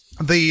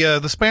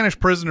the Spanish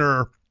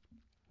Prisoner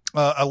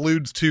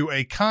alludes to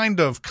a kind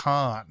of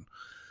con.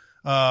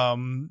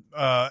 And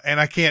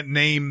I can't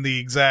name the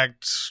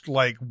exact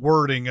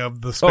wording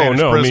of the Spanish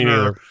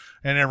Prisoner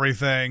and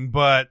everything,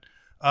 but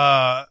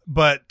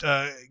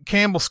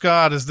Campbell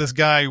Scott is this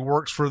guy who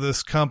works for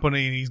this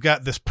company, and he's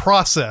got this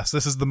process.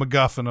 This is the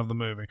MacGuffin of the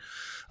movie.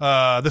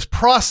 This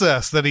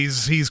process that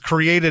he's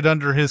created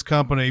under his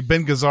company.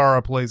 Ben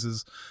Gazzara plays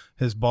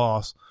his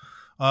boss.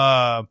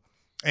 And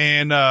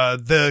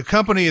the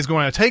company is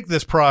going to take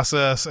this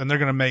process, and they're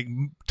going to make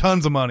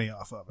tons of money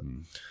off of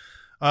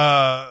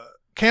it.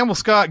 Campbell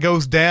Scott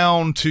goes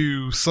down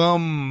to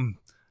some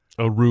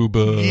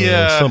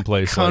Aruba,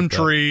 someplace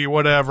country, like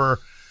whatever,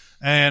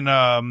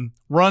 and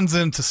runs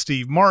into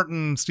Steve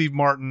Martin. Steve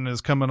Martin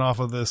is coming off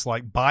of this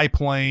like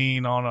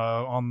biplane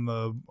on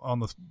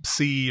the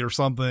sea or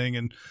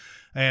something,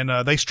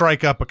 and they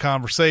strike up a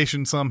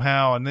conversation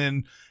somehow, and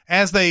then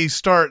as they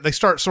start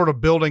sort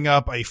of building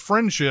up a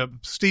friendship,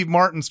 Steve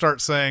Martin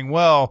starts saying,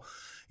 well,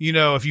 you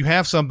know, if you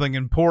have something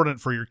important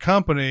for your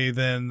company,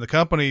 then the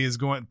company is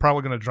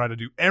probably going to try to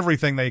do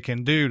everything they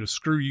can do to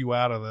screw you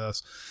out of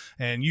this.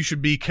 And you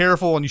should be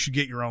careful, and you should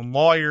get your own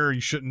lawyer.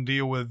 You shouldn't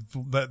deal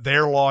with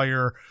their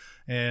lawyer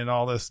and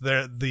all this.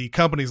 The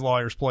company's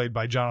lawyer is played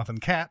by Jonathan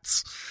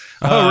Katz.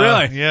 Oh,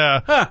 really? Yeah.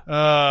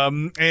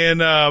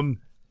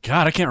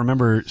 God, I can't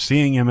remember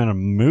seeing him in a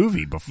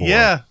movie before.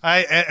 Yeah,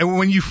 and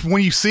when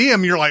you see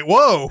him, you're like,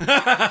 whoa,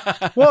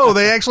 whoa!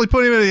 They actually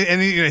put him in,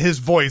 and his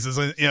voice is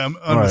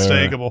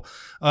unmistakable.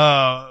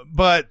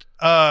 But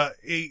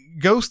it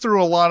goes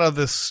through a lot of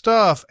this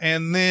stuff,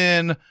 and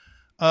then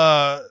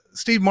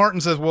Steve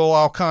Martin says, "Well,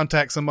 I'll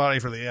contact somebody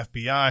for the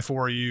FBI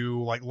for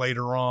you." Like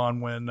later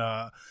on, when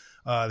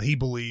he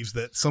believes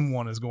that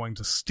someone is going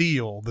to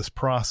steal this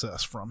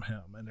process from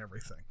him and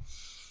everything.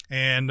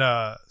 And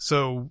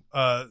so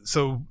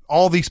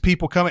all these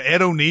people come.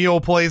 Ed O'Neill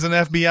plays an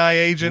FBI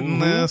agent in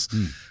this.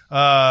 They're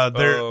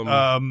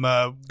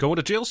going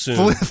to jail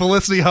soon.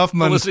 Felicity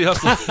Huffman.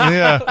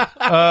 Yeah.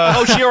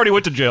 Oh, she already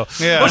went to jail.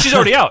 Yeah. Oh, she's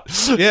already out.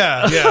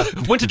 Yeah.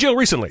 Went to jail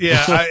recently.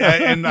 Yeah.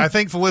 And I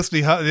think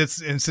Felicity,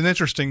 it's an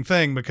interesting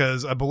thing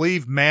because I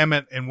believe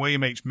Mamet and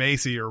William H.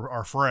 Macy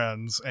are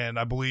friends, and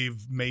I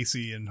believe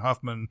Macy and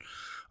Huffman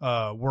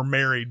were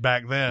married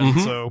back then.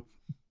 So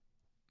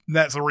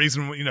that's the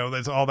reason, you know,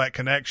 there's all that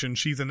connection.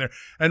 She's in there.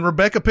 And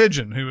Rebecca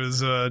Pidgeon, who is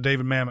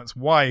David Mamet's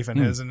wife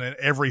and is in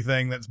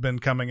everything that's been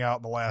coming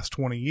out the last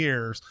 20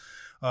 years,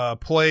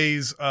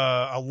 plays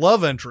a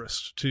love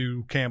interest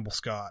to Campbell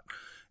Scott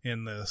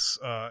in this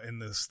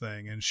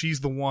thing. And she's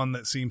the one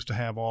that seems to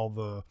have all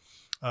the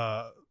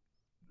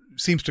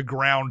seems to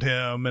ground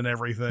him and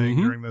everything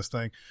during this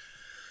thing.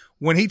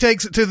 When he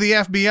takes it to the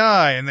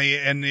FBI and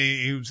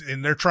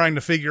they're trying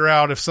to figure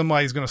out if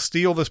somebody's going to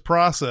steal this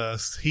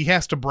process, he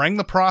has to bring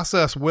the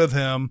process with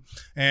him,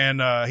 and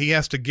he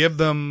has to give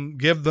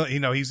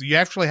the you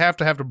actually have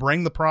to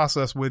bring the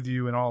process with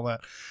you and all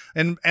that.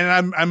 And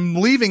I'm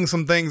leaving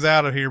some things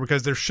out of here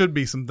because there should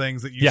be some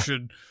things that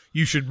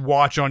you should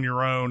watch on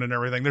your own and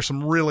everything. There's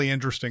some really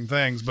interesting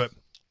things, but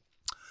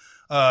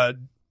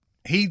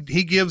he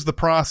gives the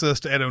process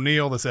to Ed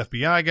O'Neill, this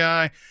FBI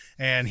guy,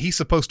 and he's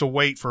supposed to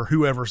wait for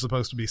whoever's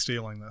supposed to be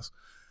stealing this.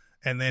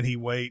 And then he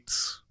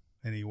waits,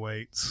 and he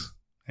waits,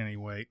 and he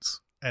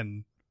waits,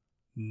 and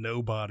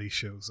nobody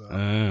shows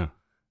up.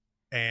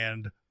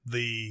 And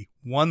the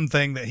one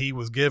thing that he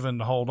was given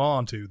to hold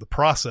on to, the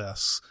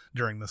process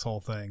during this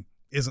whole thing,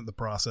 isn't the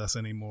process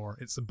anymore.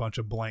 It's a bunch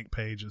of blank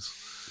pages.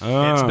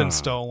 It's been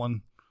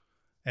stolen,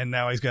 and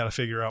now he's got to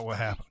figure out what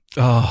happened.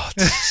 Oh,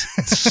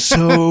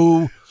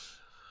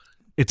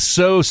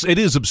 it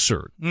is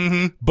absurd.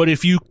 But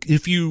if you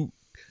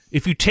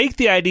take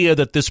the idea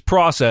that this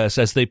process,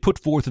 as they put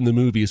forth in the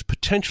movie, is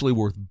potentially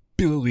worth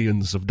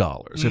billions of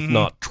dollars, if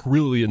not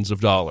trillions of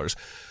dollars,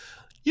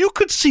 you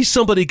could see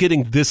somebody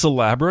getting this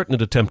elaborate in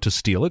an attempt to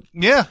steal it.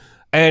 Yeah.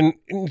 And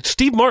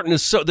Steve Martin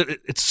is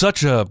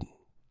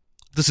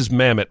this is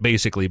Mamet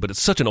basically, but it's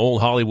such an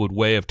old Hollywood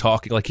way of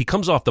talking. Like, he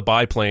comes off the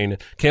biplane,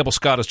 Campbell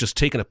Scott has just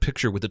taken a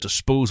picture with a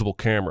disposable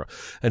camera,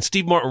 and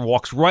Steve Martin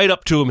walks right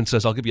up to him and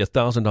says, "I'll give you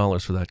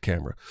 $1,000 for that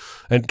camera."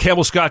 And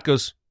Campbell Scott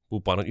goes, "Well,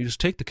 why don't you just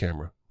take the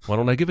camera? Why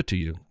don't I give it to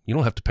you? You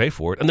don't have to pay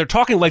for it." And they're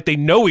talking like they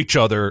know each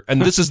other,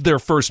 and this is their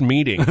first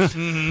meeting.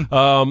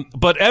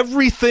 But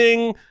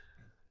everything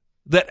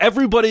that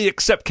everybody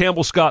except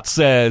Campbell Scott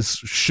says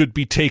should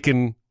be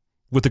taken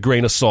with a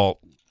grain of salt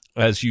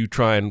as you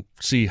try and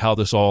see how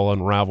this all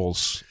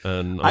unravels.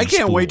 And I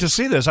can't wait to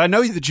see this. I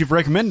know that you've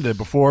recommended it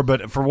before,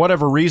 but for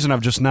whatever reason,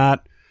 I've just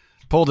not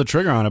pulled the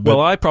trigger on it. But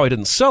well, I probably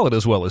didn't sell it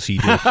as well as he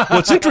did.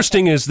 What's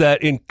interesting is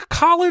that in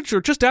college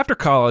or just after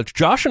college,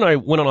 Josh and I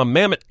went on a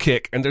Mamet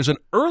kick, and there's an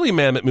early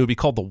Mamet movie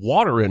called The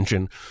Water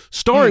Engine,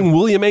 starring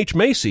William H.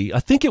 Macy. I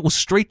think it was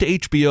straight to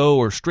HBO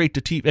or straight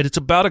to TV, and it's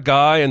about a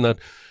guy in the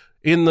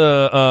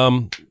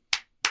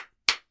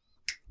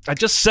I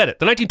just said it.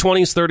 The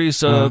 1920s,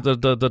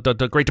 30s,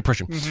 the Great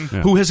Depression,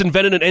 who has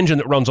invented an engine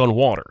that runs on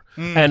water,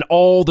 and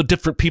all the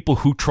different people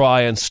who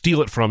try and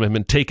steal it from him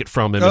and take it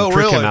from him and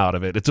trick him out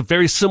of it. It's a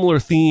very similar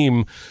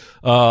theme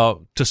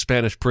to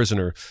Spanish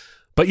Prisoner.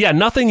 But yeah,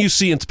 nothing you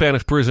see in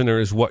Spanish Prisoner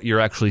is what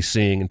you're actually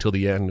seeing until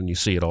the end, and you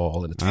see it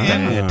all, and it's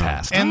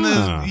fantastic. And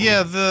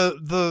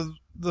the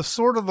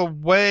sort of the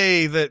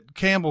way that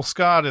Campbell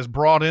Scott is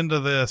brought into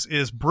this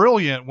is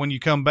brilliant when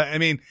you come back. I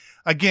mean,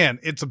 again,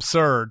 it's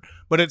absurd,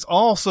 but it's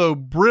also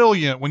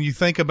brilliant when you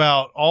think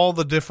about all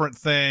the different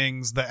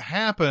things that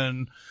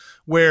happen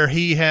where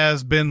he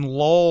has been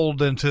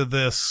lulled into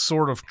this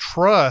sort of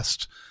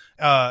trust.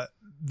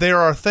 There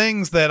are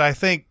things that I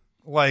think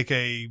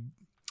I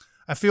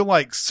feel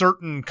like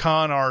certain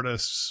con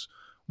artists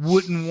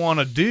wouldn't want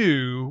to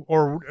do,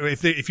 or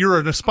if you're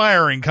an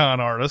aspiring con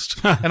artist,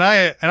 and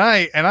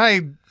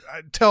I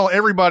tell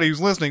everybody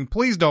who's listening,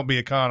 please don't be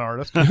a con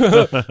artist.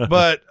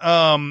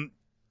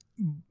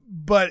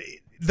 But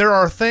there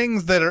are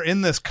things that are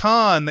in this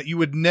con that you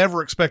would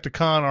never expect a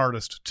con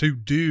artist to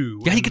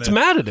do. Yeah, he gets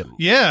mad at him.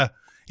 Yeah,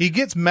 he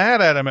gets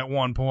mad at him at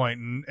one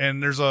point,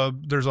 and there's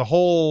a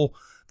whole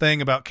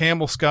thing about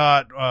Campbell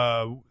Scott.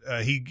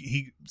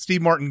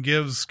 Steve Martin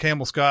gives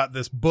Campbell Scott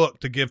this book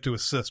to give to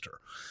his sister.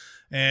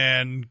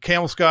 And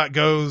Campbell Scott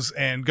goes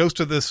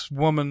to this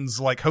woman's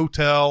like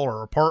hotel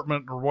or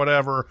apartment or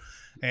whatever,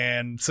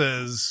 and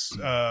says,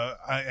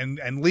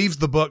 and leaves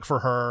the book for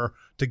her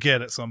to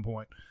get at some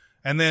point.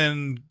 And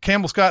then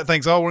Campbell Scott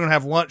thinks, oh, we're going to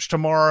have lunch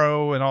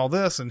tomorrow and all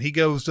this. And he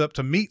goes up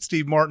to meet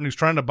Steve Martin, who's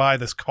trying to buy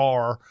this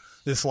car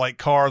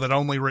that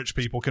only rich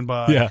people can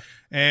buy. Yeah.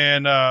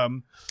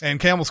 And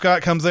Campbell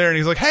Scott comes there and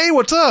he's like, hey,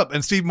 what's up?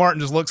 And Steve Martin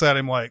just looks at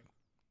him like,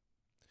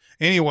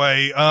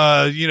 anyway,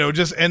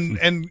 just, and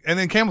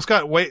then Campbell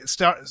Scott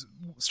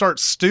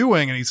starts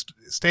stewing, and he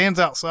stands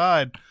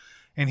outside,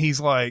 and he's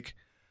like,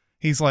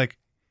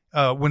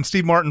 when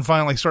Steve Martin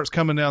finally starts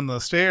coming down the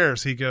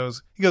stairs, he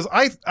goes,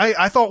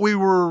 I thought we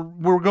were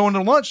going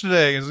to lunch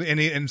today.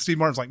 And Steve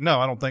Martin's like, no,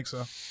 I don't think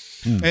so.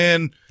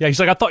 And yeah, he's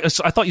like, I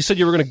thought you said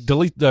you were going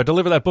to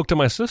deliver that book to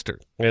my sister.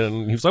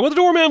 And he was like, well, the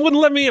doorman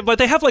wouldn't let me in, but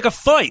they have like a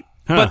fight.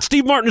 But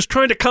Steve Martin is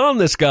trying to con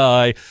this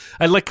guy.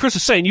 And like Chris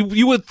is saying,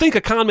 you would think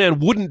a con man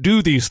wouldn't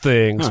do these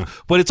things,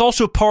 but it's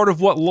also part of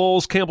what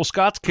lulls Campbell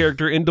Scott's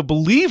character into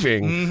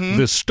believing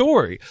this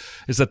story,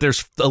 is that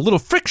there's a little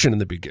friction in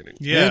the beginning.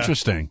 Yeah.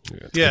 Interesting.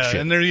 Yeah,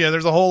 and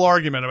there's a whole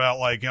argument about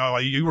like,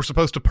 you were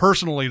supposed to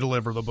personally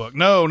deliver the book.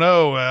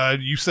 No,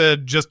 you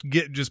said just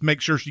make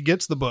sure she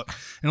gets the book.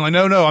 And like,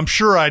 no, I'm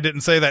sure I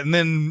didn't say that. And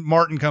then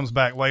Martin comes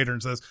back later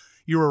and says,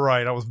 you were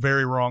right. I was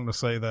very wrong to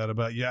say that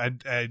about you.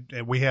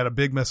 We had a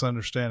big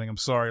misunderstanding. I'm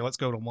sorry. Let's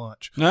go to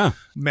lunch. Yeah.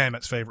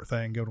 Mammoth's favorite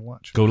thing, go to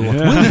lunch. Go to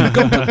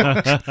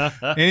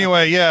lunch.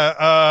 Anyway,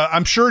 yeah,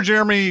 I'm sure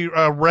Jeremy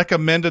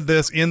recommended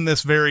this in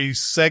this very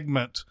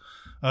segment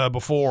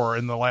before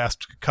in the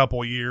last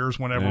couple years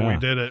whenever we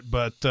did it,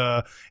 but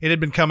it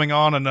had been coming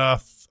on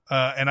enough,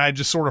 and I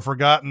just sort of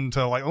forgotten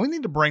to we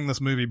need to bring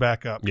this movie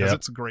back up because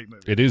it's a great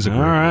movie. It is a great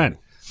All right.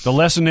 movie. The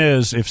lesson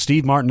is, if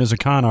Steve Martin is a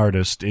con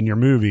artist in your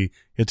movie,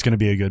 it's going to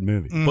be a good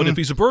movie. But if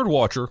he's a bird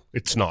watcher,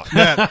 it's not.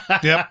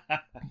 Yep,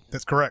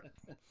 that's correct.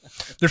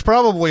 There's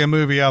probably a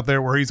movie out there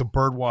where he's a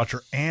bird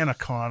watcher and a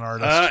con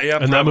artist.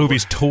 And that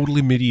movie's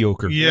totally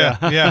mediocre. Yeah.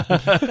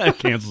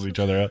 Cancels each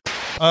other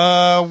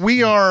out.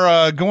 We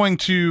are going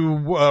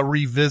to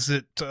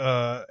revisit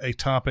a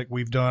topic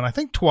we've done, I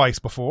think, twice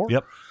before.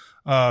 Yep.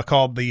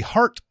 Called The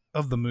Heart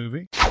of the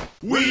Movie.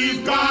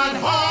 We've got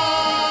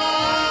heart.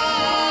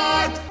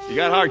 You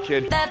got heart,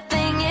 kid. That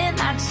thing in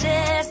my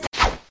chest.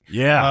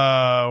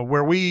 Yeah.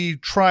 Where we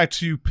try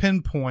to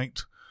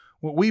pinpoint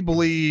what we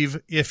believe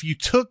if you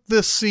took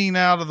this scene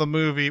out of the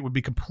movie, it would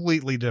be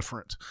completely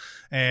different.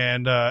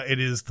 And it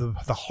is the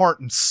heart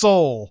and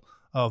soul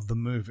of the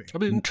movie.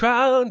 I've been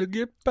trying to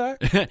get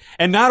back.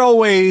 And not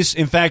always,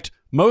 in fact,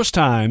 most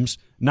times,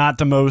 not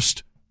the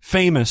most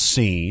famous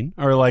scene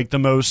or like the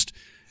most,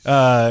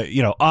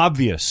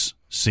 obvious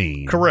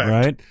scene. Correct.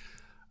 Right?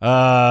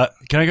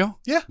 Can I go?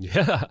 Yeah.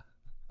 Yeah.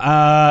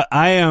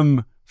 I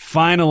am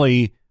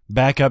finally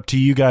back up to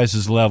you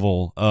guys'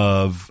 level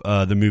of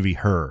the movie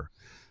Her.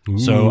 Ooh.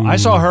 So I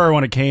saw Her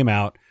when it came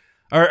out,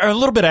 or a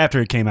little bit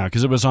after it came out,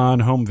 because it was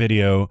on home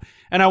video,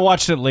 and I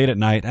watched it late at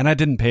night, and I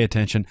didn't pay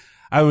attention.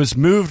 I was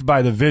moved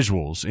by the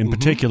visuals, in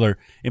particular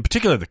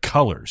the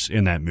colors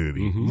in that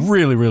movie.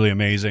 Really, really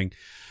amazing.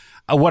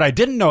 What I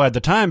didn't know at the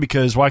time,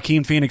 because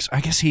Joaquin Phoenix,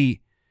 I guess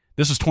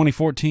this was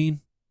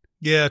 2014?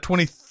 Yeah, I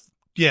think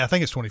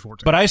it's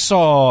 2014. But I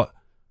saw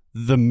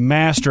The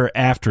Master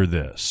after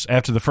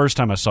the first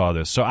time I saw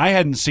this. So I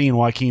hadn't seen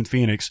Joaquin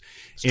Phoenix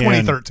in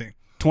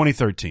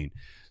 2013.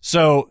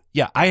 So,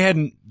 yeah, I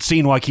hadn't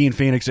seen Joaquin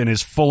Phoenix in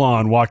his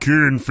full-on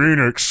Joaquin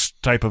Phoenix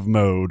type of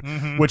mode,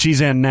 which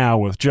he's in now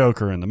with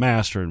Joker and The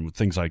Master and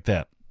things like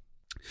that.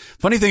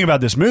 Funny thing about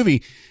this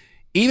movie,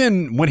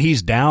 even when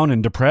he's down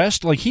and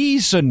depressed, like,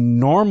 he's a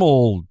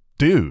normal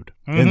dude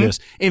in this.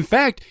 In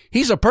fact,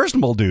 he's a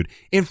personable dude.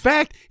 In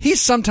fact,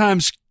 he's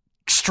sometimes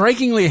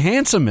strikingly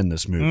handsome in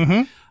this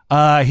movie.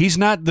 He's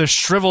not the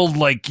shriveled,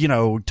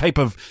 type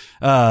of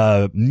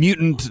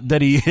mutant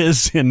that he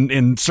is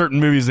in certain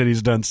movies that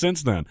he's done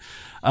since then.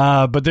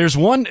 But there's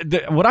one,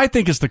 what I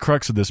think is the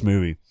crux of this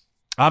movie.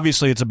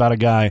 Obviously, it's about a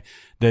guy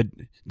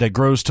that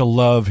grows to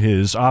love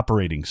his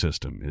operating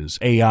system, his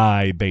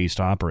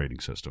AI-based operating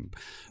system,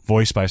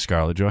 voiced by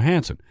Scarlett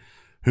Johansson,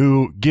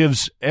 who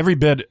gives every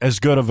bit as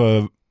good of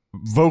a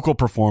vocal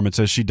performance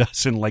as she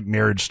does in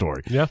Marriage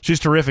Story. Yeah. She's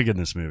terrific in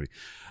this movie.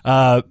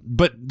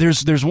 But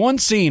there's one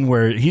scene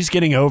where he's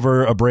getting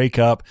over a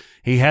breakup.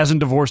 He hasn't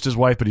divorced his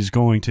wife, but he's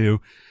going to.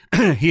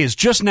 He has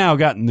just now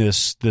gotten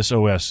this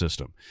OS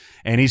system,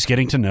 and he's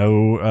getting to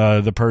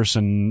know the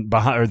person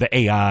behind, or the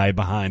AI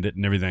behind it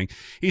and everything.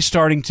 He's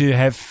starting to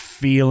have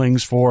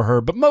feelings for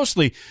her, but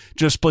mostly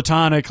just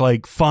platonic,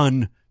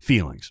 fun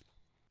feelings.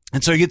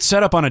 And so he gets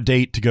set up on a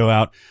date to go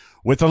out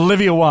with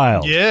Olivia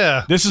Wilde.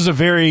 Yeah. This is a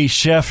very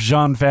Chef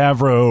Jean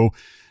Favreau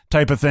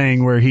type of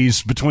thing where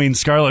he's between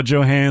Scarlett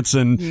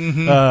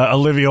Johansson,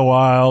 Olivia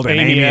Wilde, and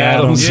Amy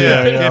Adams.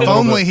 Yeah. If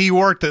only he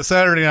worked at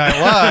Saturday Night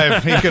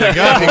Live, he could have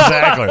got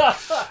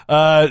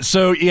exactly.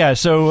 So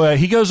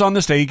he goes on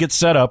this day, he gets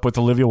set up with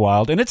Olivia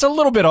Wilde, and it's a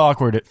little bit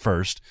awkward at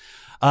first.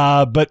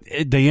 But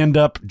they end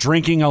up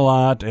drinking a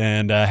lot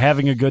and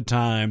having a good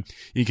time.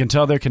 You can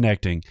tell they're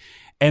connecting.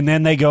 And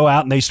then they go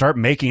out and they start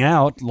making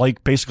out,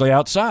 like basically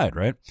outside,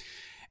 right?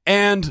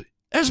 And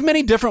there's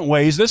many different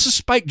ways. This is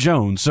Spike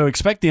Jonze, so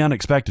expect the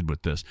unexpected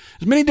with this.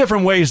 There's many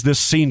different ways this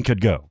scene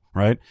could go,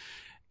 right?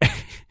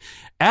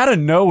 Out of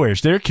nowhere,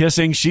 they're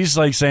kissing. She's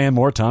like saying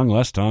more tongue,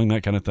 less tongue,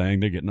 that kind of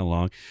thing. They're getting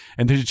along.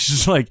 And they're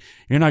just like,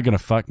 you're not going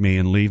to fuck me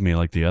and leave me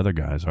like the other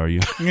guys, are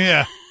you?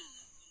 Yeah.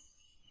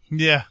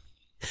 Yeah.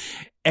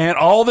 And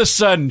all of a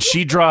sudden,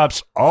 she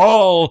drops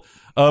all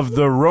of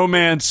the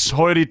romance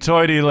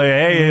hoity-toity, like,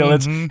 hey,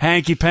 let's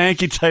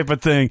hanky-panky type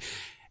of thing.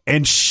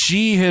 And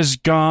she has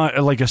gone,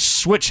 like a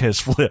switch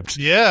has flipped.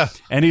 Yeah.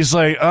 And he's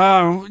like,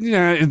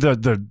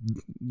 the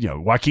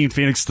Joaquin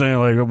Phoenix thing,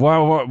 like,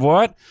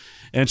 what?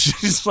 And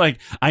she's like,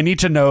 I need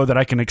to know that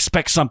I can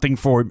expect something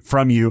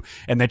from you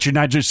and that you're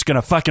not just going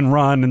to fucking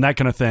run and that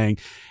kind of thing.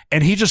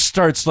 And he just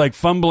starts like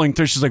fumbling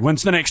through. She's like,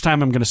 when's the next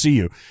time I'm going to see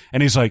you?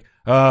 And he's like,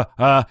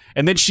 and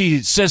then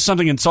she says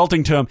something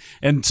insulting to him.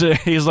 And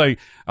he's like,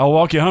 I'll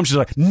walk you home. She's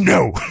like,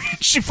 no.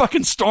 She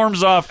fucking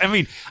storms off. I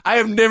mean, I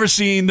have never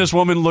seen this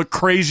woman look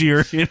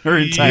crazier in her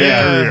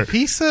entire career.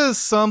 He says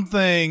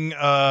something,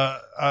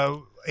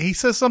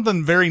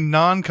 very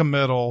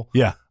non-committal.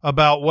 Yeah.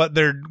 About what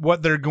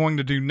they're going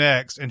to do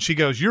next, and she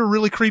goes, "You're a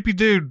really creepy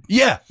dude."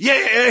 Yeah.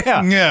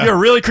 You're a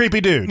really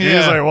creepy dude. Yeah.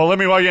 He's like, "Well, let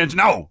me walk in."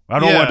 No, I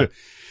don't want to.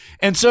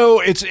 And so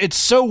it's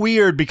so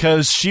weird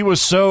because she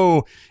was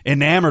so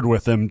enamored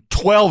with him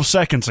 12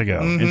 seconds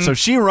ago, and so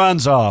she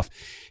runs off.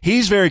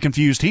 He's very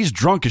confused. He's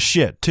drunk as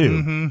shit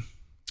too.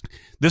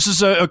 This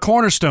is a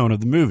cornerstone of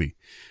the movie.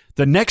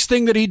 The next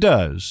thing that he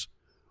does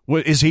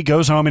is he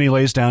goes home and he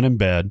lays down in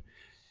bed.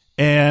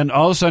 And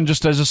all of a sudden,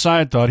 just as a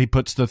side thought, he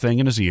puts the thing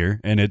in his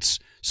ear, and it's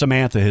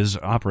Samantha, his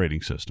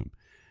operating system.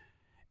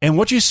 And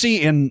what you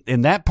see in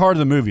that part of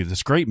the movie,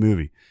 this great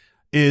movie,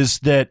 is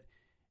that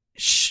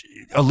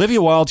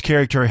Olivia Wilde's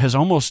character has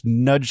almost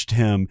nudged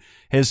him,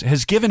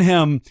 has given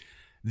him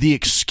the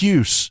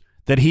excuse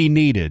that he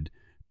needed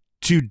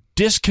to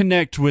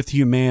disconnect with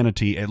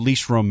humanity, at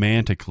least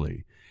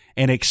romantically,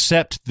 and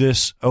accept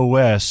this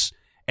OS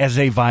as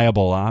a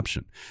viable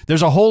option.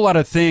 There's a whole lot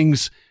of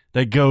things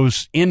that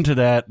goes into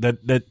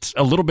that's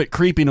a little bit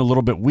creepy and a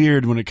little bit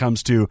weird when it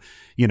comes to,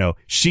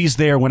 she's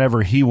there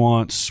whenever he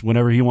wants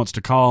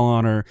to call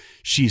on her.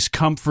 She's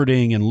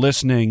comforting and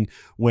listening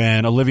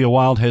when Olivia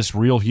Wilde has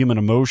real human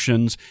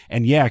emotions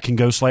and can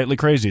go slightly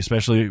crazy,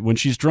 especially when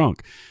she's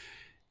drunk.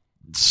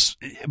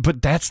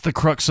 But that's the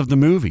crux of the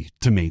movie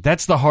to me.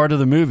 That's the heart of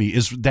the movie,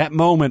 is that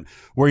moment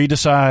where he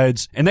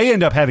decides, and they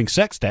end up having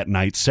sex that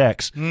night,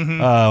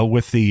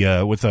 with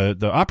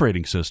the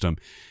operating system.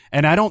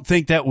 And I don't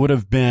think that would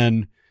have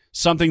been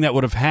something that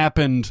would have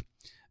happened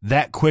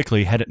that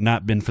quickly had it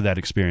not been for that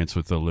experience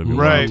with the Olivia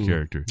Wilde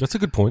character. That's a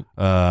good point.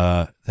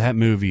 That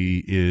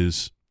movie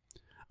is,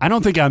 I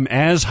don't think I'm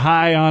as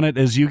high on it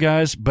as you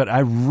guys, but I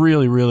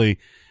really, really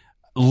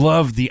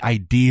love the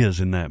ideas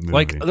in that movie.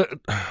 Like,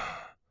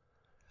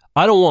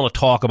 I don't want to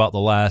talk about the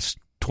last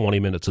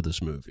 20 minutes of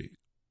this movie.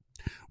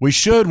 We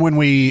should when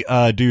we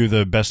do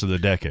the best of the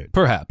decade.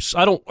 Perhaps.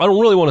 I don't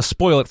really want to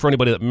spoil it for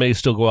anybody that may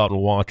still go out and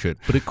watch it,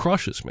 but it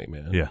crushes me,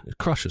 man. Yeah. It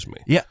crushes me.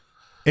 Yeah.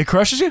 It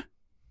crushes you?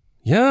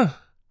 Yeah.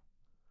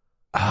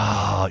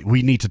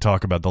 We need to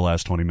talk about the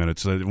last 20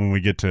 minutes when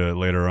we get to it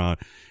later on.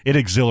 It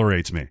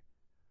exhilarates me.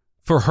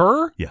 For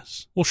her?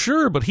 Yes. Well,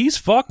 sure, but he's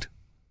fucked.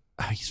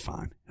 He's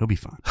fine. He'll be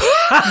fine.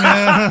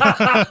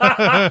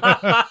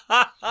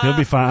 He'll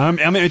be fine.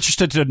 I'm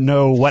interested to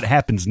know what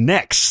happens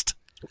next.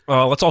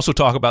 Let's also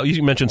talk about,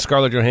 you mentioned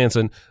Scarlett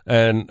Johansson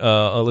and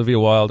Olivia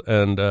Wilde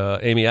and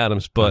Amy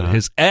Adams, but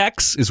his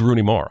ex is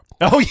Rooney Mara.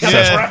 Oh, yeah,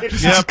 that's right.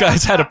 These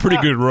guys had a pretty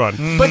good run.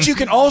 But you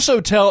can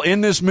also tell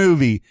in this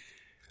movie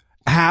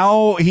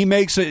how he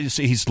makes it.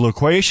 He's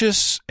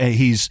loquacious.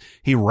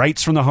 He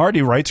writes from the heart.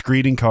 He writes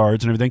greeting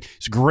cards and everything.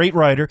 He's a great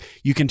writer.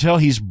 You can tell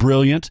he's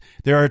brilliant.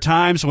 There are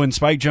times when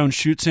Spike Jonze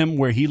shoots him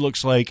where he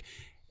looks like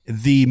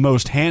the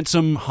most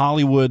handsome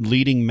Hollywood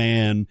leading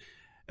man,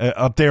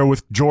 up there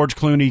with George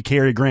Clooney,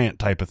 Cary Grant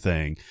type of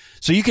thing.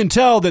 So you can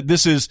tell that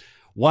this is,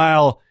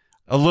 while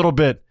a little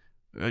bit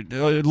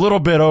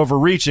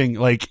overreaching,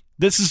 like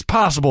this is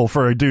possible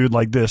for a dude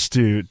like this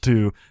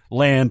to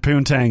land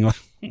poontang.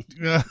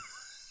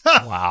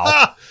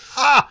 Wow.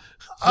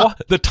 Well,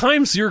 the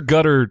times your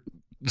gutter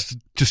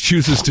just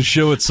chooses to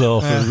show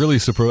itself are really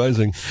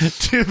surprising.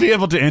 To be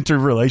able to enter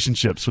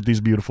relationships with these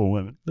beautiful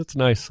women. That's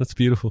nice. That's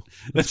beautiful.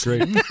 That's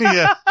great.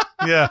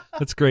 Yeah.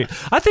 That's great.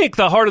 I think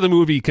the heart of the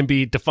movie can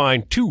be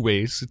defined two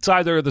ways. It's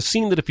either the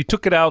scene that if you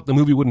took it out, the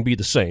movie wouldn't be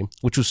the same,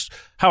 which was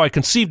how I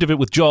conceived of it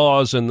with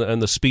Jaws and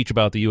the speech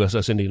about the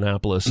USS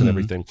Indianapolis and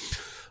everything.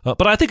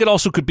 But I think it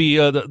also could be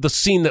the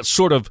scene that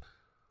sort of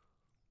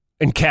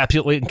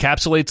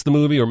encapsulates the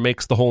movie or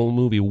makes the whole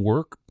movie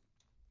work.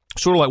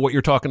 Sort of like what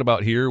you're talking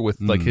about here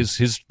with like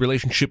his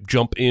relationship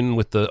jump in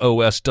with the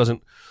OS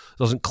doesn't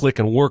click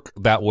and work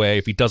that way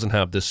if he doesn't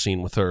have this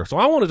scene with her. So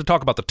I wanted to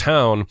talk about The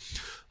Town,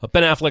 a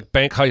Ben Affleck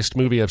bank heist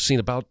movie I've seen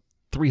about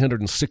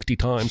 360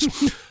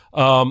 times.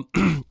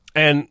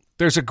 And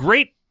there's a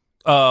great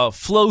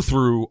flow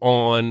through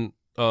on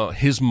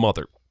his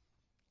mother.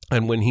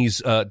 And when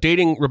he's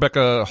dating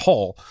Rebecca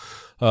Hall,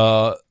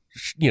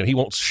 he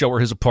won't show her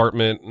his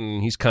apartment,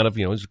 and he's kind of,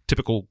 he's a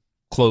typical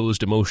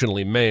closed,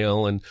 emotionally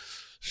male, and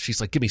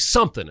she's like, give me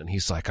something. And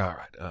he's like, all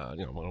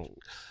right,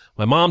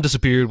 my mom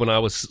disappeared when I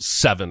was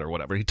 7 or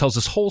whatever. He tells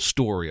this whole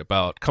story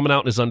about coming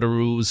out in his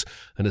underoos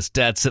and his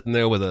dad sitting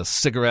there with a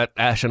cigarette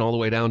ashing all the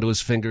way down to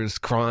his fingers,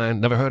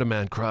 crying. Never heard a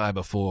man cry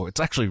before. It's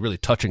actually a really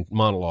touching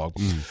monologue.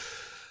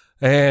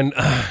 And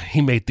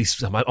he made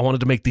these, I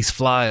wanted to make these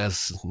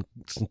flyers.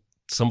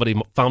 Somebody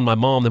found my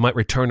mom, they might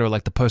return her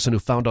like the person who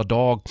found our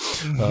dog.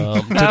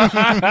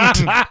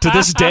 To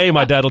this day,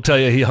 my dad will tell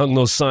you he hung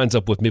those signs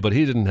up with me, but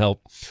he didn't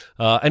help.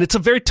 And it's a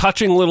very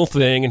touching little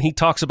thing. And he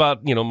talks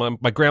about,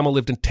 my grandma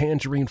lived in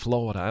Tangerine,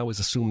 Florida. I always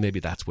assumed maybe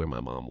that's where my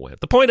mom went.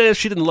 The point is,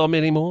 she didn't love me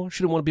anymore.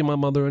 She didn't want to be my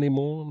mother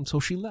anymore. And so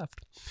she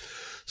left.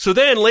 So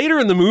then later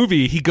in the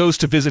movie, he goes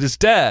to visit his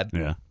dad.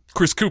 Yeah.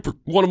 Chris Cooper.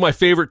 One of my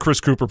favorite Chris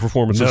Cooper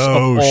performances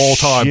of all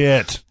time.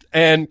 Shit.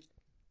 And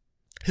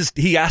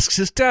he asks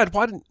his dad,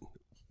 why didn't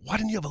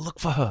you ever look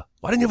for her?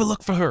 Why didn't you ever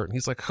look for her? And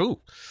he's like,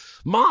 who?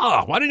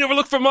 Ma. Why didn't you ever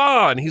look for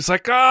Ma? And he's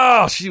like,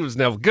 oh, she was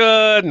never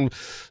good and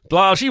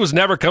blah. She was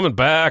never coming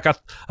back.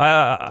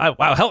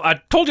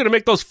 I told you to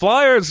make those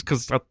flyers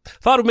because I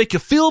thought it would make you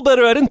feel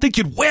better. I didn't think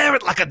you'd wear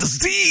it like a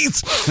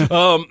disease.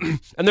 And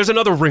there's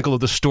another wrinkle of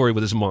the story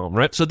with his mom,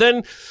 right? So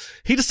then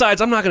he decides,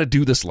 I'm not going to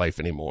do this life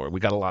anymore. We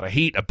got a lot of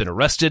heat. I've been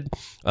arrested.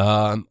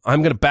 I'm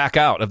going to back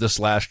out of this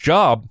last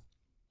job.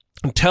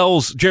 And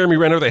tells Jeremy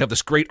Renner, they have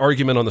this great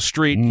argument on the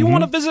street. You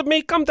want to visit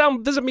me? Come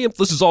down, visit me.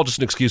 This is all just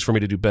an excuse for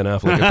me to do Ben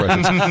Affleck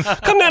impressions.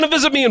 Come down and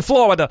visit me in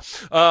Florida.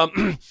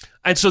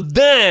 And so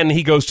then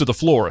he goes to the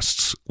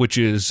florists, which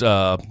is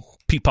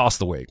Pete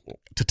Postlethwaite,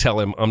 to tell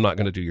him, I'm not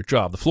going to do your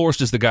job. The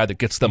florist is the guy that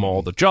gets them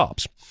all the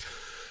jobs.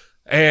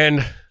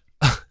 And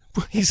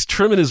he's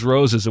trimming his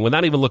roses, and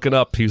without even looking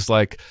up, he's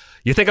like,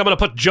 you think I'm going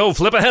to put Joe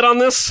Flipperhead on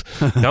this?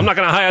 No, I'm not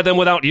going to hire them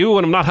without you,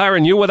 and I'm not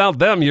hiring you without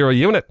them. You're a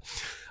unit.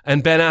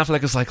 And Ben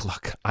Affleck is like,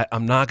 look,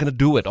 I'm not going to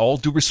do it. All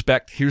due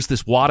respect, here's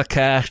this wad of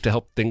cash to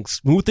help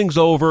smooth things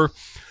over.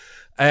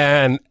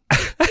 And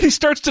he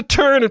starts to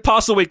turn, and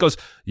Postlethwaite goes,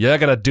 you're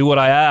going to do what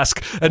I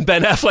ask. And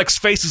Ben Affleck's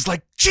face is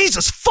like,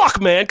 Jesus,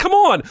 fuck, man, come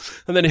on.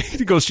 And then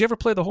he goes, do you ever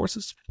play the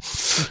horses?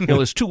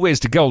 There's 2 ways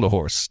to geld a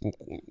horse.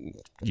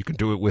 You can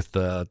do it with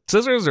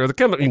scissors or the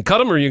chemical. You can cut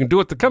them, or you can do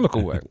it the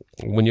chemical way.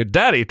 When your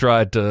daddy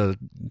tried to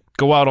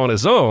go out on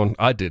his own,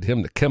 I did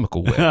him the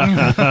chemical way.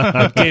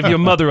 I gave your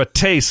mother a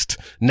taste.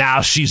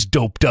 Now she's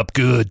doped up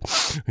good.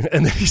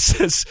 And then he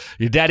says,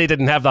 your daddy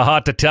didn't have the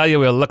heart to tell you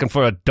we were looking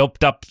for a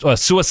doped up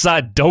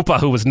suicide doper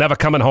who was never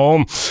coming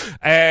home.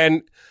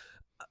 And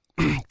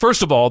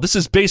first of all, this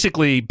is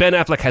basically Ben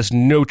Affleck has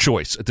no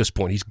choice at this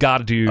point. He's got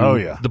to do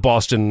the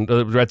Boston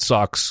Red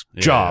Sox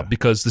job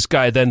because this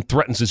guy then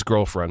threatens his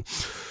girlfriend.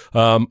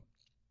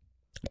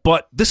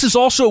 But this is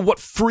also what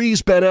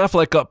frees Ben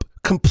Affleck up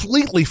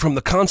completely from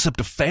the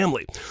concept of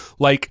family.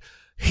 Like,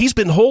 he's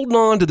been holding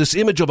on to this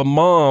image of a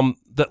mom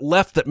that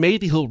left that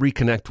maybe he'll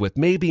reconnect with,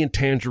 maybe in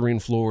Tangerine,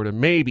 Florida,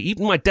 maybe.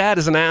 Even my dad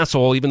is an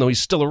asshole, even though he's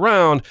still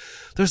around.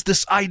 There's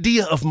this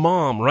idea of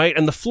mom, right?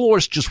 And the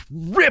Florists just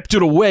ripped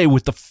it away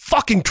with the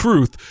fucking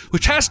truth,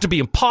 which has to be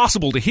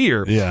impossible to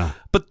hear. Yeah.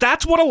 But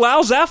that's what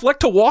allows Affleck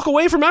to walk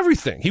away from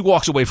everything. He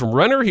walks away from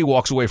Renner. He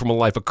walks away from a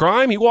life of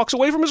crime. He walks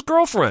away from his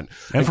girlfriend.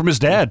 And from his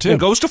dad, too. And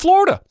goes to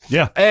Florida.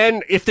 Yeah.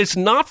 And if it's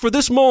not for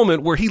this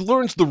moment where he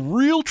learns the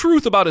real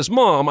truth about his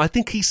mom, I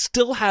think he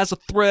still has a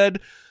thread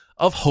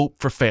of hope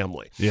for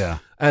family. Yeah.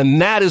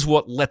 And that is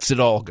what lets it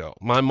all go.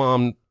 My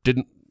mom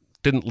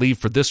didn't leave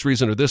for this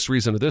reason or this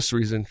reason or this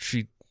reason.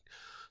 She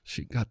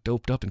got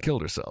doped up and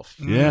killed herself.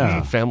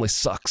 Yeah. Family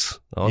sucks.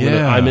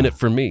 I'm in it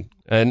for me.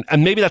 And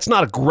maybe that's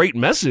not a great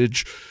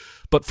message,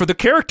 but for the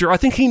character, I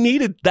think he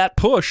needed that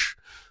push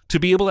to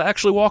be able to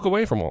actually walk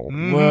away from all of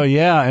it. Well,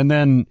 yeah. And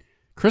then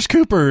Chris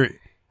Cooper,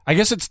 I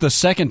guess it's the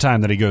second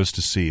time that he goes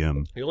to see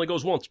him. He only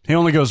goes once. He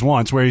only goes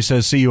once, where he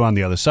says, see you on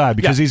the other side,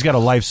 because he's got a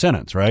life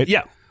sentence, right?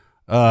 Yeah.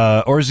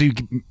 Or is he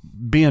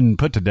being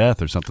put to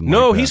death or something like that?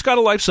 No, he's got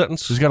a life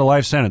sentence. He's got a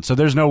life sentence, so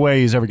there's no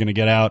way he's ever going to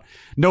get out.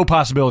 No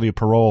possibility of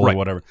parole or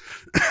whatever.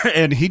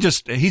 And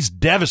he's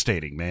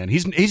devastating, man.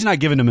 He's not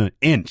giving him an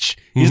inch.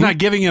 He's not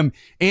giving him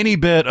any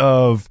bit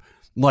of,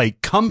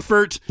 like,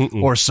 comfort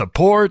or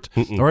support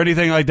or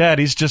anything like that.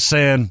 He's just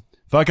saying,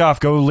 fuck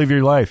off, go live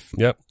your life.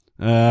 Yep.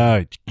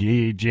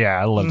 Yeah,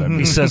 I love that.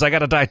 He says, I got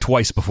to die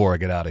twice before I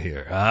get out of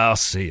here. I'll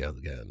see you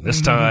again.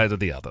 This side or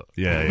the other.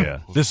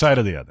 Yeah. This side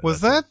or the other.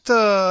 Was that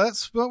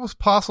was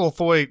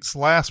Postlethwaite's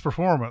last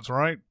performance,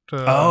 right?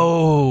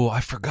 I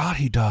forgot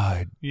he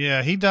died.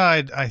 Yeah, he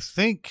died, I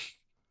think,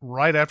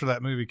 right after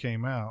that movie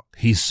came out.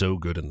 He's so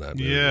good in that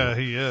movie. Yeah,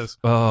 he is.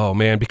 Oh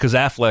man, because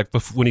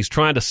Affleck, when he's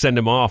trying to send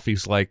him off,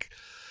 he's like,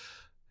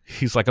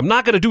 I'm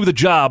not going to do the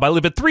job. I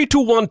live at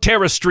 321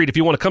 Terrace Street if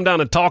you want to come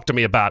down and talk to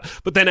me about it.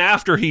 But then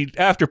after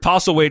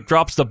Postlethwaite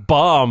drops the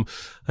bomb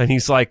and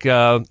he's like,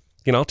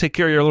 I'll take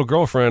care of your little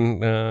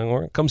girlfriend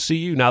or come see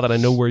you now that I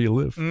know where you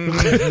live.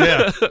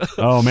 Yeah.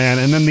 Oh, man.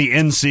 And then the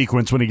end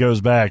sequence when he goes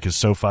back is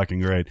so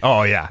fucking great.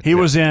 Oh, yeah. He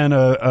was in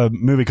a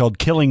movie called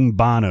Killing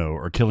Bono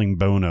or Killing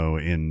Bono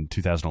in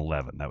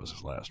 2011. That was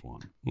his last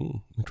one.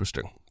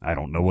 Interesting. I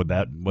don't know what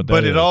that But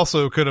is. it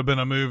also could have been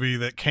a movie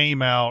that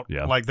came out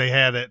Yeah. they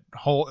had it,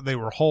 they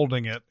were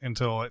holding it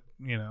until it,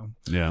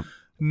 Yeah.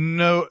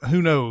 No,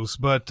 who knows?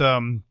 But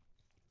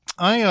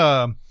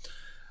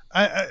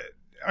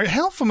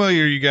how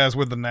familiar are you guys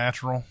with The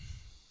Natural?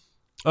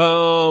 Been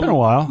a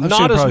while. I've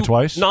seen it probably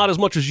twice. Not as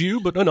much as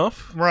you, but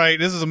enough. Right.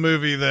 This is a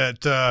movie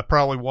that I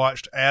probably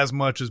watched as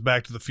much as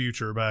Back to the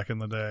Future back in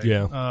the day.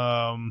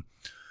 Yeah.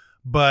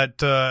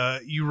 But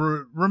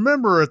you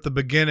remember at the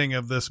beginning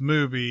of this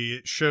movie,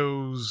 it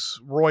shows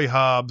Roy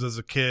Hobbs as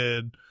a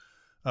kid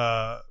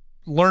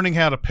learning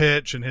how to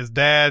pitch, and his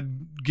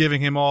dad giving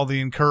him all the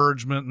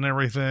encouragement and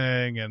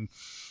everything, and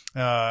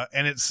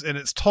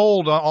it's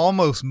told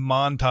almost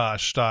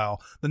montage style.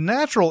 The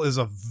Natural is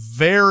a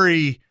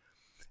very,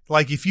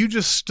 if you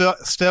just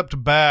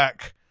stepped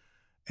back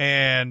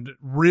and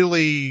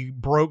really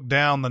broke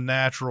down The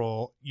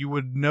Natural, you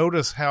would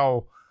notice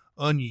how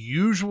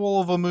unusual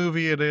of a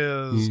movie it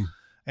is.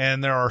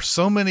 And there are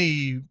so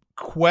many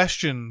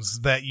questions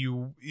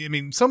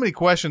so many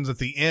questions at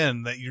the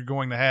end that you're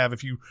going to have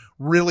if you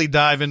really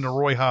dive into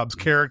Roy Hobbs'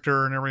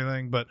 character and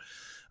everything. But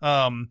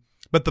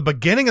the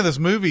beginning of this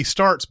movie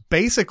starts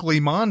basically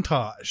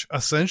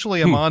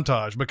essentially a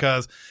montage,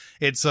 because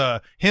it's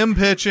him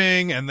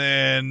pitching, and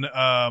then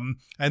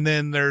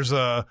there's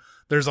a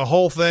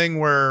whole thing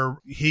where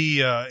he's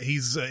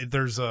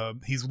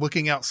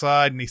looking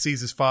outside and he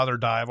sees his father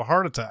die of a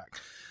heart attack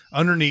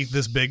underneath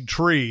this big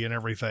tree and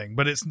everything.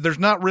 But it's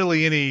not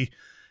really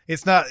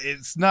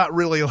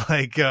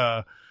like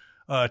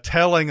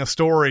telling a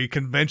story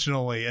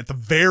conventionally at the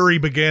very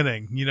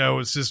beginning.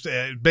 It's just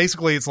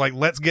basically it's like,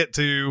 let's get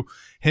to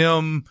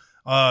him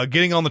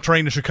getting on the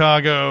train to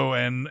Chicago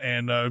and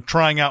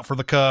trying out for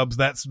the Cubs.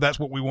 That's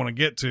what we want to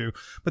get to.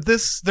 But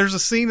there's a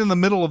scene in the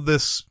middle of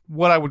this,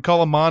 what I would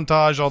call a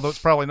montage, although it's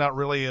probably not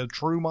really a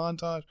true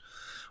montage,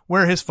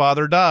 where his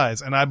father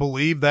dies. And I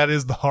believe that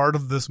is the heart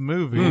of this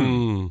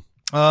movie.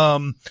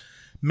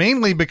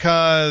 Mainly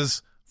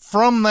because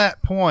from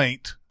that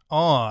point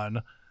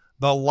on,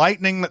 the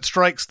lightning that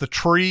strikes the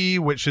tree,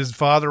 which his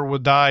father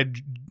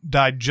died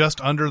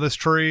just under this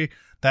tree,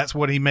 that's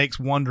what he makes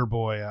Wonder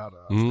Boy out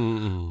of.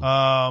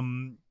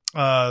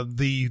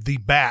 The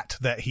bat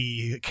that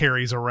he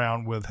carries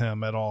around with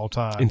him at all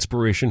times.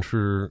 Inspiration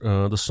for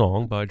the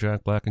song by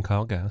Jack Black and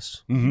Kyle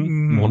Gass.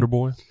 Wonder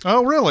Boy.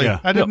 Oh, really? Yeah.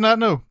 I did not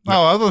know.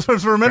 Oh, I was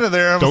for a minute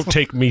there. Don't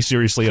take me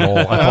seriously at all.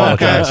 I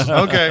apologize.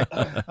 Okay.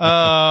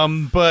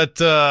 But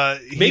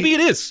maybe it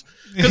is.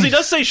 Because he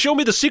does say, "Show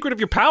me the secret of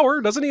your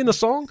power," doesn't he, in the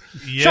song?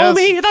 Yes. Show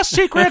me the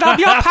secret of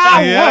your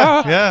power.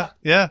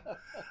 Yeah.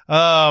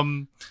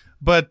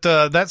 But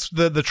that's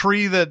the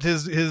tree that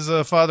his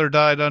father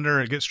died under.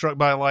 It gets struck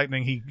by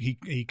lightning.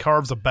 He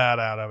carves a bat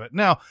out of it.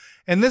 Now,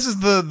 and this is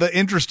the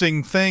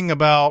interesting thing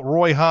about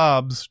Roy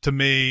Hobbs to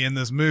me in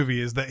this movie,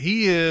 is that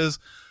he is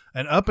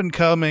an up and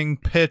coming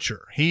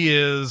pitcher. He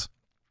is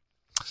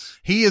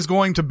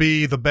going to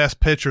be the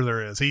best pitcher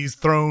there is. He's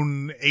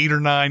thrown 8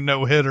 or 9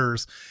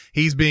 no-hitters.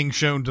 He's being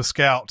shown to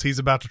scouts. He's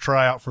about to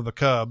try out for the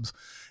Cubs.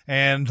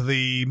 And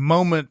the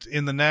moment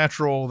in The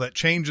Natural that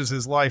changes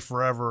his life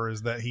forever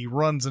is that he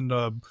runs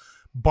into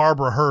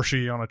Barbara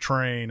Hershey on a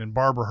train, and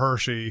Barbara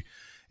Hershey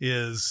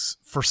is,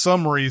 for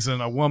some reason,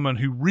 a woman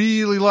who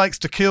really likes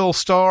to kill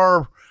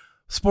star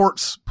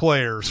sports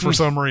players for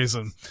some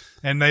reason.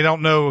 And they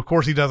don't know, of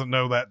course he doesn't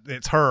know that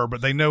it's her, but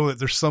they know that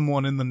there's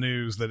someone in the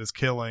news that is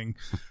killing,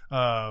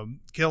 like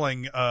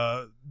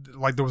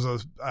there was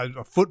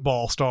a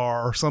football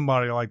star or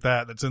somebody like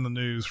that that's in the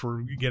news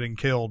for getting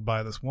killed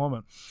by this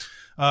woman.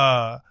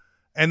 And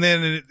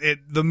then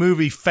the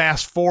movie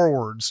fast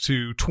forwards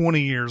to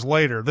 20 years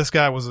later. This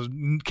guy was a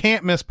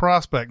can't miss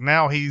prospect.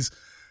 Now he's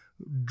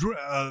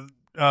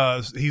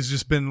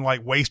just been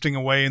like wasting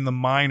away in the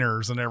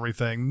minors and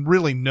everything.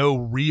 Really no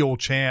real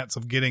chance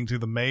of getting to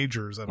the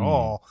majors at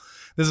all.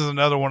 This is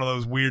another one of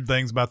those weird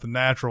things about The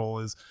Natural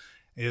is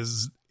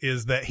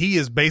that he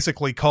is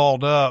basically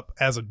called up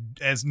as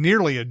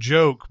nearly a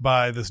joke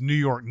by this New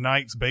York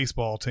Knights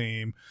baseball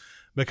team,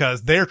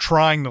 because they're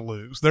trying to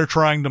lose. They're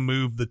trying to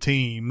move the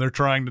team. They're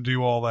trying to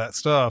do all that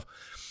stuff.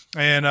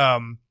 And I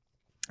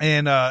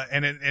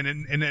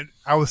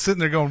was sitting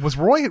there going,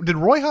 did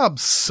Roy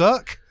Hobbs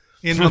suck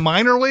in the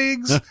minor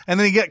leagues, and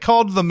then he get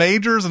called to the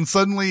majors, and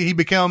suddenly he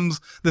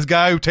becomes this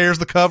guy who tears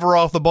the cover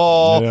off the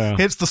ball,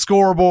 hits the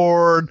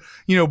scoreboard,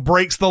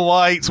 breaks the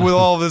lights with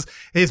all of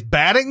his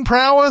batting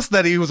prowess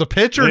that he was a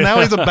pitcher. Now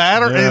he's a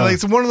batter. Yeah. And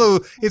it's one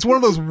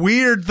of those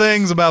weird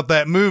things about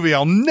that movie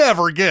I'll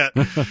never get.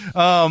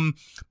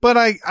 But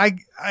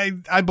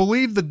I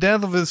believe the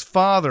death of his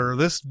father,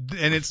 and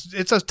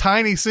it's a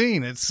tiny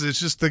scene. It's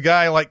just the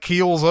guy like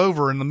keels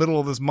over in the middle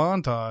of this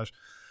montage.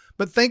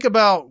 But think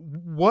about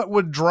what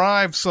would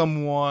drive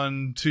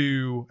someone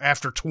to,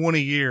 after 20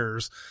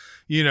 years,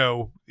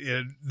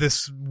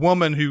 this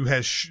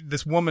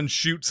woman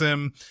shoots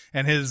him,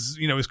 and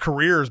his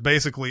career is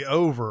basically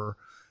over.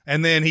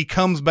 And then he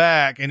comes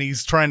back and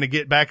he's trying to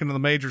get back into the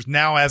majors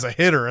now as a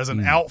hitter, as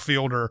an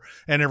outfielder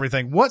and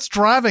everything. What's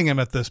driving him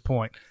at this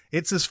point?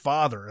 It's his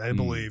father, I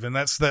believe. And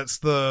that's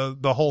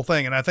the whole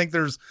thing. And I think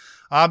there's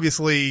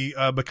obviously,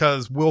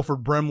 because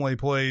Wilford Brimley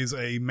plays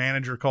a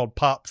manager called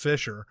Pop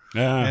Fisher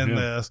in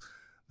this,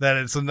 that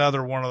it's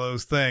another one of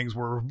those things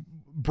where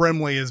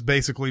Brimley has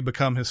basically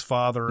become his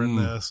father in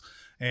this.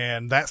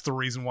 And that's the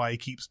reason why he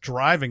keeps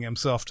driving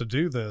himself to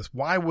do this.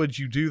 Why would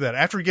you do that?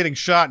 After getting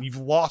shot and you've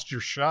lost your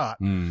shot,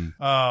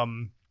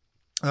 why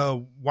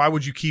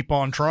would you keep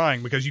on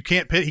trying? Because he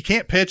can't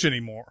pitch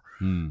anymore.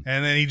 And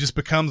then he just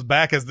becomes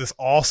back as this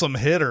awesome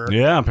hitter.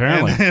 Yeah,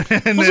 apparently.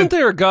 Wasn't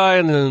there a guy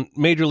in the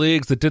major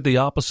leagues that did the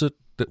opposite,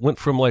 that went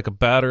from like a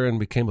batter and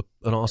became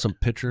an awesome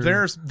pitcher?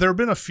 There have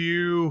been a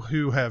few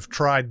who have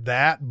tried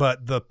that,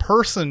 but the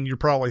person you're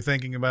probably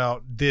thinking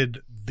about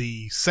did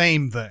the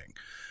same thing.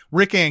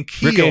 Rick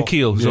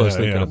Ankiel is what I was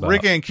thinking about.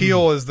 Rick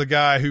Ankiel is the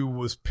guy who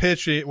was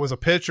a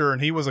pitcher,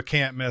 and he was a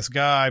can't miss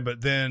guy,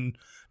 but then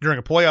during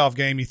a playoff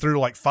game, he threw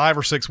like 5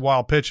 or 6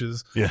 wild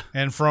pitches. Yeah.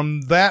 And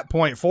from that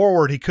point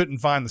forward, he couldn't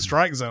find the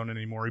strike zone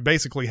anymore. He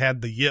basically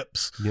had the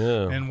yips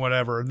and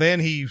whatever.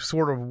 Then he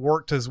sort of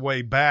worked his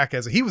way back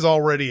he was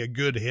already a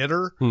good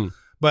hitter.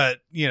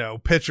 But,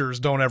 pitchers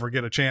don't ever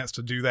get a chance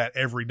to do that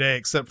every day,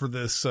 except for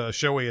this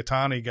Shohei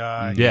Ohtani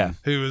guy,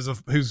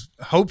 who's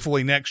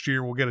hopefully next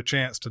year will get a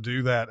chance to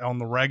do that on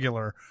the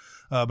regular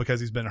because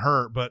he's been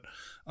hurt. But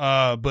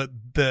Rick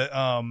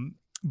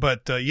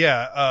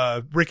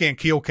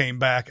Ankiel came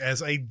back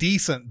as a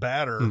decent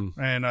batter,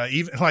 and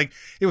even like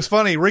it was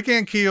funny. Rick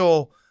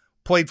Ankiel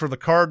played for the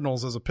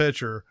Cardinals as a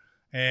pitcher,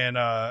 and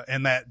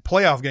that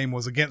playoff game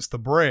was against the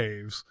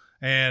Braves.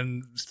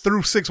 And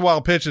threw 6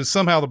 wild pitches.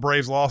 Somehow the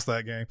Braves lost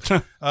that game.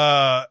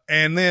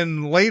 And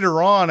then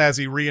later on, as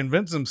he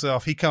reinvents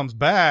himself, he comes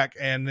back,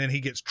 and then he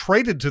gets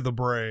traded to the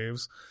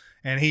Braves,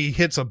 and he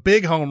hits a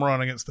big home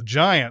run against the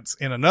Giants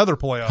in another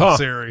playoff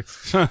series.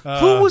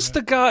 Who was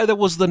the guy that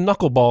was the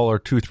knuckleballer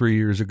 2-3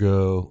 years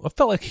ago? I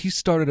felt like he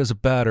started as a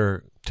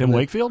batter. Tim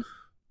Wakefield?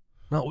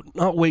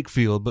 Not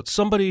Wakefield, but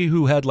somebody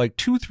who had like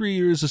 2-3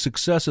 years of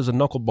success as a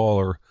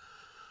knuckleballer.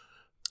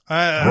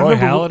 Roy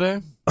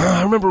Halladay?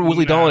 I remember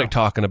Willie Dominic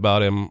talking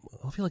about him.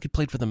 I feel like he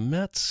played for the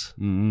Mets.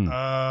 Man,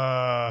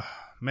 I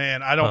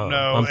don't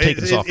know. I'm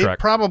taking this off track. It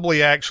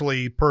probably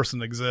actually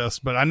person exists,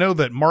 but I know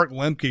that Mark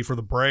Lemke for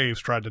the Braves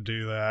tried to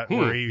do that,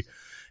 where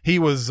he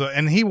was,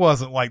 and he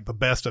wasn't like the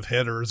best of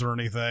hitters or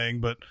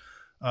anything, but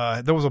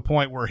there was a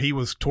point where he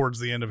was towards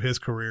the end of his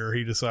career.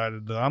 He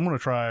decided that I'm going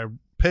to try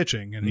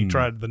pitching, and he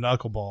tried the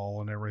knuckleball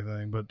and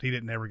everything, but he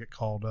didn't ever get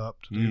called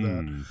up to do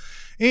that.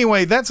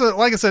 Anyway,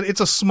 like I said, it's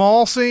a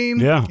small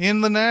scene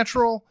in The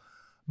Natural,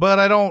 but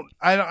I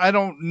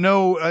don't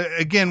know.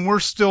 Again, we're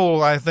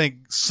still, I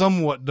think,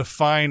 somewhat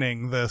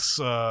defining this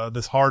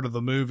heart of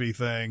the movie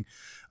thing.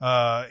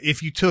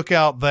 If you take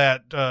out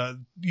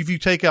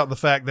the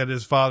fact that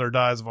his father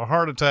dies of a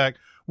heart attack,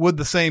 would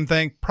the same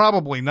thing?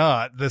 Probably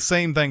not. The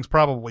same things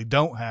probably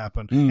don't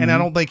happen. And I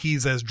don't think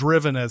he's as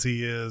driven as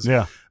he is.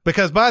 Yeah.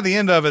 Because by the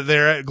end of it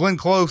there, Glenn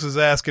Close is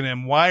asking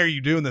him, why are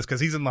you doing this? Because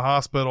he's in the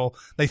hospital.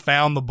 They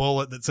found the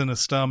bullet that's in his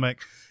stomach,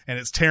 and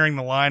it's tearing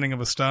the lining of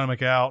his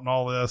stomach out and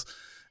all this.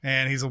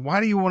 And he's like,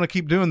 why do you want to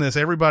keep doing this?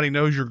 Everybody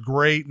knows you're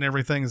great and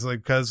everything. Is like,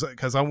 because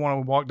I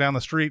want to walk down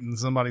the street and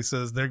somebody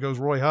says, there goes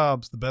Roy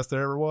Hobbs, the best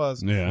there ever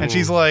was. Yeah. And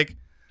she's like,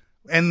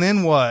 and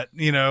then what?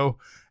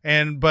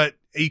 But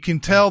you can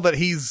tell that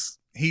he's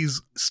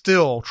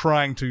still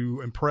trying to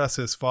impress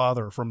his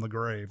father from the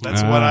grave.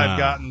 That's what I've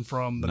gotten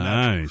from The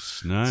Natural.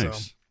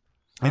 Nice.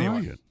 So,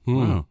 anyway.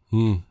 Wow.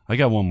 I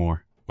got one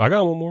more. I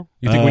got one more.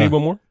 You think we need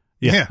one more?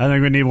 Yeah, I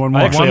think we need one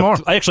more.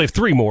 I actually have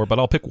 3 more, but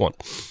I'll pick one.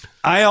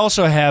 I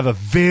also have a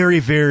very,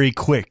 very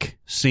quick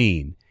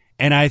scene,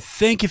 and I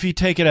think if you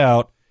take it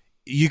out,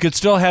 you could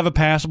still have a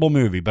passable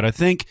movie, but I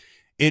think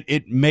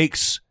it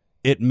makes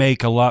it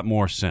make a lot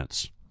more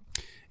sense.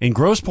 In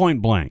Grosse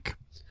Pointe Blank,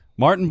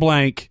 Martin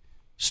Blank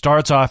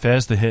starts off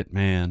as the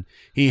hitman.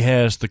 He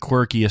has the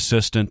quirky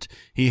assistant.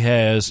 He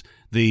has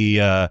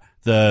the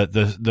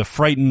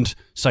frightened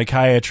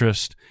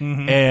psychiatrist,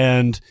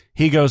 and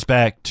he goes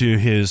back to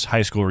his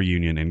high school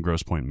reunion in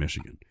Grosse Pointe,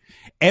 Michigan.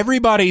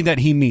 Everybody that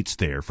he meets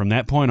there from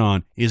that point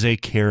on is a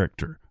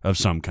character of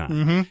some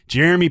kind.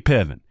 Jeremy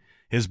Piven,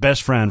 his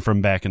best friend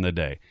from back in the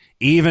day.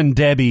 Even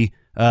Debbie,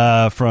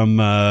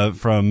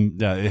 from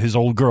his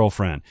old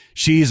girlfriend.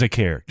 She's a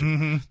character.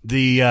 Mm-hmm.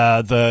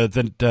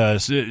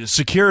 The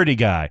security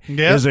guy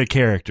is a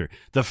character.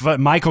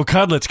 Michael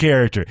Cudlett's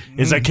character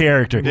is a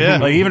character. Yeah.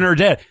 Like even her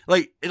dad.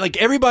 Like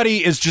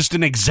everybody is just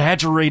an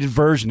exaggerated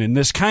version in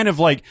this kind of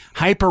like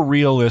hyper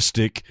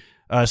realistic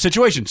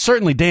situation.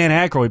 Certainly Dan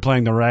Aykroyd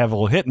playing the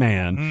rival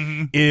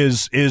hitman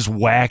is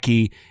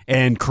wacky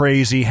and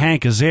crazy.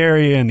 Hank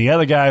Azaria and the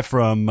other guy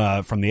from the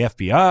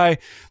FBI,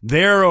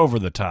 they're over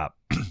the top.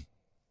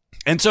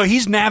 And so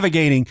he's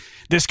navigating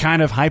this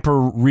kind of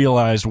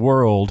hyper-realized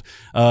world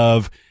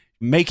of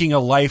making a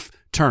life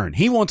turn.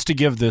 He wants to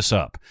give this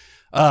up.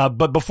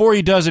 But before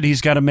he does it,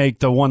 he's got to make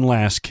the one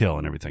last kill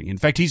and everything. In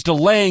fact, he's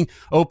delaying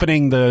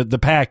opening the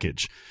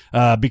package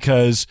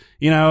because,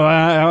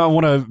 I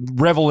want to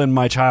revel in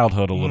my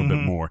childhood a little bit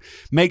more,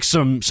 make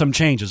some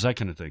changes, that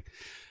kind of thing.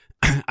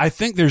 I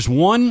think there's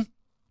one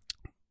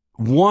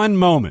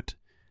moment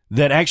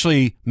that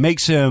actually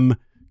makes him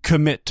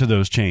commit to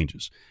those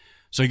changes.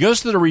 So he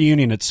goes to the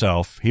reunion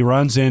itself. He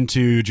runs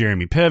into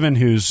Jeremy Piven,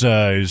 who's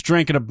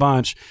drinking a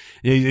bunch.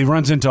 He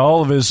runs into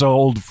all of his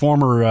old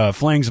former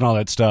flings and all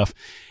that stuff.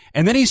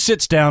 And then he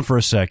sits down for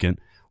a second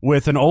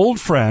with an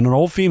old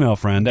female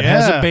friend that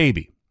has a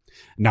baby.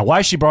 Now,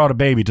 why she brought a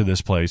baby to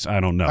this place, I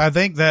don't know. I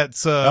think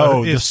that's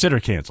the sitter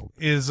canceled.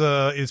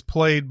 Is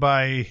played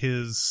by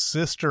his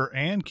sister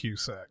Ann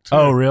Cusack too.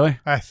 Oh, really?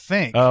 I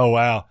think. Oh,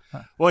 wow.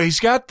 Well, he's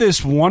got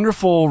this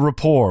wonderful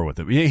rapport with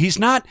him. He's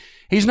not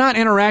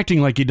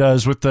interacting like he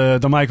does with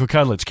the Michael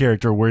Cudlett's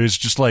character, where he's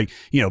just like,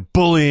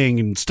 bullying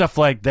and stuff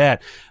like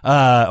that,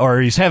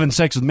 or he's having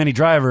sex with Minnie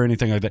Driver or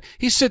anything like that.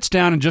 He sits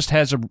down and just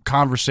has a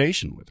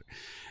conversation with her.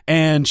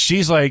 And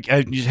she's like,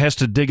 has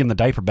to dig in the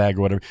diaper bag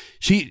or whatever.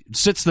 She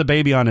sits the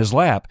baby on his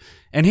lap,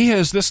 and he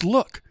has this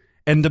look.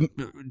 And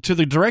to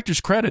the director's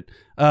credit,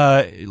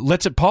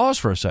 lets it pause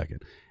for a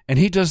second. And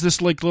he does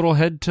this like little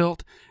head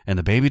tilt, and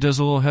the baby does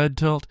a little head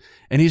tilt,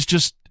 and he's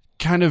just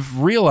kind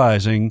of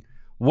realizing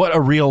what a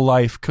real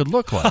life could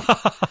look like.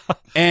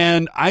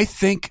 And I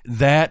think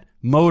that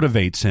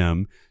motivates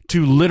him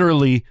to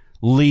literally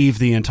leave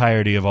the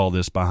entirety of all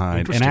this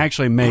behind and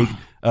actually make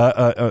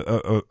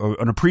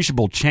an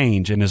appreciable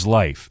change in his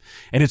life.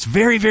 And it's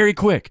very, very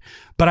quick.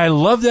 But I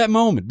love that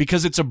moment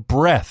because it's a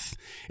breath.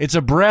 It's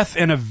a breath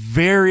in a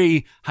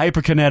very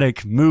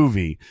hyperkinetic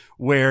movie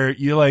where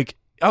you're like,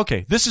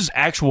 okay, this is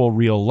actual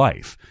real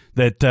life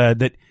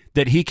that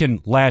he can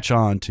latch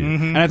on to.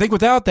 And I think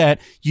without that,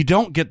 you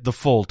don't get the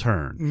full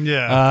turn.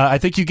 Yeah. I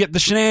think you get the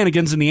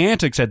shenanigans and the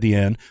antics at the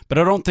end, but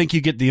I don't think you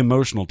get the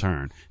emotional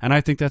turn. And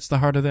I think that's the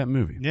heart of that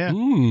movie. Yeah.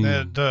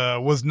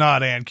 It was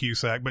not Ann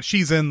Cusack, but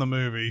she's in the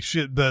movie.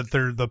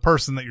 The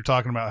person that you're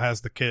talking about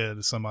has the kid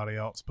is somebody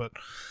else, but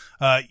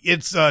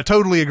it's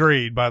totally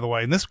agreed, by the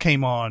way. And this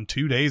came on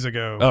 2 days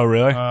ago. Oh,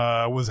 really?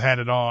 Had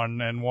it on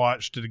and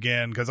watched it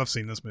again because I've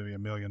seen this movie a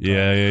million times.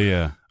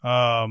 Yeah.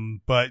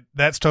 But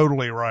that's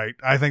totally right.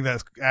 I think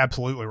that's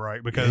absolutely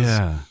right because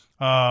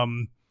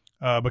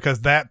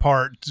that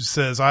part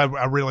says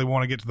I really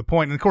want to get to the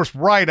point. And of course,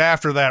 right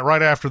after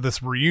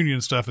this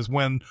reunion stuff is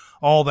when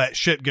all that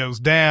shit goes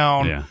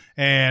down. Yeah.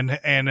 And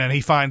then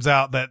he finds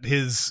out that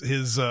his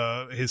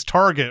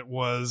target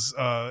was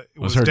her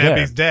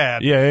Debbie's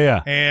dad.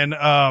 Yeah. And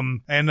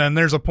then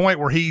there's a point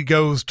where he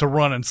goes to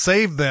run and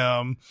save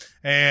them.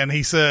 And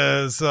he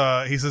says,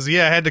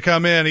 yeah, I had to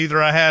come in.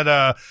 Either I had,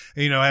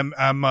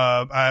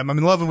 I'm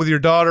in love with your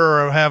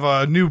daughter or have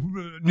a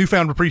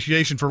newfound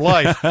appreciation for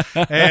life.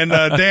 And,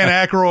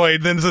 Dan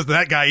Aykroyd then says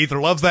that guy either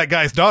loves that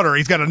guy's daughter or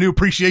he's got a new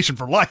appreciation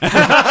for life.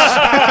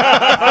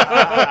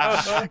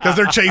 Cause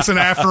they're chasing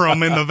after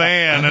him in the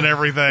van and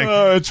everything.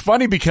 It's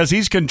funny because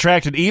he's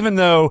contracted, even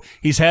though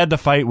he's had to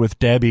fight with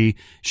Debbie,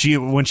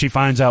 when she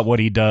finds out what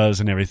he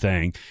does and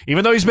everything,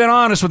 even though he's been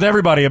honest with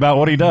everybody about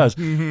what he does.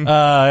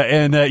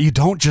 You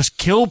don't just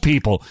kill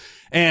people.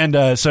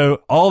 And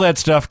so all that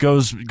stuff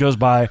goes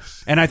by,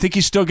 and I think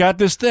he's still got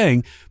this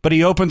thing, but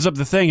he opens up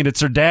the thing, and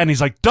it's her dad, and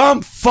he's like,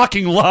 dumb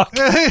fucking luck.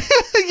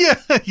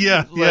 Yeah,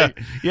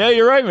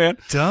 you're right, man.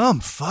 Dumb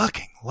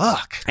fucking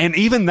luck. And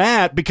even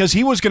that, because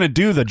he was going to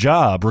do the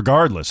job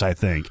regardless, I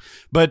think.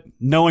 But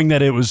knowing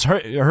that it was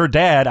her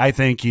dad, I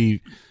think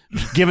he,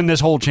 given this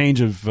whole change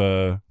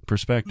of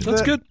perspective.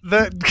 That's good.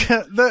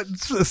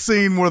 That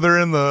scene where they're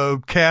in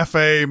the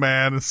cafe,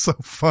 man, is so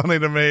funny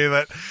to me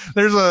that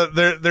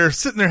they're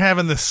sitting there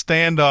having this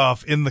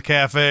standoff in the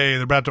cafe.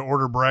 They're about to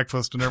order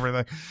breakfast and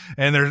everything.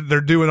 And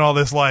they're doing all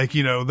this, like,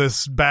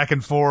 this back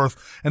and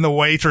forth, and the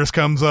waitress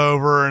comes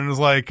over and is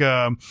like,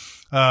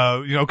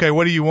 okay,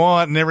 what do you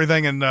want and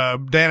everything. And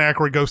Dan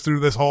Aykroyd goes through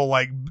this whole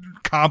like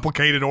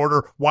complicated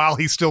order while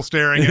he's still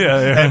staring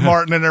at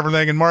Martin and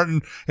everything. And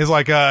Martin is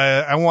like,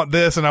 I want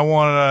this and I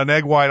want an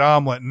egg white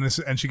omelet.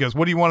 And she goes,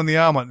 what do you want in the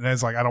omelet? And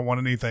he's like, I don't want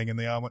anything in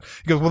the omelet.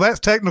 He goes, well, that's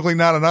technically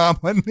not an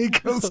omelet. And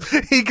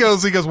he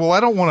goes, well, I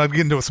don't want to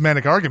get into a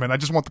semantic argument. I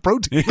just want the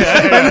protein.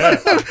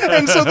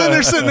 And so then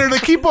they're sitting there, they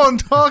keep on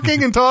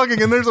talking, and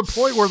there's a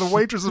point where the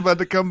waitress is about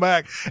to come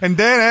back, and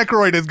Dan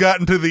Aykroyd has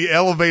gotten to the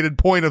elevated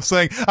point of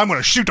saying, I'm going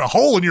to shoot a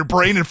hole in your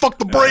brain and fuck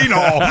the brain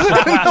all. And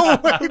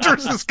the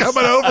waitress is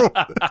coming over.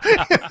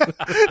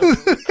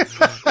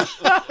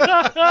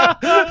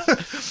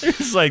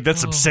 He's like,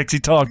 that's some sexy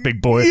talk,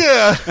 big boy.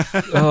 Yeah.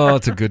 Oh,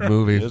 it's a good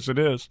movie. Yes, it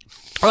is.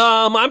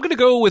 I'm going to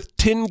go with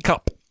Tin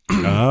Cup.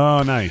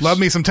 Oh, nice. Love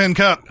me some Tin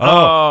Cup.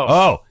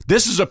 Oh,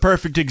 this is a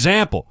perfect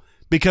example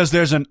because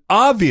there's an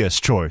obvious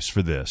choice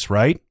for this,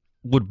 right?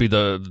 Would be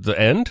the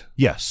end?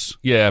 Yes.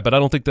 Yeah, but I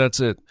don't think that's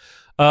it.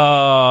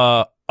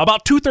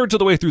 About 2/3 of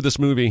the way through this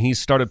movie, he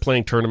started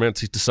playing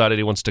tournaments. He's decided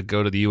he wants to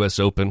go to the U.S.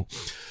 Open.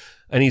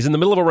 And he's in the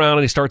middle of a round,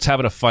 and he starts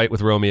having a fight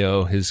with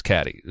Romeo, his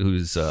caddy,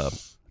 who's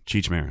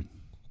Cheech Marin.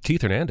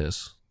 Keith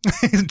Hernandez.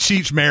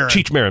 Cheech Marin.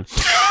 Cheech Marin.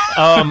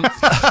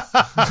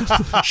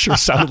 Sure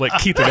sounded like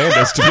Keith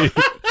Hernandez to me.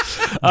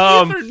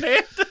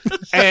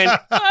 And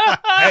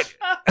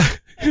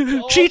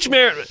Cheech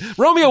Marin,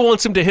 Romeo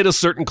wants him to hit a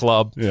certain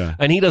club,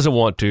 and he doesn't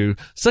want to,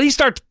 so he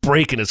starts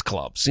breaking his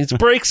clubs. He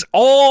breaks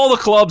all the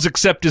clubs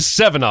except his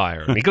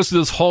 7-iron. He goes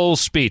through this whole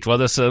speech. Well,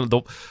 this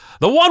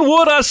the 1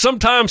 wood I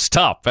sometimes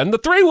top, and the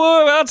 3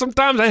 wood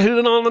sometimes I hit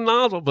it on the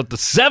nozzle, but the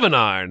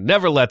 7-iron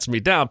never lets me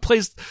down.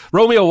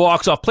 Romeo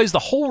walks off, plays the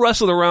whole rest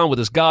of the round with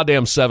his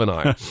goddamn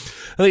 7-iron.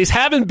 And he's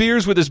having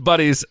beers with his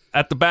buddies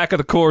at the back of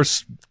the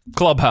course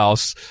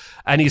clubhouse,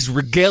 and he's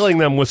regaling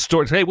them with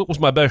stories. Hey, what was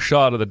my best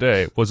shot of the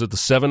day? Was it the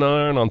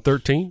 7-iron on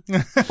 13?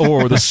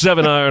 Or the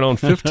 7-iron on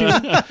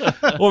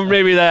 15? Or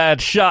maybe that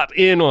shot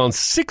in on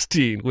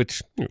 16,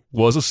 which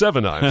was a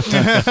 7-iron.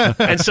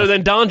 And so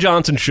then Don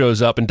Johnson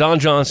shows up, and Don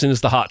Johnson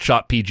is the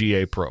hotshot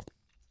PGA pro.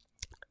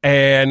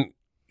 And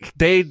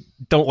they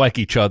don't like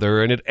each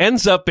other, and it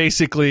ends up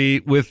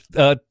basically with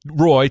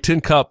Roy,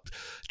 Tin Cup,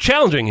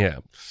 challenging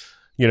him.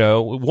 You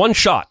know, one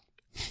shot.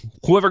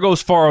 Whoever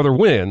goes farther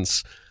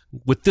wins.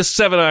 With this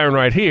 7-iron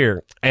right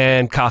here,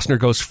 and Costner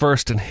goes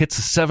first and hits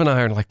a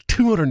 7-iron like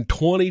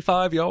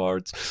 225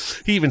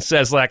 yards. He even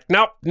says like,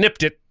 nope,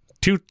 nipped it,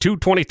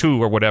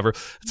 222 or whatever.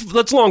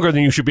 That's longer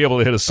than you should be able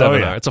to hit a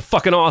 7-iron. It's a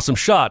fucking awesome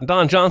shot. And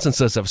Don Johnson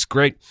says that was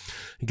great.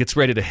 He gets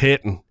ready to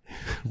hit, and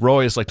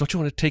Roy is like, don't you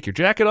want to take your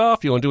jacket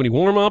off? You want to do any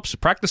warm-ups,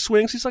 practice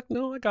swings? He's like,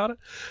 no, I got it.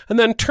 And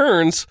then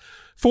turns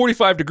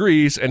 45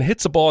 degrees and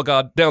hits the ball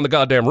down the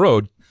goddamn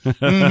road.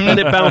 And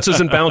it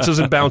bounces and bounces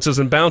and bounces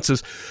and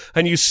bounces,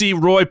 and you see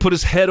Roy put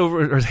his hand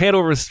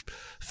over his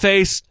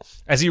face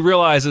as he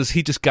realizes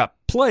he just got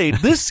played.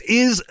 This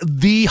is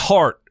the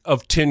heart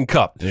of Tin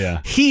Cup. Yeah.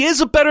 He is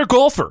a better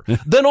golfer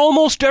than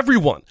almost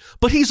everyone,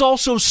 but he's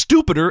also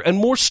stupider and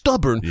more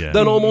stubborn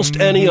than almost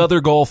any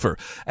other golfer.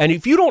 And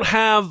if you don't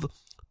have...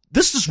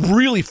 This is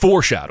really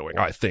foreshadowing,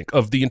 I think,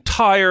 of the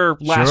entire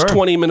last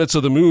 20 minutes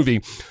of the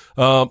movie,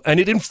 and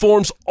it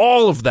informs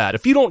all of that.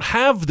 If you don't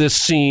have this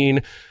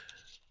scene...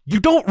 You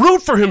don't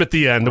root for him at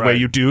the end the way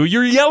you do.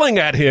 You're yelling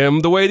at him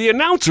the way the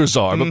announcers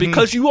are. But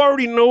because you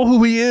already know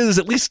who he is,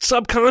 at least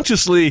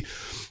subconsciously,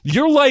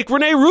 you're like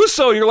Rene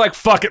Russo. You're like,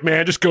 fuck it,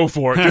 man. Just go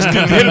for it. Just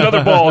hit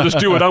another ball. Just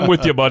do it. I'm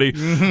with you, buddy.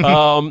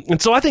 And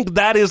so I think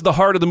that is the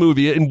heart of the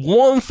movie. In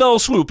one fell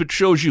swoop, it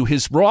shows you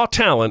his raw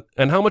talent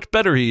and how much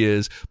better he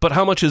is, but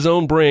how much his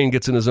own brain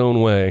gets in his own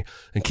way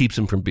and keeps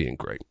him from being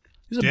great.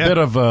 He's a bit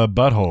of a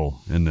butthole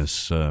in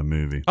this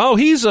movie. Oh,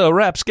 he's a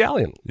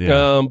rapscallion.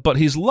 But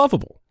he's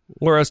lovable.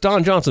 Whereas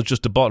Don Johnson's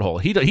just a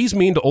butthole. He's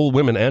mean to old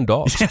women and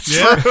dogs.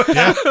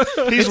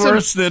 He's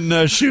worse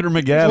than Shooter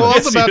McGavin. Well, I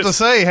was about to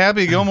say,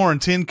 Happy Gilmore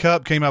and Tin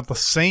Cup came out the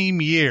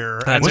same year.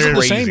 Was it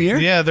the same year?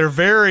 Yeah, they're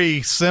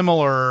very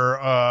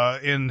similar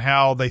in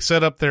how they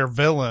set up their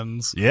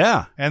villains.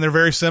 Yeah. And they're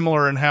very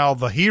similar in how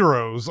the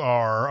heroes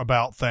are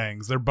about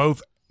things. They're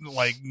both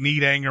like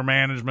need anger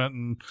management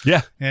and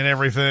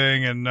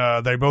everything, and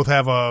they both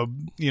have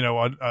an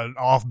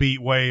offbeat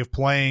way of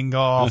playing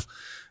golf.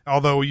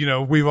 Although,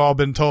 we've all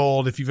been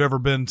told, if you've ever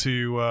been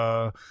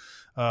to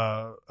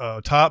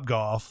Top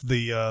Golf,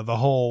 the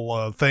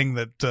whole thing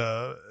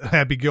that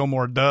Happy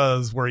Gilmore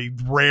does, where he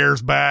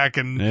rears back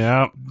and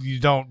you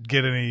don't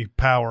get any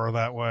power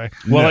that way.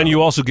 Well, and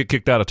you also get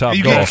kicked out of Top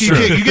Golf.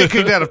 You get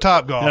kicked out of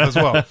Top Golf as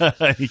well.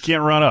 You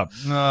can't run up.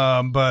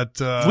 But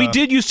we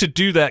did used to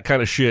do that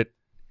kind of shit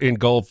in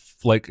golf,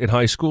 like in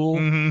high school.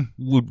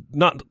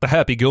 Not the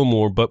Happy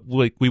Gilmore, but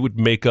like we would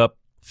make up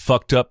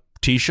fucked up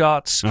tee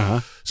shots.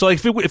 So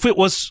like if it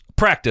was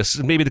practice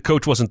and maybe the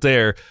coach wasn't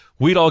there,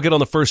 we'd all get on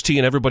the first tee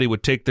and everybody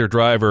would take their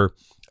driver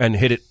and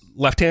hit it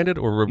left-handed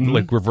or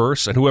like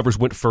reverse, and whoever's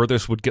went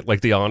furthest would get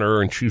like the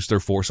honor and choose their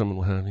foursome and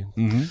what have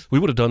you. We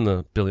would have done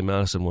the Billy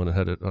Madison one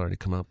had it already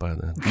come out by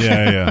then.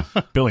 Yeah.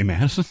 Billy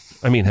Madison?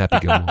 I mean, Happy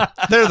Gilmore.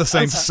 They're the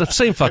same. It's the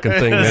same fucking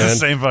thing, man. It's the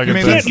same fucking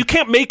thing. You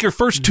can't make your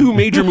first two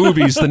major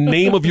movies the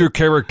name of your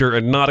character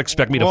and not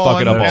expect me to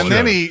fuck it up all and the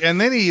then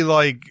time. he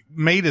like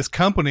made his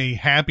company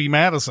Happy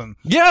Madison.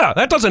 Yeah,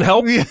 that doesn't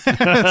help.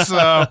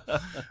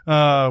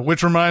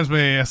 Which reminds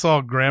me, I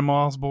saw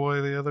Grandma's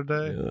Boy the other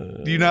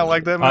day. Do you not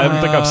like that movie? I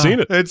don't think I've seen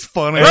it. It's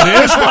funny. It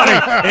is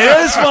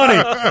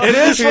funny.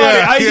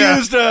 I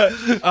used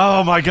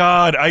oh my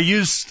God. I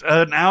used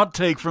an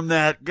outtake from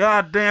that.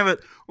 God damn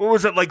it. What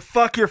was it, like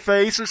Fuck Your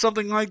Face or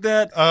something like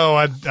that? Oh,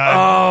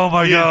 oh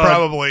my God.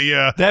 Probably,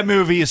 yeah. That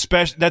movie is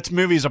that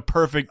movie is a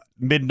perfect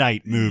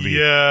midnight movie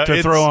to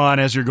throw on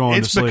as you're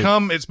going to sleep.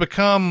 It's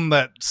become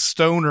that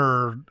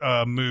stoner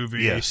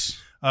movie.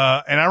 Yes.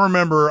 And I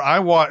remember I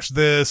watched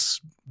this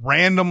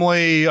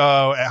randomly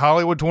at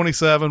Hollywood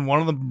 27,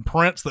 one of the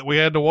prints that we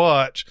had to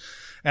watch.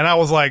 And I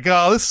was like,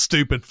 oh, this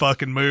stupid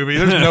fucking movie.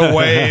 There's no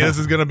way this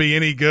is going to be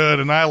any good.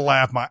 And I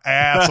laughed my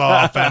ass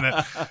off in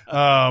it.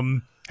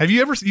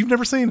 You've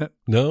never seen it?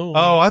 No.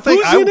 Oh, I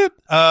think Who's in it?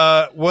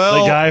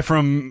 Well, the guy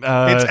from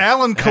it's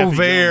Alan Happy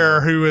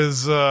Colbert, who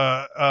is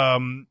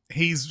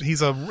he's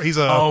He's in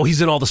all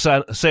the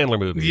Sandler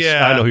movies.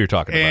 Yeah, I know who you're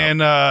talking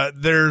about.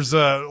 And there's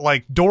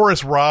like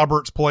Doris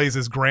Roberts plays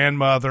his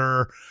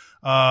grandmother.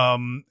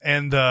 And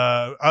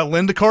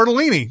Linda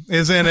Cardellini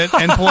is in it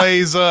and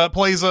plays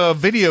a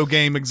video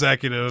game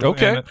executive.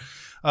 Okay. In it.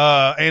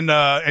 And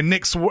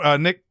Nick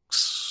Swardson.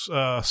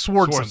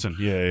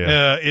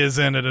 Is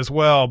in it as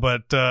well.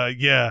 But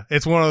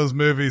it's one of those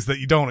movies that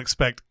you don't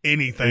expect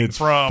anything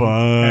from.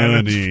 Funny.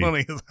 And it's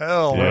funny as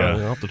hell. Yeah,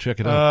 I'll have to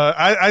check it out.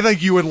 I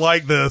think you would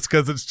like this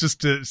because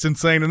it's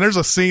insane. And there's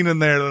a scene in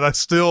there that I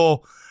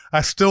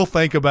still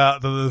think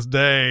about to this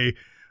day.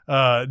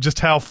 Just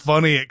how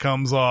funny it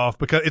comes off,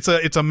 because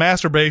it's a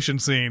masturbation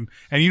scene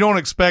and you don't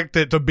expect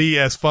it to be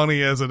as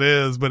funny as it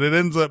is, but it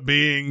ends up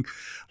being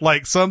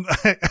like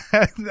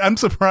I'm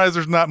surprised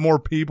there's not more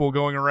people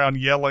going around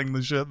yelling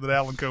the shit that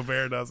Alan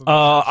Colbert does.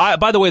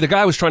 By the way, the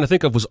guy I was trying to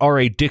think of was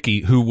R.A.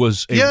 Dickey, who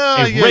was a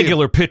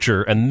regular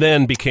pitcher and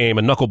then became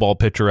a knuckleball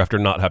pitcher after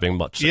not having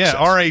much success. Yeah,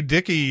 R.A.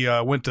 Dickey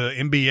went to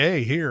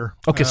MBA here.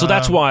 Okay, so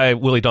that's why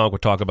Willie Donk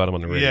would talk about him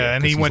on the radio. Yeah,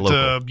 and he went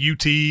to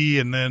UT,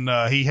 and then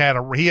he had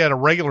a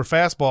regular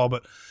fastball,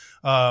 but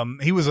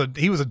he was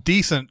a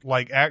decent,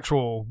 like,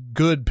 actual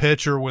good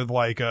pitcher with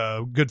like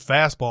a good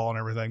fastball and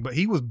everything, but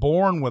he was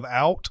born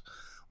without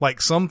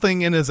like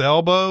something in his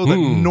elbow that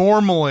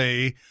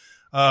normally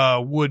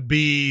would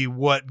be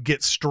what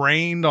gets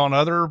strained on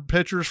other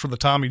pitchers for the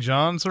Tommy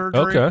John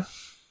surgery. Okay.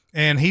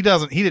 And he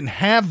didn't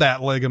have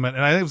that ligament,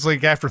 and I think it was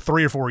like after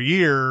 3 or 4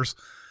 years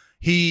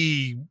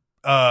he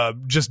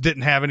just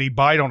didn't have any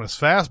bite on his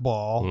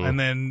fastball, and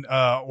then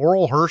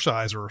Oral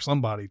Hershiser or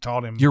somebody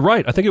taught him. You're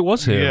right. I think it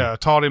was him. Yeah,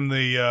 taught him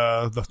the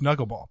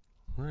knuckleball.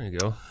 There you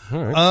go.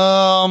 All right.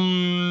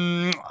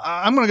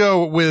 I'm gonna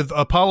go with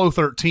Apollo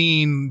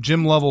 13,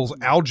 Jim Lovell's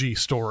algae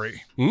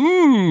story.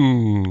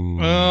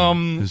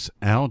 His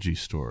algae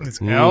story.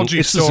 It's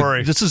algae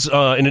story. This is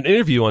in an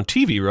interview on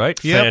TV,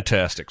 right? Yep.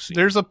 Fantastic scene.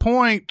 There's a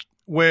point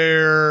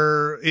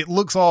where it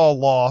looks all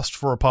lost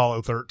for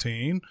Apollo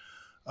 13.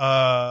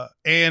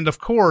 And of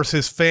course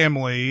his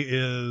family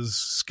is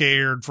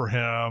scared for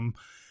him.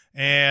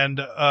 And,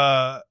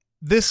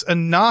 this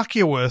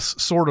innocuous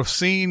sort of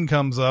scene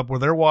comes up where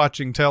they're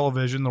watching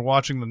television, they're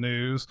watching the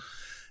news,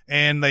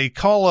 and they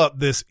call up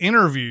this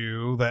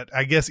interview that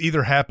I guess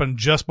either happened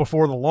just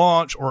before the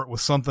launch or it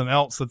was something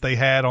else that they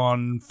had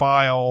on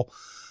file,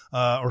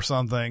 or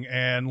something.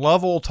 And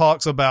Lovell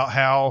talks about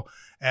how,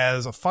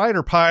 as a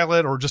fighter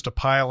pilot or just a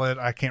pilot,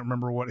 I can't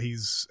remember what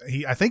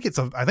I think he's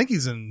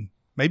in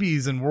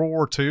World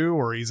War II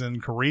or he's in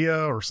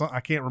Korea or something.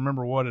 I can't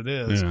remember what it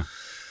is. Yeah.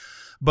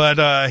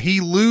 But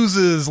he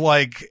loses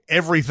like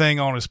everything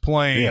on his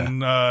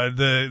plane. Yeah.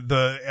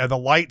 The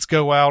lights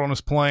go out on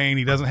his plane.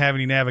 He doesn't have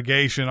any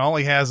navigation. All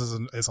he has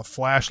is a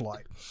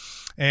flashlight.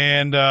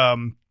 And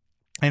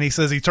he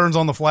says he turns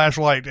on the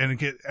flashlight and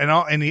he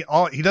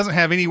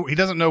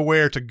doesn't know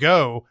where to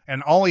go,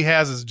 and all he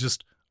has is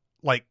just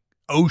like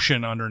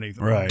ocean underneath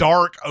him, right.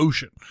 Dark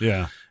ocean.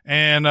 Yeah.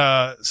 And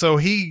so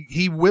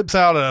he whips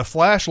out a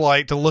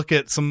flashlight to look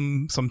at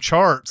some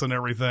charts and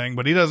everything,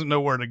 but he doesn't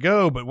know where to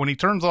go. But when he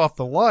turns off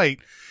the light,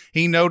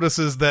 he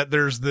notices that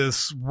there's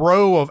this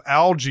row of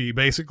algae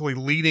basically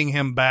leading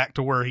him back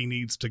to where he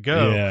needs to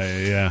go.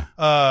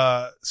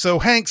 Yeah. So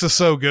Hanks is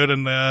so good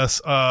in this.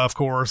 Of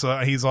course,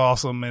 he's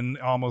awesome in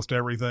almost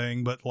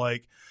everything, but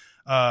like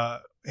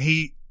that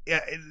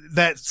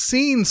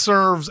scene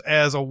serves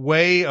as a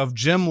way of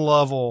Jim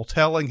Lovell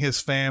telling his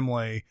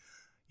family,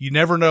 you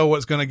never know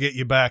what's going to get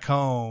you back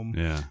home.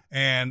 Yeah.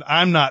 And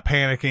I'm not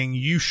panicking.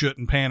 You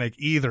shouldn't panic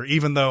either,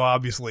 even though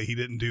obviously he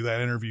didn't do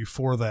that interview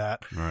for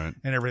that. Right.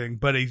 And everything.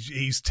 But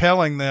he's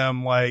telling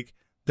them, like,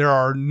 there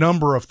are a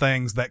number of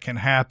things that can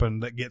happen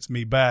that gets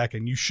me back,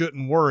 and you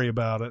shouldn't worry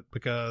about it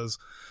because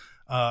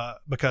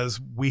because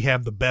we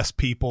have the best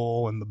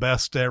people and the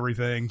best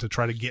everything to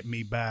try to get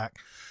me back.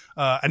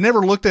 I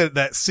never looked at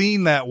that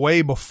scene that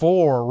way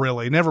before,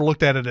 really. Never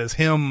looked at it as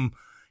him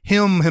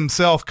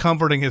himself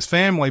comforting his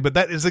family, but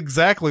that is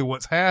exactly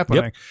what's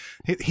happening.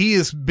 Yep. He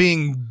is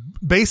being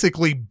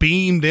basically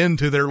beamed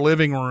into their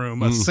living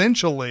room,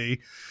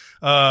 essentially,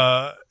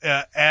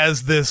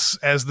 as this,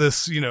 as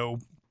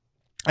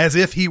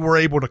if he were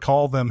able to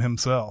call them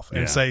himself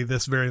and say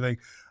this very thing.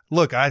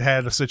 Look, I'd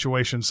had a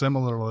situation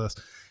similar to this.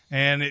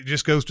 And it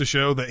just goes to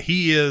show that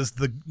he is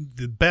the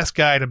best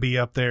guy to be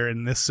up there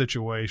in this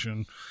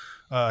situation.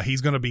 He's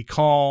going to be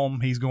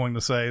calm. He's going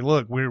to say,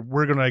 look,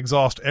 we're going to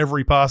exhaust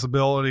every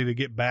possibility to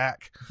get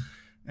back.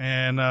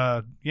 And,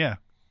 yeah,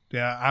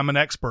 I'm an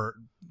expert.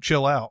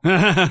 Chill out.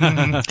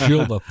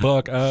 Chill the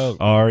fuck out.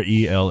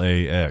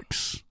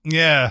 RELAX.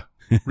 Yeah.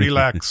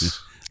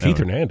 Relax. Keith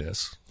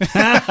Hernandez.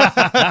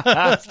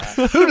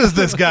 Who does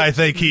this guy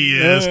think he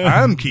is?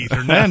 I'm Keith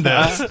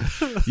Hernandez.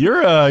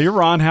 You're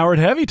Ron Howard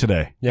heavy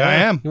today. Yeah, I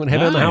am. You want to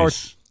head on the Howard?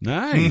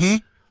 Nice. Mm-hmm.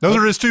 Those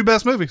are his two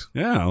best movies.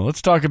 Yeah,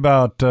 let's talk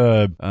about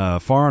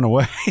Far and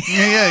Away.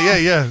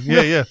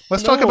 Yeah.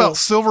 Let's talk about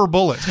Silver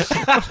Bullet.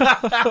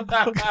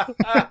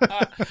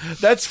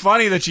 That's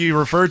funny that you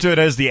refer to it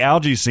as the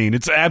algae scene.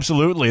 It's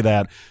absolutely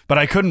that, but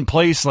I couldn't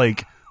place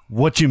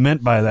what you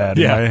meant by that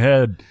in my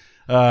head.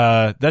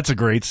 That's a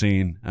great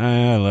scene.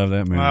 I love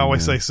that movie. I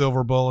always say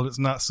Silver Bullet. It's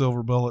not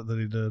Silver Bullet that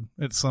he did.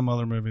 It's some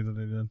other movie that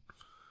he did.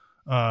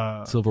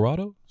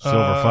 Silverado?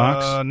 Silver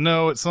Fox?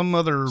 No, it's some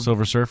other.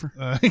 Silver Surfer?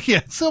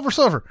 Yeah, Silver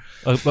Surfer.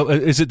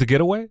 Is it The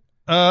Getaway?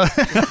 Yeah.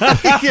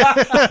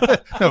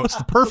 No, it's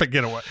The Perfect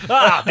Getaway.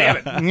 Ah, damn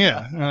it.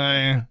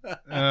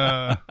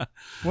 Yeah.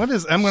 What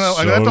is, I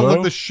have to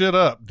look this shit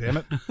up, damn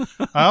it.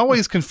 I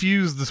always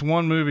confuse this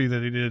one movie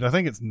that he did. I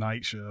think it's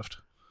Night Shift.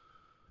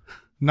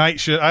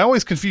 I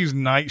always confuse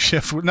Night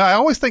Shift with, I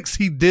always think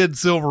he did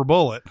Silver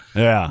Bullet.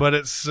 Yeah. But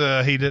it's,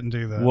 he didn't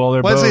do that. Well,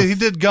 Let's see, he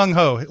did Gung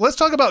Ho. Let's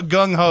talk about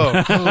Gung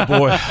Ho. Oh,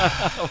 boy.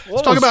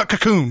 Let's talk about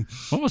Cocoon.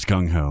 What was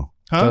Gung Ho?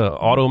 Huh?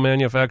 Auto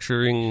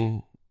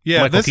manufacturing.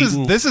 Yeah, Michael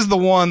Keaton. this is the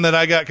one that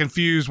I got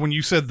confused when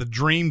you said the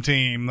Dream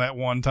Team that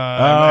one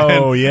time.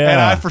 Oh,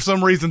 and I, for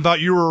some reason, thought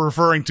you were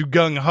referring to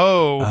Gung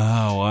Ho. Oh,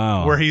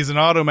 wow. Where he's an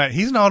auto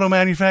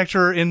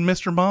manufacturer in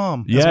Mr.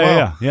 Mom. As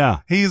well.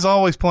 Yeah. He's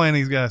always playing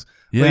these guys.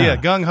 Yeah. But yeah,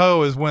 Gung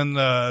Ho is when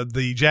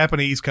the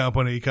Japanese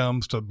company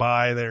comes to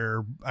buy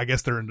I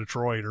guess they're in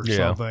Detroit or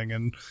something,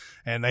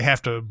 and they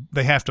have to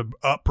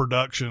up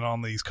production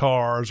on these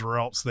cars or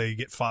else they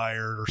get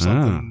fired or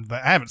something.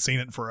 I haven't seen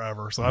it in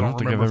forever, so I don't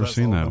think remember I've ever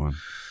seen that one.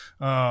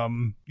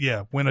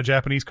 When a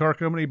Japanese car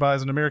company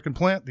buys an American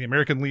plant, the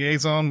American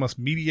liaison must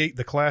mediate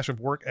the clash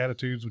of work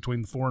attitudes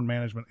between the foreign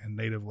management and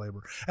native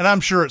labor. And I'm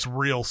sure it's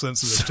real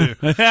sensitive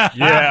too. Yeah,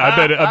 I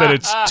bet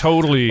it's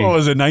totally. What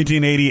was it,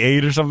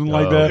 1988 or something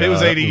like that? It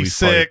was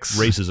 86.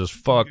 Racist as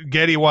fuck.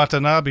 Getty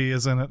Watanabe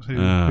is in it, who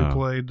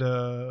played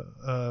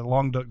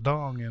Long Duck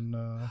Dong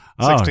in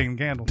 16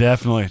 Candles.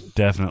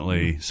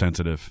 Definitely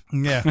sensitive.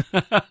 Yeah,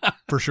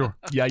 for sure.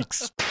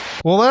 Yikes.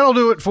 Well, that'll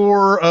do it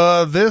for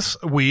this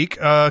week.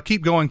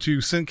 Keep going to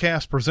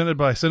Sincast presented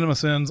by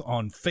CinemaSins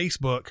on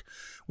Facebook.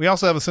 We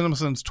also have a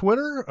CinemaSins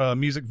Twitter,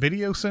 Music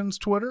Video Sins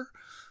Twitter.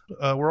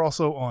 We're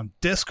also on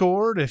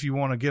Discord. If you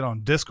want to get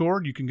on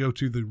Discord, you can go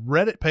to the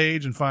Reddit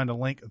page and find a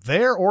link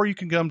there, or you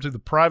can come to the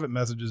private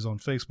messages on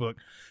Facebook,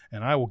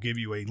 and I will give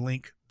you a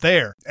link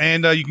there.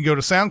 And you can go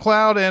to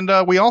SoundCloud,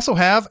 and we also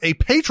have a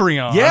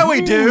Patreon. Yeah,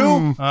 we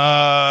do.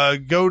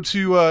 Go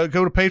to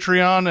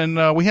Patreon,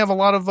 and we have a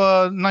lot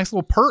of nice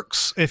little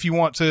perks if you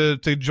want to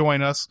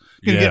join us.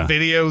 You can get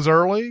videos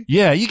early.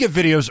 Yeah, you get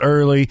videos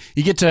early.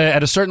 You get to,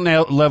 at a certain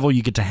level,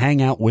 you get to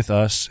hang out with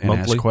us and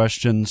ask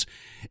questions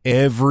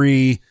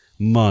every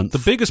month. The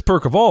biggest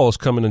perk of all is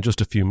coming in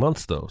just a few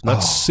months, though.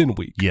 That's Sin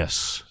Week.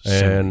 Yes,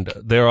 and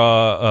there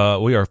are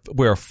we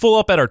are full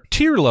up at our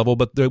tier level,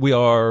 but we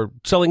are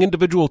selling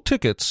individual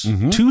tickets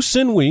to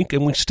Sin Week,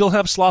 and we still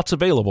have slots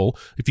available.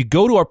 If you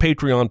go to our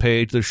Patreon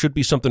page, there should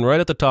be something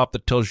right at the top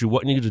that tells you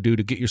what you need to do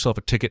to get yourself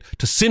a ticket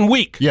to Sin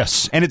Week.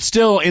 Yes, and it's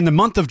still in the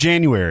month of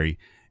January.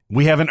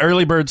 We have an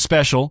early bird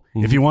special.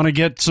 If you want to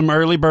get some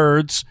early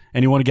birds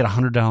and you want to get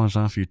 $100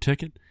 off your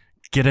ticket,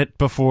 get it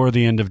before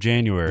the end of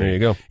January. There you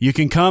go. You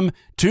can come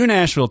to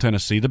Nashville,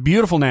 Tennessee, the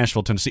beautiful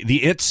Nashville, Tennessee,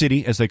 the It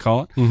City, as they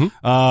call it,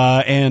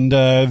 and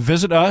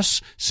visit us,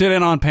 sit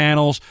in on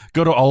panels,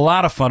 go to a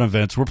lot of fun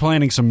events. We're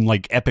planning some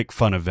epic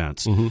fun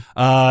events.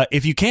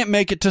 If you can't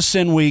make it to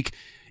Sin Week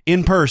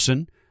in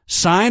person,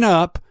 sign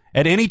up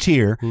at any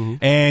tier,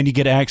 and you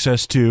get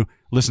access to,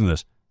 listen to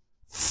this,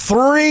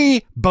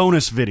 3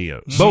 bonus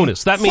videos.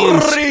 Bonus. That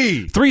means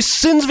 3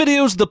 Sins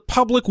videos the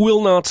public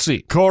will not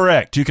see.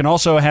 Correct. You can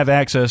also have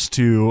access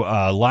to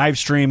live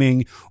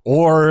streaming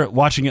or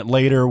watching it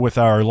later with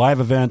our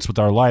live events, with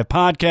our live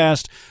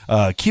podcast,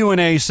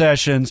 Q&A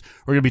sessions.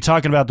 We're going to be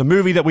talking about the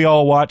movie that we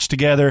all watched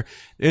together.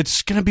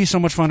 It's going to be so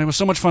much fun. It was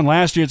so much fun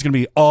last year. It's going to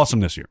be awesome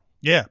this year.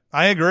 Yeah,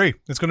 I agree.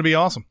 It's going to be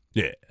awesome.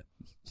 Yeah.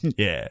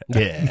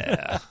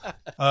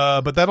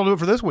 But that'll do it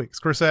for this week. It's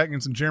Chris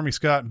Atkins and Jeremy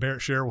Scott and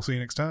Barrett Sher. We'll see you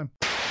next time.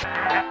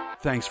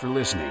 Thanks for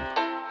listening.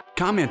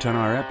 Comment on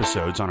our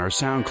episodes on our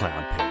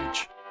SoundCloud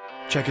page.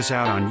 Check us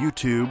out on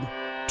YouTube,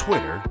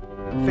 Twitter,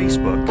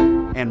 Facebook,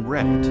 and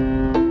Reddit.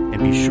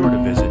 And be sure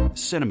to visit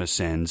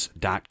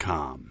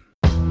cinemasins.com.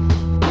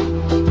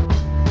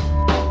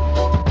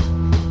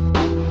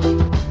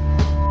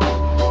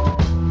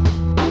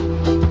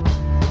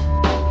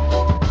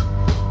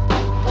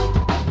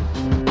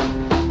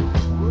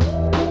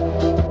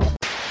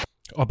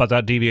 How about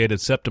that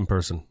deviated septum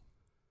person?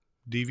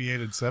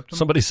 Deviated septum?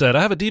 Somebody said,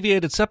 I have a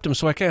deviated septum,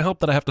 so I can't help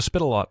that I have to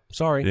spit a lot.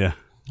 Sorry. Yeah.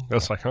 I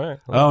was like, all right.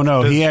 Oh,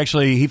 no,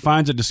 he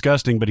finds it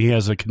disgusting, but he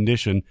has a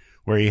condition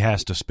where he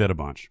has to spit a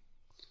bunch.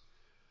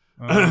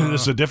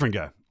 This is a different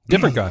guy.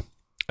 Different guy.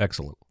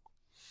 Excellent.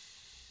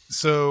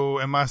 So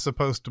am I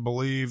supposed to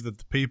believe that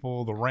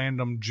the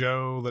random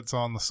Joe that's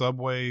on the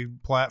subway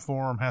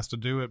platform has to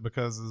do it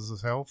because of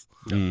his health?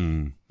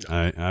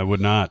 I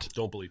would not.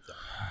 Don't believe that.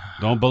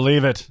 Don't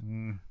believe it.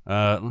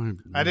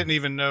 I didn't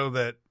even know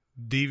that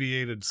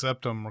deviated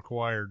septum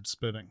required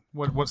spitting.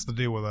 What's the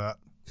deal with that?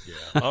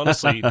 Yeah.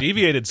 Honestly,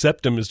 deviated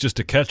septum is just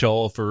a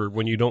catch-all for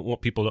when you don't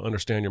want people to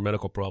understand your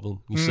medical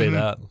problem. You say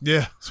that. Yeah,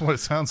 that's what it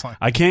sounds like.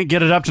 I can't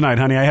get it up tonight,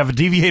 honey. I have a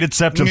deviated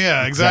septum.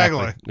 Yeah,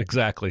 exactly.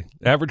 Exactly.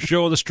 Average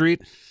Joe on the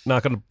street,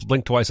 not going to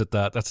blink twice at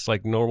that. That's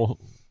like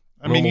normal.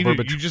 I mean, you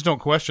verbiage. just don't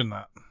question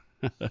that.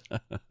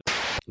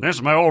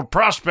 That's my old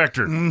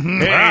prospector.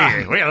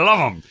 Hey, we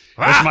love him.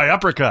 That's my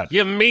uppercut.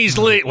 You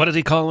measly. What did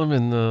he call him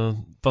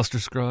in Buster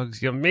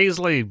Scruggs? You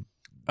measly.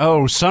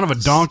 Oh, son of a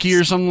donkey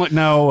or something like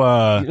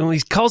no. He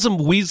calls him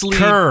Weasley.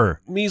 Cur.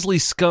 Measly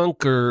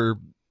skunk or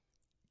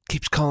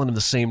keeps calling him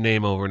the same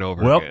name over and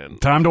over again.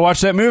 Time to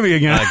watch that movie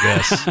again.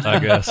 I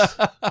guess.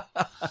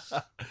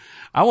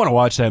 I want to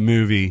watch that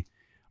movie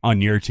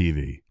on your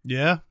TV.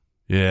 Yeah?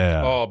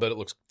 Yeah. Oh, I bet it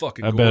looks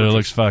fucking I gorgeous. bet it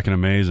looks fucking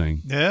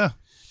amazing. Yeah.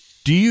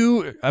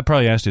 I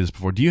probably asked you this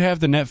before. Do you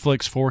have the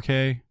Netflix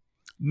 4K?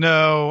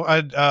 No,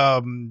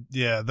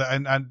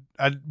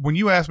 when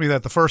you asked me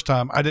that the first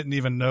time, I didn't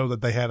even know that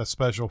they had a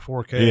special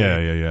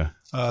 4K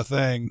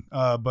thing.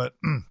 But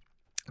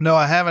no,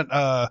 I haven't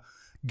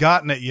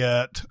gotten it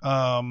yet.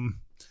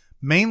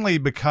 Mainly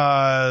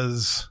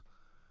because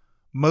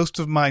most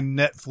of my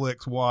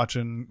Netflix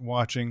watching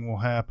will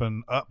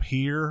happen up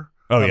here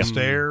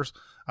upstairs.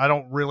 I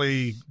don't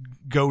really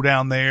go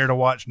down there to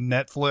watch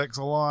Netflix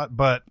a lot,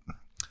 but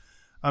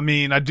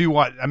I do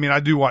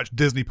watch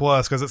Disney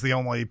Plus because it's the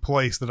only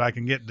place that I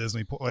can get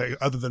Disney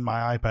other than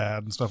my iPad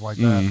and stuff like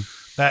that.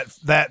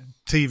 That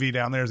TV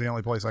down there is the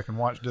only place I can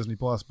watch Disney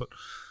Plus. But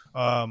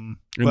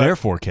they're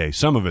 4K.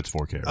 Some of it's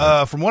 4K.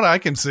 Right? From what I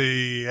can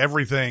see,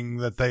 everything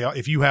that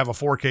if you have a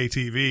 4K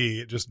TV,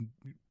 it just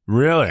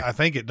really, I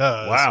think it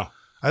does. Wow,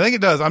 I think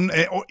it does.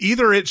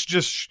 Either it's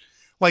just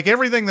like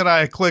everything that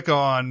I click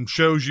on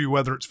shows you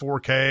whether it's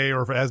 4K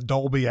or if it has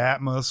Dolby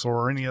Atmos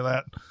or any of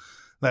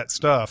that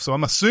stuff. So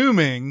I'm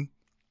assuming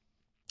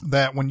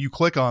that when you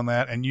click on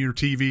that and your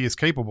TV is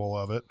capable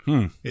of it,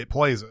 it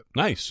plays it.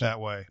 Nice. That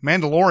way.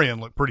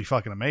 Mandalorian looked pretty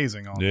fucking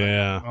amazing on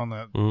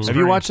that. Have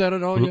you watched that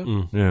at all yet?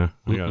 Yeah.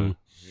 I gotta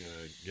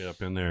get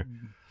up in there.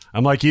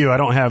 I'm like you.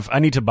 I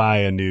need to buy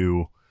a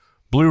new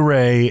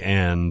Blu-ray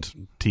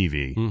and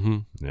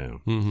TV. Yeah.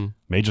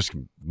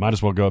 Might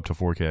as well go up to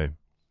 4K.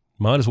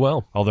 Might as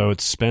well. Although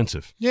it's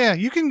expensive. Yeah,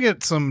 you can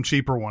get some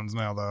cheaper ones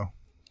now though.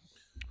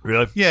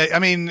 Really? Yeah, I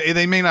mean,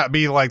 they may not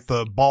be like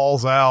the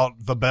balls out,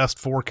 the best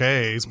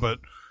 4Ks, but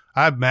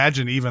I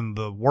imagine even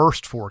the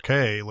worst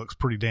 4K looks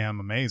pretty damn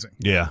amazing.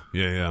 Yeah.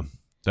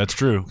 That's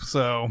true.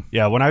 So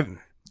yeah,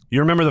 you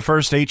remember the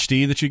first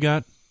HD that you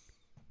got?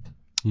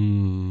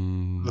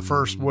 The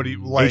first, what do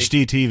you like?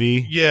 HD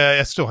TV? Yeah,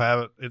 I still have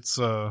it. It's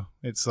that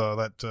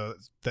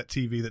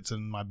TV that's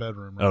in my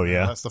bedroom. Right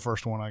now. That's the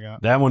first one I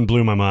got. That one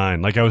blew my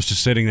mind. Like I was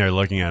just sitting there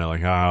looking at it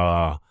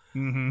like,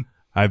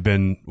 I've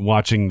been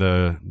watching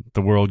the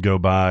world go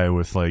by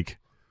with like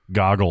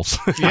goggles.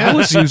 Yeah. I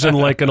was using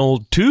like an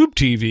old tube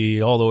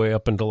TV all the way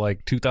up until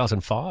like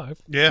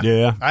 2005.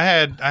 Yeah. I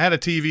had a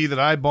TV that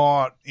I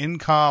bought in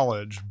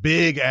college,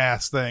 big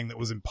ass thing that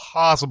was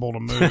impossible to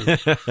move.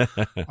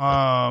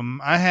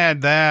 I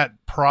had that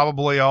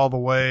probably all the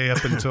way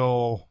up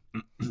until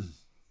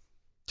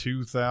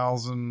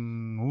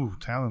 2000.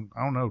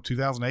 I don't know,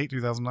 2008,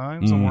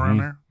 2009, somewhere in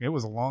there. It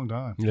was a long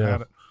time. Yeah. I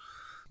had it.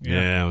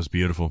 Yeah, it was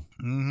beautiful.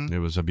 It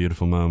was a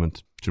beautiful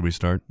moment. Should we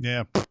start?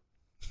 Yeah.